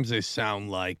sometimes they sound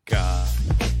like...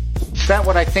 Is that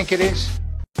what I think it is?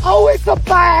 Oh, it's a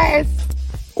bass!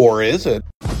 Or is it?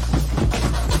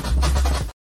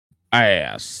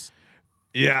 Ass.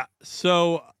 Yeah,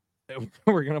 so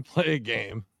we're going to play a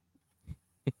game.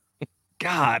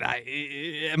 God,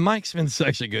 Mike's been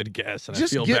such a good guest, and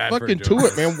just I feel get bad fucking for to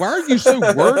it, man. Why are you so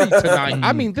wordy tonight?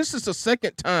 I mean, this is the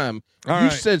second time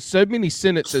you've said so many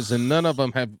sentences, and none of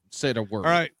them have said a word.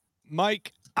 All right,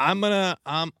 Mike, I'm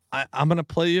gonna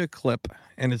play you a clip,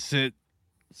 and it's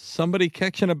somebody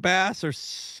catching a bass or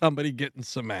somebody getting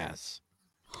some ass.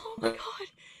 Oh my god!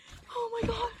 Oh my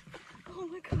god! Oh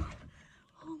my god!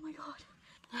 Oh my god!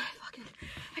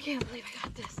 I can't believe I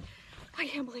got this. I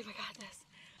can't believe I got this.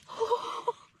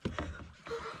 Oh.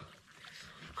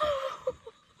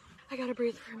 I gotta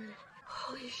breathe for a minute.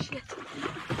 Holy shit.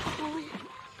 Holy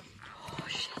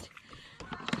shit.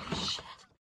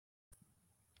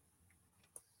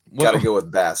 Gotta go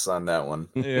with bass on that one.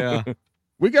 Yeah.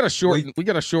 We gotta shorten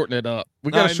it up.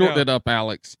 We gotta shorten it up,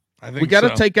 Alex. I think we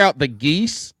gotta take out the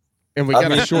geese, and we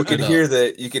gotta shorten it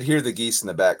up. You could hear the geese in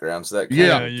the background, so that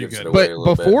gives it away but a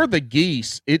little before bit. the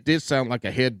geese, it did sound like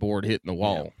a headboard hitting the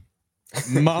wall.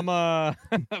 Mama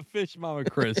Fish Mama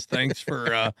Chris, thanks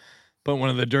for putting one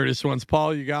of the dirtiest ones.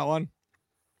 Paul, you got one?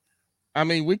 I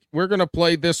mean, we're gonna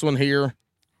play this one here,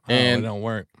 and it don't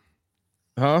work.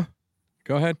 Huh?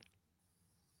 Go ahead.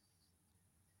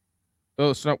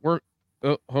 Oh, it's not work.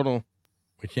 Oh, hold on.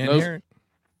 We can't Nope. hear it.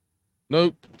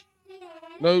 Nope.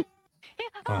 Nope.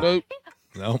 Oh. Nope.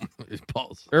 No, it's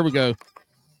Paul's. There we go.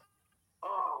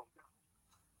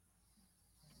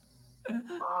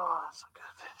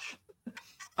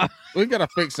 We gotta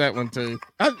fix that one too.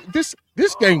 This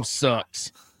game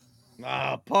sucks.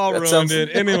 Paul That ruined sounds-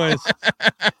 it. Anyways,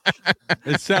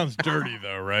 it sounds dirty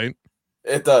though, right?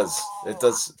 It does. It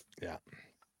does.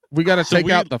 We got to So take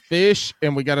out the fish,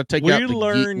 and we got to take out the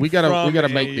learned we got from to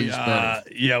make a, these better.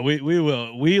 Yeah, we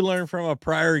will. We learned from a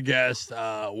prior guest,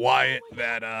 Wyatt,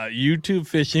 that YouTube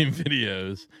fishing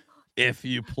videos, if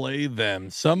you play them,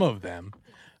 some of them,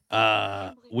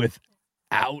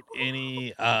 without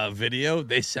any video,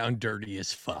 they sound dirty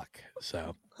as fuck.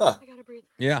 So, Huh. I gotta breathe.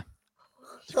 yeah,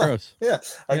 it's gross. Yeah.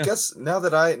 I Yeah. guess now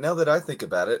that I think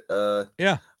about it,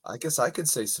 Yeah. I guess I could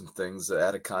say some things that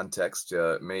out of context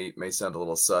may sound a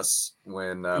little sus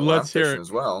when I'm Let's hear fishing it.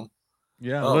 as well.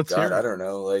 Yeah, Oh let's God, hear I it. don't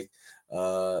know. Like,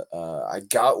 I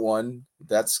got one.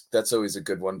 That's always a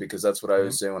good one because that's what I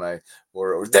was saying when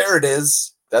or there it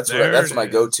is. That's There my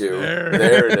it go-to. is.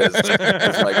 There it is.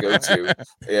 That's my go-to.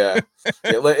 Yeah.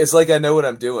 It's like I know what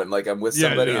I'm doing. Like I'm with Yeah,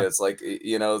 somebody yeah. and it's like,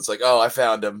 it's like, oh, I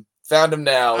found him. Found him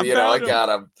now. I I found him. got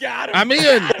him. Got him. I'm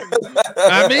in.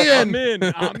 I'm in. I'm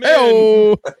in. I'm in.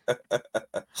 Hey-o.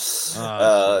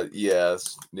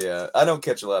 Yes. Yeah. I don't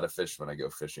catch a lot of fish when I go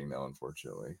fishing though,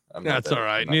 unfortunately. That's all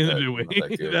right. Neither do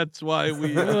we. That's why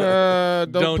we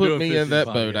Don't don't do put a me in fishing that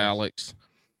boat, podcast. Alex.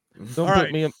 Don't All put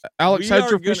right. me in. Alex, We how'd are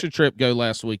your gonna- fishing trip go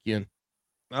last weekend?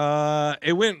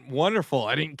 It went wonderful.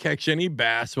 I didn't catch any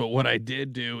bass, but what I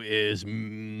did do is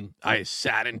I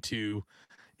sat into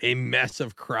a mess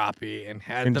of crappie and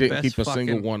had And the didn't best keep a fucking.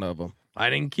 single one of them. I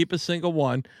didn't keep a single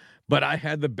one, but I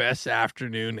had the best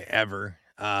afternoon ever.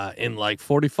 In like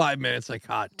 45 minutes, I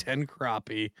caught 10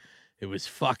 crappie. It was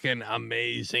fucking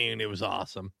amazing. It was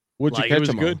awesome. What'd you Like, catch it was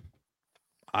them good. on?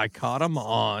 I caught them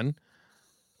on.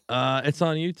 It's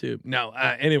on YouTube. No,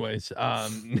 anyways,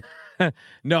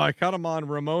 no, I caught them on.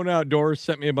 Ramon Outdoors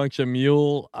sent me a bunch of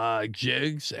mule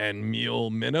jigs and mule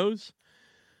minnows.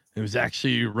 It was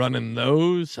actually running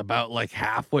those about like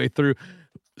halfway through.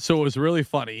 So what was really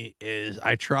funny is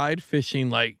I tried fishing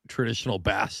like traditional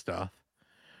bass stuff,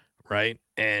 right?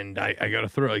 And I got to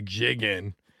throw a jig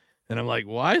in, and I'm like,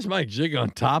 why is my jig on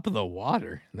top of the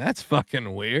water? That's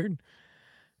fucking weird.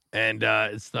 And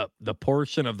it's the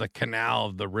portion of the canal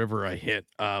of the river I hit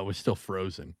was still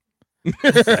frozen.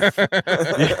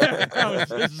 Yeah, I was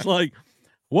just like,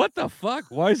 what the fuck?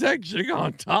 Why is that jig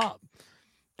on top?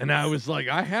 And I was like,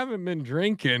 I haven't been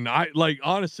drinking.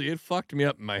 Honestly, it fucked me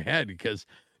up in my head because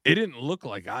it didn't look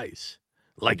like ice.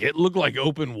 Like it looked like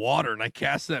open water. And I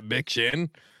cast that bitch in,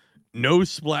 no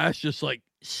splash, just like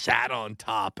sat on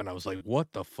top. And I was like,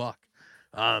 what the fuck?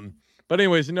 But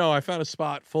anyways, no, I found a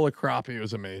spot full of crappie. It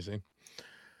was amazing.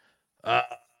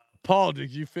 Paul,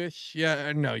 did you fish?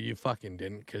 Yeah, no, you fucking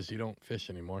didn't because you don't fish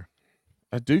anymore.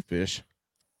 I do fish.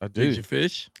 I do. Did you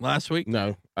fish last week?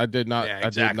 No, I did not. Yeah, I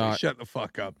exactly. did not. Shut the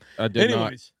fuck up. I did not.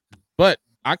 Anyways, But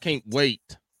I can't wait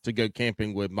to go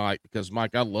camping with Mike because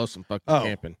Mike, I love some fucking Oh.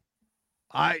 camping.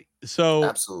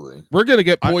 Absolutely. We're gonna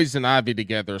get Poison Ivy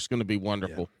together. It's gonna be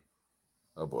wonderful.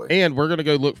 Oh boy. And we're gonna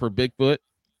go look for Bigfoot.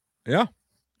 yeah,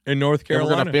 in North And we're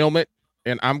Carolina. gonna film it.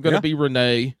 And I'm gonna Yeah. be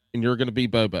Renee, and you're gonna be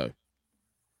Bobo.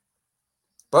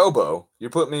 Bobo. You're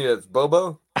putting me as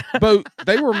Bobo? Bo,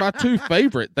 they were my two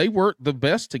favorite. They worked the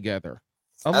best together.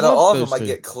 Out of all of them, I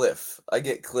get Cliff. I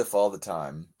get Cliff all the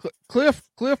time. Cliff,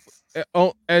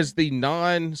 as the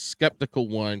non-skeptical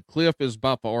one, Cliff is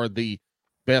by far the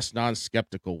best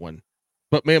non-skeptical one.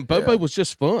 But man, Bobo was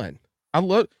just fun.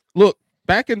 Look,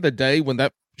 back in the day when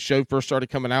that show first started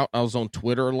coming out, I was on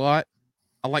Twitter a lot.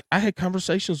 I had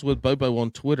conversations with Bobo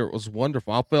on Twitter. It was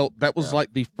wonderful. I felt that was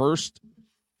like the first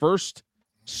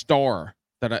star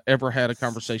that I ever had a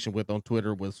conversation with on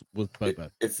Twitter was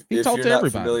Bobo. If He you're talked to not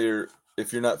everybody. familiar,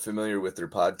 if you're not familiar with their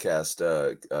podcast,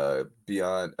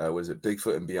 Beyond, was it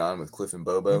Bigfoot and Beyond with Cliff and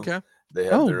Bobo? Okay. They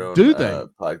have Oh, their own do they?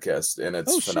 podcast, and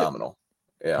it's Oh, shit. phenomenal.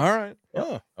 Yeah. All right.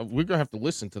 We're gonna have to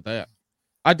listen to that.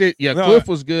 I did. Yeah, No, Cliff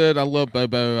was good. I love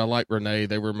Bobo. I like Renee.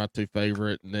 They were my two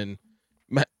favorite. And then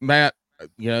Matt,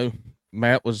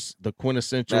 Matt was the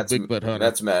quintessential Bigfoot hunter.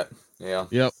 That's Matt. Yeah.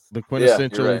 Yep, the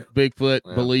quintessential right. Bigfoot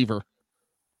Yeah. believer.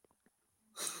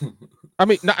 I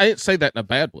mean, no, I didn't say that in a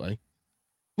bad way.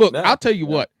 Look, No, I'll tell you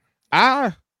no.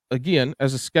 what. Again,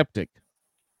 as a skeptic,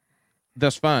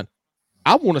 that's fine.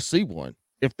 I want to see one.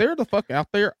 If they're the fuck out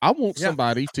there, I want Yeah.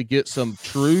 somebody to get some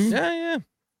true Yeah.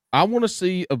 I want to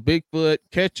see a Bigfoot,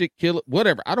 catch it, kill it,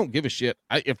 whatever. I don't give a shit.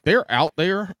 If they're out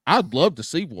there, I'd love to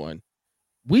see one.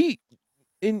 With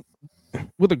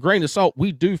a grain of salt,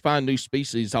 we do find new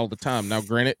species all the time. Now,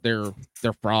 granted, they're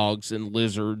frogs and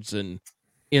lizards and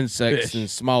insects and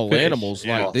small animals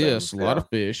like this, a lot of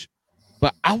fish.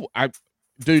 But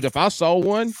dude, if I saw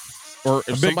one, or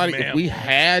if somebody,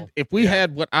 if we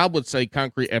had what I would say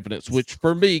concrete evidence, which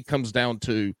for me comes down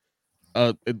to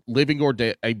living or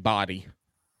dead, a body,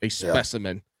 a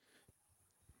specimen,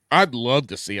 I'd love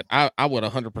to see it. I would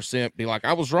 100% be like,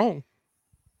 I was wrong.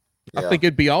 I think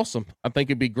it'd be awesome. I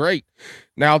think it'd be great.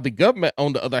 Now, the government,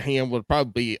 on the other hand, would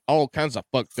probably be all kinds of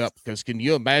fucked up, because can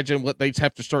you imagine what they'd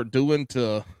have to start doing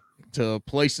to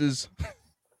places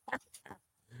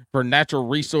for natural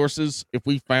resources if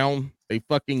we found a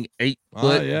fucking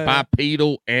 8-foot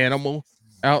bipedal animal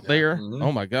out there? Mm-hmm.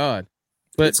 Oh my God.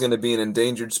 But it's going to be an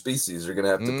endangered species. They're going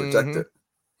to have to protect it.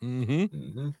 Mm-hmm.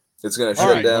 Mm-hmm. It's going to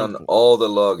shut down all the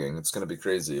logging. It's going to be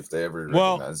crazy if they ever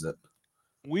recognize it.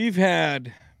 We've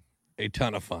had a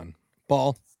ton of fun,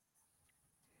 Paul.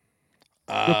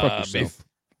 Go fuck yourself.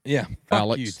 Fuck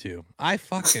Alex. you too. I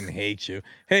fucking hate you.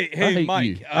 Hey, I hate Mike.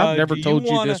 you. I've never told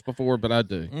you this before, but I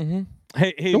do. Mm-hmm.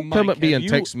 Hey, don't Mike, come at me in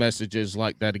text messages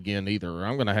like that again either. Or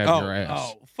I'm gonna have your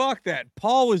ass. Oh, fuck that.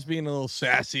 Paul was being a little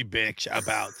sassy bitch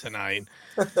about tonight,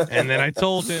 and then I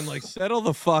told him, like, settle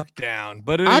the fuck down.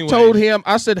 But anyway, I told him,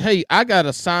 I said, hey, I got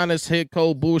a sinus head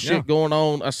cold bullshit going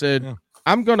on. I said,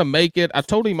 I'm gonna make it. I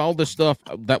told him all this stuff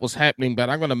that was happening, but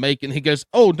I'm gonna make it. And he goes,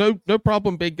 oh, no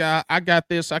problem, big guy. I got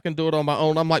this. I can do it on my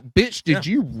own. I'm like, bitch, did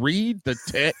you read the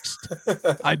text?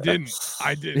 I didn't.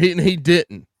 He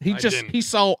didn't. He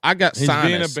saw I got He's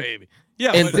sinus. being a baby.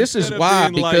 Yeah, and this is why,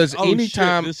 because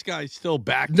anytime this guy's still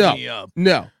backing me up.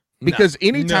 Because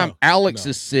anytime Alex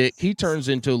is sick, he turns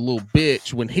into a little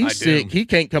bitch. When he's sick, he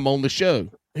can't come on the show.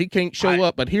 He can't show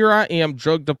up. But here I am,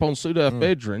 drugged up on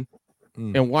pseudoephedrine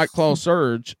and White Claw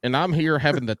Surge, and I'm here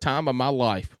having the time of my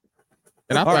life.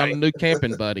 And I found a new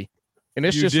camping buddy. And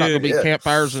it's just not going to be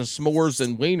campfires and s'mores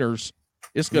and wieners.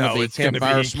 It's going to be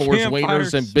campfires, s'mores,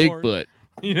 wieners, and Bigfoot.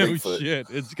 You know, shit.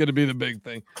 It's going to be the big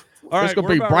thing. All right, it's going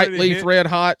to be bright leaf red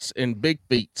hots and big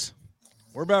feets.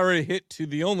 We're about ready to hit to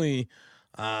the only,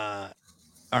 the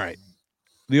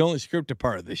only scripted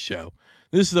part of this show.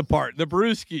 This is the part. The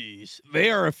Brewskis, they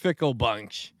are a fickle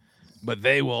bunch, but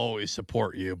they will always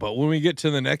support you. But when we get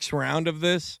to the next round of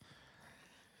this,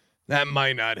 that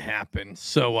might not happen.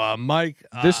 So, Mike,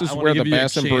 this is where the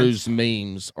Bass and Brews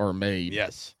memes are made.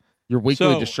 Yes. Your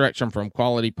weekly distraction from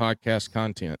quality podcast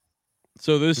content.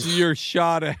 So this is your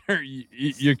shot at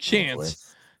your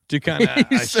chance to kind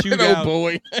of shoot out.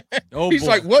 Boy. He's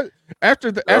like, what? After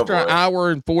an hour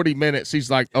and 40 minutes,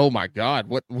 he's like, oh my God,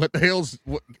 what the hell's?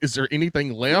 Is there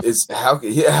anything left? How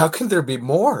can there be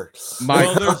more? Mike,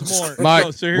 well, there's more.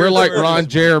 Mike, we're like Ron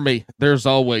Jeremy. There's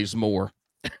always more.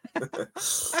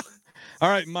 All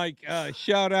right, Mike,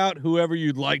 shout out whoever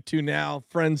you'd like to now,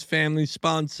 friends, family,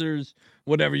 sponsors,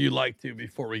 whatever you'd like to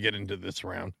before we get into this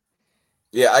round.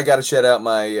 Yeah, I got to shout out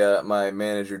my my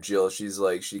manager, Jill.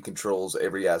 She controls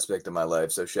every aspect of my life.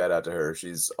 So shout out to her.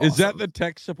 She's awesome. Is that the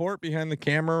tech support behind the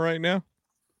camera right now?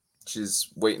 She's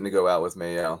waiting to go out with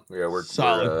me. Yeah, we're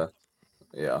solid.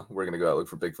 We're gonna go out look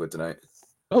for Bigfoot tonight.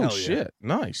 Oh shit,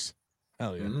 nice.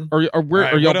 Hell yeah. Mm-hmm.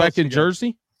 Are y'all back in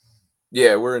Jersey?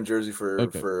 Yeah, we're in Jersey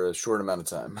for a short amount of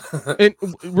time. And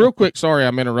real quick, sorry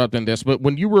I'm interrupting this, but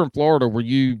when you were in Florida, were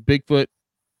you Bigfoot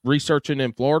researching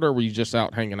in Florida, or were you just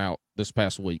out hanging out this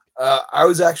past week? I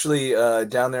was actually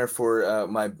down there for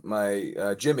my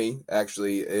Jimmy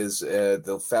actually is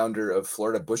the founder of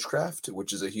Florida Bushcraft,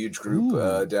 which is a huge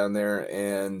group down there,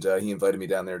 and he invited me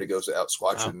down there to go out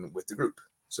squatching with the group.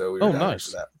 So we were down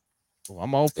nice. there for that. Well,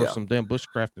 I'm all for some damn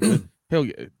bushcrafting. Hell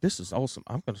yeah, this is awesome.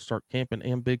 I'm going to start camping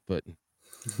and Bigfooting.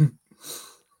 All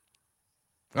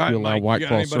right, Mike, White you got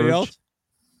Claw anybody Surge? else?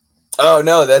 Oh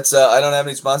no, that's I don't have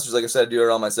any sponsors. Like I said, I do it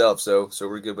all myself. So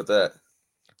we're good with that.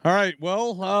 All right.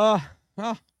 Well,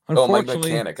 my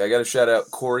unfortunately, mechanic. I got to shout out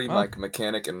Corey, my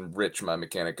mechanic, and Rich, my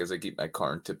mechanic, because I keep my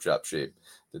car in tip-top shape.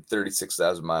 Did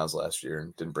 36,000 miles last year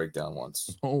and didn't break down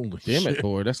once. Holy damn shit. it,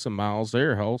 boy! That's some miles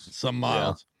there, Hoss. Some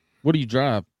miles. Yeah. What do you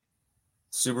drive?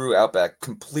 Subaru Outback,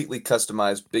 completely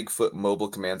customized Bigfoot mobile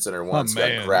command center. It's got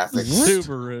graphics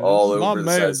Subaru. all over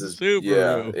the sizes. Subaru.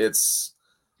 Yeah,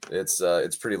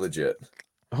 it's pretty legit.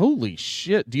 Holy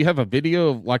shit! Do you have a video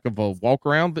of a walk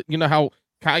around? You know how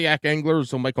kayak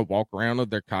anglers will make a walk around of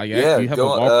their kayak? Yeah, do you have a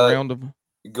walk around of?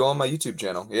 Go on my YouTube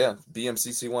channel. Yeah,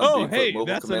 BMCC1. Oh, Bigfoot hey, Mobile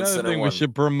that's Command another Center thing 1. we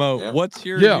should promote. Yeah. What's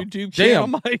your Yeah. YouTube channel,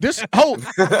 Damn, Mike? this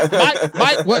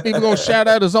Mike wasn't even gonna shout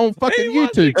out his own fucking He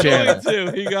wasn't YouTube channel.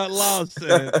 going to. He got lost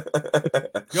in it.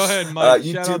 Go ahead, Mike.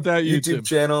 Shout out that YouTube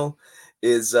channel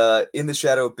is In the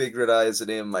Shadow of Big Red Eye is the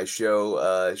name of my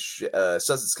show.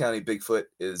 Sussex County Bigfoot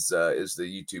is the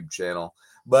YouTube channel.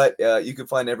 But you can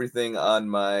find everything on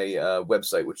my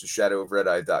website, which is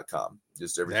shadowofredeye.com.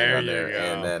 Just everything There on you there. go.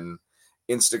 And then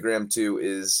Instagram too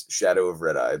is Shadow of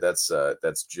Red Eye. That's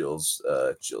Jill's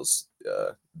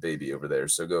baby over there.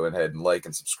 So go ahead and like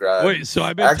and subscribe. Wait, so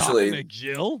I've been talking to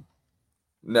Jill?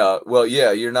 No, well,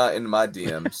 yeah, you're not in my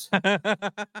DMs.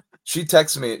 She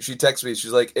texts me.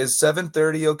 She's like, "Is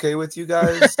 7:30 okay with you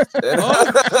guys?"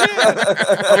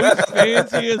 Oh, he's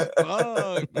fancy as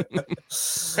fuck.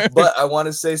 But I want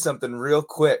to say something real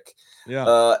quick.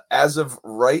 Yeah. As of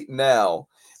right now,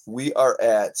 we are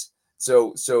at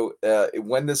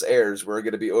when this airs, we're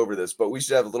going to be over this, but we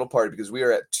should have a little party because we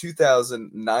are at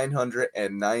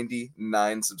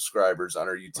 2,999 subscribers on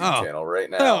our YouTube channel right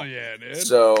now. Hell yeah, dude.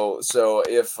 So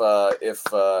if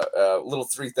a little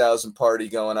 3,000 party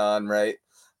going on, right?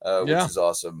 Which is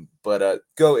awesome. But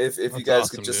go if you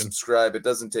guys could just subscribe. It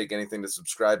doesn't take anything to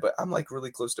subscribe, but I'm like really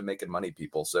close to making money,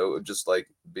 people. So it would just like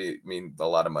mean a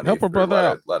lot of money. Help a brother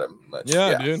out.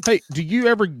 Yeah, dude. Hey, do you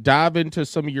ever dive into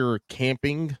some of your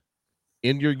camping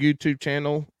in your YouTube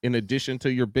channel in addition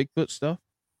to your Bigfoot stuff?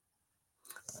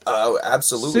 Oh,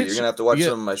 absolutely. You're gonna have to watch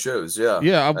some of my shows.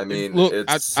 Yeah. I mean, look,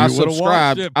 I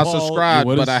subscribed. I subscribed,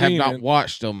 but I have not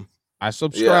watched them. I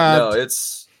subscribed. Yeah, no,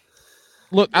 it's.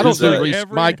 Look, I don't do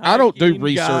Mike. I don't do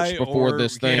research before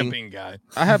this thing.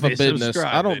 I have a business.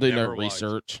 I don't do no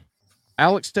research.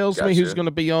 Alex tells me who's going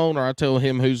to be on, or I tell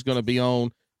him who's going to be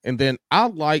on, and then I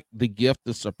like the gift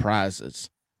of surprises.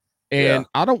 And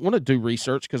I don't want to do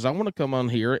research because I want to come on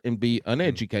here and be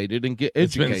uneducated and get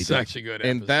educated. It's been such a good episode.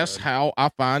 And that's how I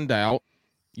find out.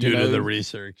 Due to the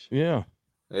research. Yeah.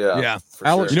 Alex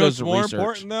does does the more research.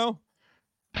 Important though.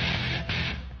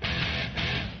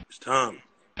 It's time.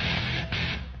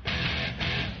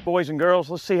 Boys and girls,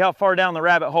 let's see how far down the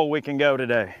rabbit hole we can go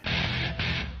today.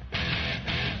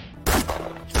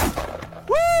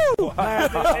 Woo!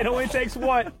 It only takes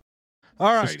one.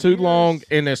 All right. It's too long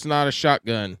and it's not a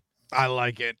shotgun. I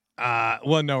like it.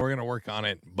 Well, no, we're gonna work on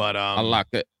it, but I like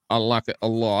it. I like it a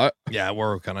lot. Yeah,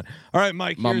 we're working on it. All right,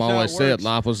 Mike. Mom always said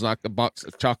life was like a box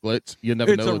of chocolates. You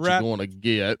never know what you're going to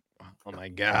get. Oh my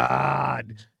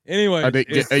God. Anyway, I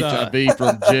didn't get HIV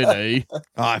from Jenny.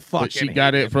 I fucking but she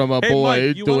got it from a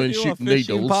boy Mike, doing do shooting a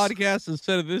fishing needles. Podcast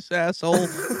instead of this asshole.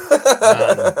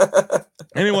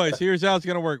 Anyways, here's how it's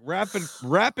gonna work.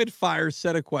 Rapid fire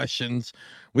set of questions.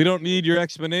 We don't need your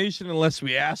explanation unless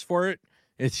we ask for it.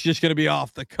 It's just gonna be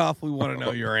off the cuff. We want to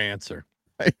know your answer.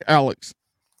 Hey, Alex,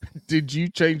 did you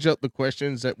change up the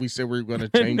questions that we said we were going to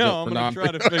change up? No, I'm gonna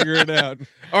try to figure it out.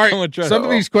 All right, some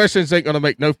of these questions ain't going to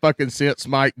make no fucking sense,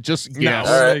 Mike. Just guess.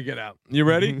 No, we'll make it out. You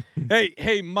ready?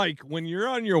 hey, Mike. When you're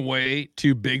on your way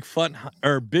to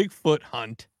Bigfoot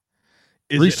hunt,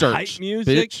 is research, it hype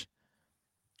music bitch,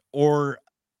 or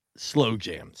slow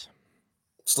jams?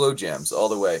 Slow jams all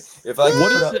the way. If I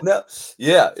what is it? No,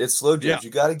 yeah, it's slow jams. Yeah.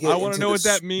 You got to get. I want to know what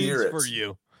that means for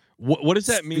you. What does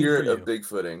that mean for Spirit you? of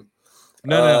Bigfooting.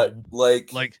 No,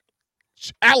 like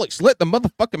Alex, let the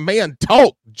motherfucking man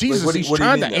talk. Jesus, what he's do you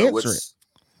trying mean, to though? answer it.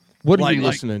 What are you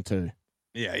listening to?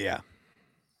 Yeah.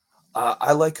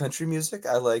 I like country music.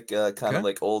 I like kind of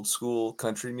like old school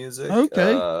country music.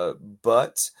 Okay.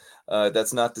 But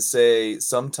that's not to say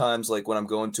sometimes like when I'm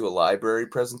going to a library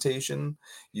presentation,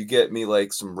 you get me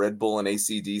like some Red Bull and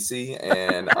AC/DC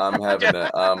and I'm having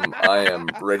I am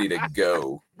ready to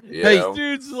go. You know?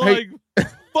 Dude's like,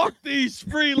 fuck these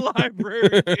free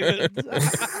librarians.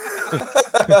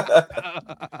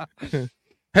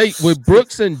 Hey, would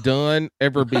Brooks and Dunn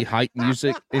ever be hype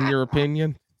music in your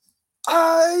opinion?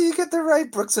 You get the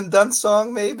right Brooks and Dunn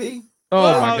song, maybe.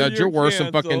 Oh my God, you're worse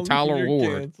than fucking Tyler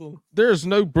Ward. There's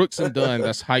no Brooks and Dunn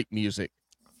that's hype music.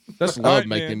 That's love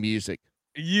making music.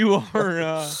 You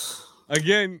are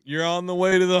again, you're on the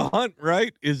way to the hunt,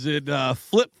 right? Is it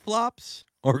flip flops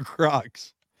or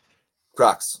Crocs?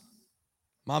 Crocs.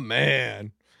 My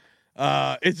man.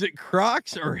 Is it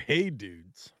Crocs or Hey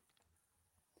Dudes?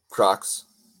 Crocs.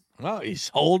 Oh, he's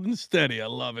holding steady. I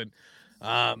love it.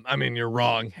 I mean, you're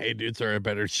wrong. Hey Dudes are a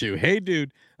better shoe. Hey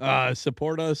Dude,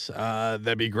 support us.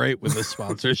 That'd be great with the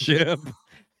sponsorship.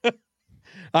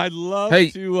 I'd love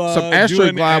to some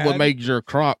Astroglide would make your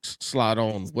Crocs slide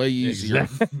on way easier.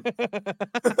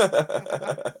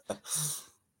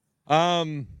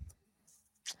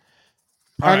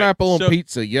 Pineapple on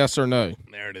pizza, yes or no?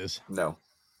 There it is. No.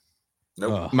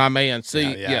 Nope. My man, see, Yeah,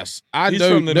 yeah. yes, I He's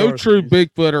know from the no true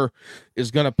Northeast. Bigfooter is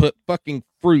gonna put fucking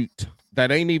fruit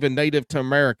that ain't even native to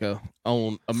America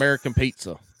on American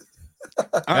pizza.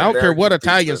 I don't care what American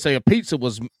Italians pizza. say.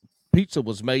 A pizza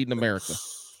was made in America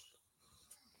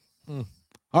All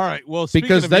right. Well, speaking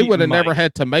because of they would have eating, never Mike-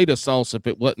 had tomato sauce if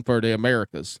it wasn't for the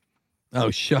Americas.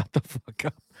 Oh, shut the fuck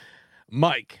up,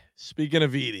 Mike. Speaking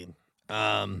of eating,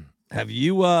 have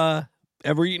you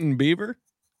ever eaten beaver?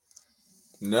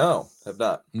 No, have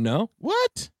not. No.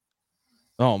 What?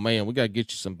 Oh man, we gotta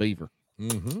get you some beaver.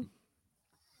 Mm-hmm.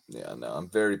 Yeah, no, I'm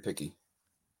very picky.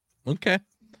 Okay.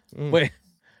 Mm. Wait.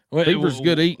 Beaver's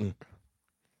good eating.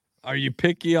 Are you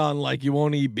picky on like you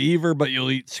won't eat beaver, but you'll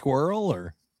eat squirrel,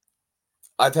 or?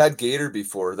 I've had gator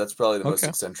before. That's probably the most Okay.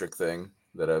 eccentric thing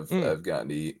that I've gotten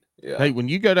to eat. Yeah. Hey, when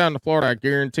you go down to Florida, I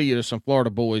guarantee you there's some Florida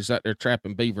boys out there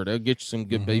trapping beaver. They'll get you some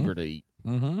good beaver to eat.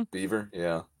 Mm-hmm. Beaver,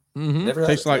 yeah. Mm-hmm. Never had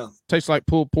Tastes it, like no. tastes like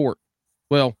pulled pork.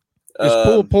 Well, it's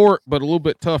pulled pork, but a little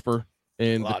bit tougher,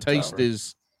 and the Lot taste tougher.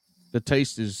 is a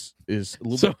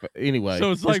little So- bit. Anyway,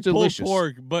 So it's like pulled delicious.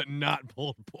 pork, but not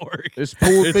pulled pork. It's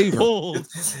pulled It's beaver. pulled.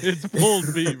 It's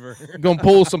pulled beaver. Gonna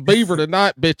pull some beaver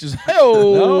tonight, bitches.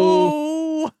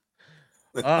 Hell,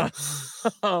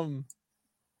 No.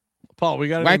 Paul, we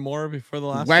got any more before the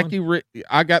last one? wacky.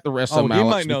 I got the rest of Oh, them, he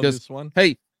Alex, might know because this one.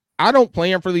 hey, I don't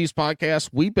plan for these podcasts.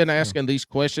 We've been asking these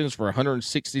questions for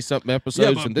 160 something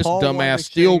episodes, but and this Paul wanted dumbass to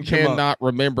still change 'em up. cannot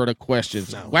remember the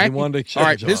questions. No, he Wacky. wanted to All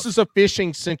right, change this up. is a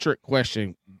fishing centric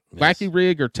question. Yes. Wacky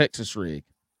rig or Texas rig?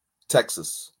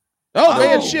 Texas. Oh,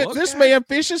 man, Oh, shit! This okay. man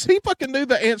fishes. He fucking knew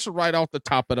the answer right off the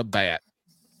top of the bat.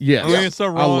 Yes, I mean, it's a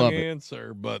wrong love it.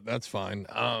 answer, but that's fine.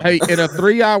 Hey, in a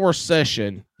 3-hour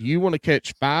session, do you want to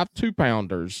catch 5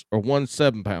 2-pounders or 1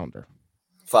 7-pounder?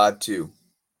 5'2".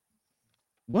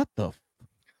 What the?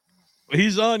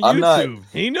 he's on I'm not- YouTube.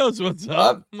 He knows what's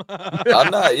up. I'm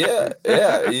not. Yeah.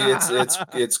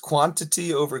 It's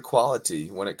quantity over quality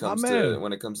when it comes man.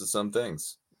 to some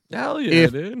things. Hell yeah,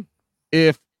 If- dude.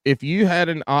 If you had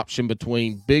an option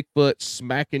between Bigfoot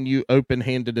smacking you open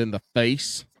handed in the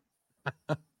face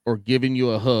or giving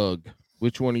you a hug,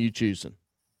 which one are you choosing?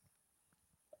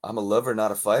 I'm a lover,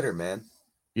 not a fighter, man.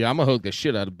 Yeah, I'm gonna hug the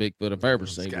shit out of Bigfoot if I ever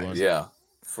seen guy. one. Yeah,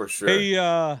 for sure.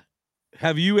 Hey,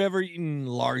 have you ever eaten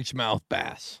largemouth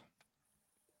bass?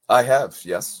 I have.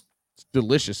 Yes. It's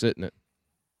delicious, isn't it?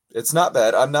 It's not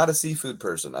bad. I'm not a seafood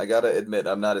person. I gotta admit,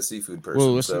 I'm not a seafood person.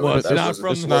 Well, it's, so well, it's that not wasn't-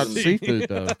 from it's the not sea. seafood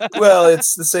though. Well,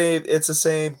 it's the same. It's the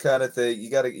same kind of thing. You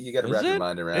gotta Is wrap your it?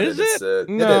 mind around Is it. It's, it?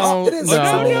 No, it is. Oh,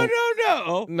 No.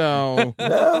 no. No.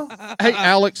 No. Hey,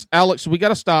 Alex, we got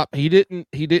to stop. He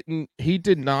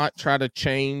did not try to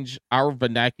change our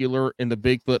vernacular in the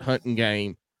Bigfoot hunting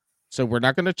game. So we're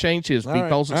not going to change his All right,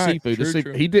 because of all right. seafood. True, It's-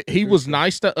 true. He True, was true.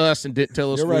 nice to us and didn't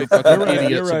tell us You're we were right. fucking You're right. You're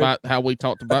idiots right. about how we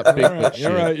talked about You're Bigfoot right.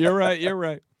 shit. You're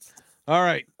right. All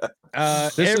right.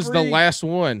 This is the last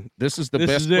one. This is the This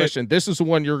best is it. question. This is the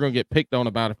one you're going to get picked on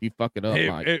about if you fuck it up,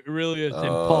 Mike. It really is. And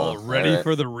Oh, Paul, ready all right.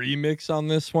 for the remix on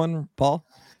this one, Paul?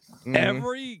 Mhm.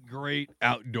 Every great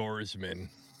outdoorsman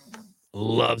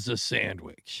loves a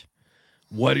sandwich.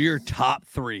 What are your top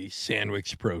 3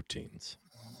 sandwich proteins?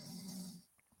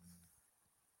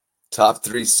 Top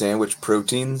 3 sandwich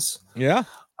proteins. Yeah.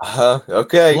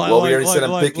 Okay. Well, we already said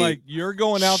I'm picky. Like you're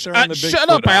going out there on the Shut Bigfoot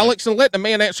up, hunt. Alex, and let the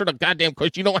man answer the goddamn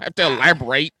question. You don't have to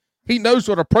elaborate. He knows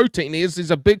what a protein is.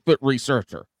 He's a Bigfoot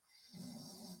researcher.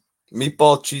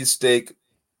 Meatball, cheesesteak,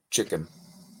 chicken.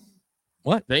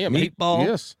 What? Damn, Meatball,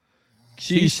 yes,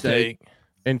 cheesesteak,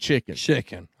 and chicken.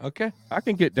 chicken. Okay. I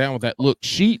can get down with that. Look,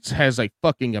 Sheets has a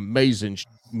fucking amazing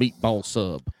meatball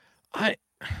sub.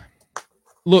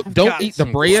 Look, I've don't got eat the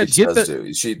some bread. Sheets Get does the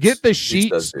do. Sheets- get the Sheets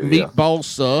does Sheets do, yeah. meatball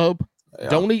sub. Yeah.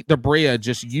 Don't eat the bread.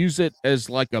 Just use it as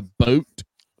like a boat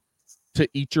to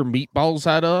eat your meatballs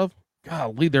out of.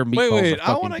 Golly, their meatballs Wait. are I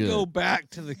fucking want to good. go back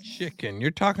to the chicken.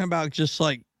 You're talking about just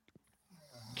like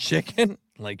chicken,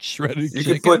 like shredded You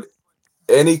chicken. can put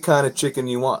any kind of chicken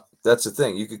you want. That's the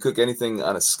thing. You could cook anything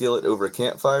on a skillet over a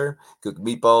campfire. Cook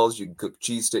meatballs. You can cook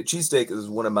cheesesteak. Cheesesteak is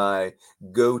one of my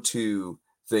go-to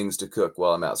things to cook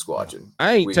while I'm out squatching.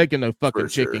 I ain't We- taking no fucking for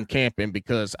sure. chicken camping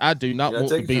because I do not You're not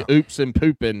want to be taking- oops and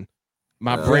pooping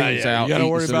my No. brains Yeah, you out gotta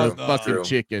eating worry some about of the the- fucking True.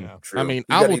 chicken. Yeah. True. I mean, You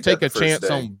I gotta will eat that take a the first chance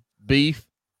day. on beef,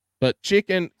 but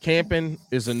chicken camping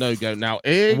is a no-go. Now,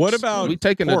 eggs, What about we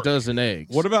taking pork? a dozen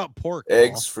eggs. What about pork? Paul?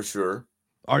 Eggs for sure.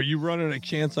 Are you running a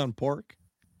chance on pork?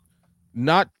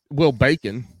 Not, well,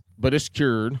 bacon, but it's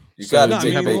cured. You So gotta No, I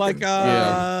take mean bacon.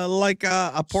 like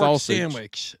a pork Sausage.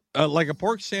 sandwich, like a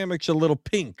pork sandwich, a little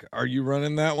pink. Are you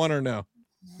running that one or no?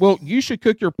 Well, you should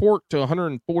cook your pork to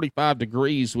 145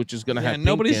 degrees, which is going to Yeah, have pink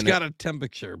nobody's in got it. a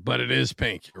temperature, but it is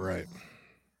pink. You're right.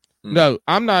 No,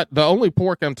 I'm not. The only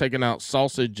pork I'm taking out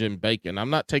sausage and bacon. I'm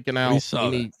not taking out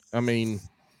any. That. I mean,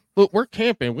 look, we're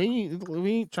camping. We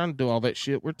ain't trying to do all that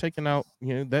shit. We're taking out.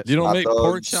 That. You don't make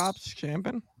pork dogs. chops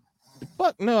camping?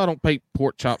 Fuck no, I don't make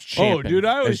pork chops. Champing, Oh, dude,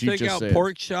 I always as you take just out said.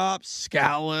 pork chops,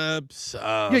 scallops.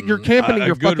 Yeah, you're camping in a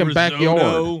your good fucking backyard.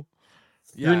 risotto.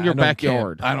 You're in your I don't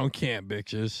backyard. camp. I don't camp,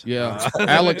 bitches. Yeah,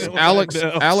 Alex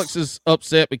Alex is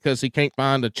upset because he can't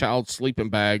find a child's sleeping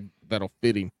bag that'll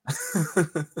fit him.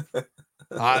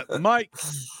 Mike,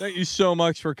 thank you so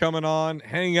much for coming on.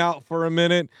 Hang out for a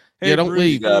minute. Hey, Yeah, don't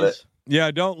leave. Got it.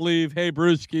 Yeah, don't leave. Hey,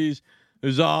 Brewskis, it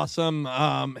was awesome.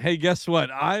 Hey, guess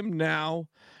what? I'm now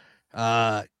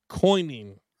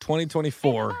coining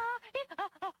 2024.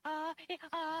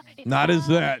 Not as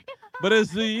that, but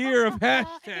as the year of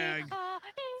hashtag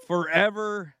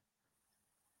forever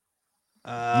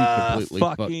You completely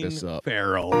fucked fucking this up.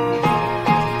 feral.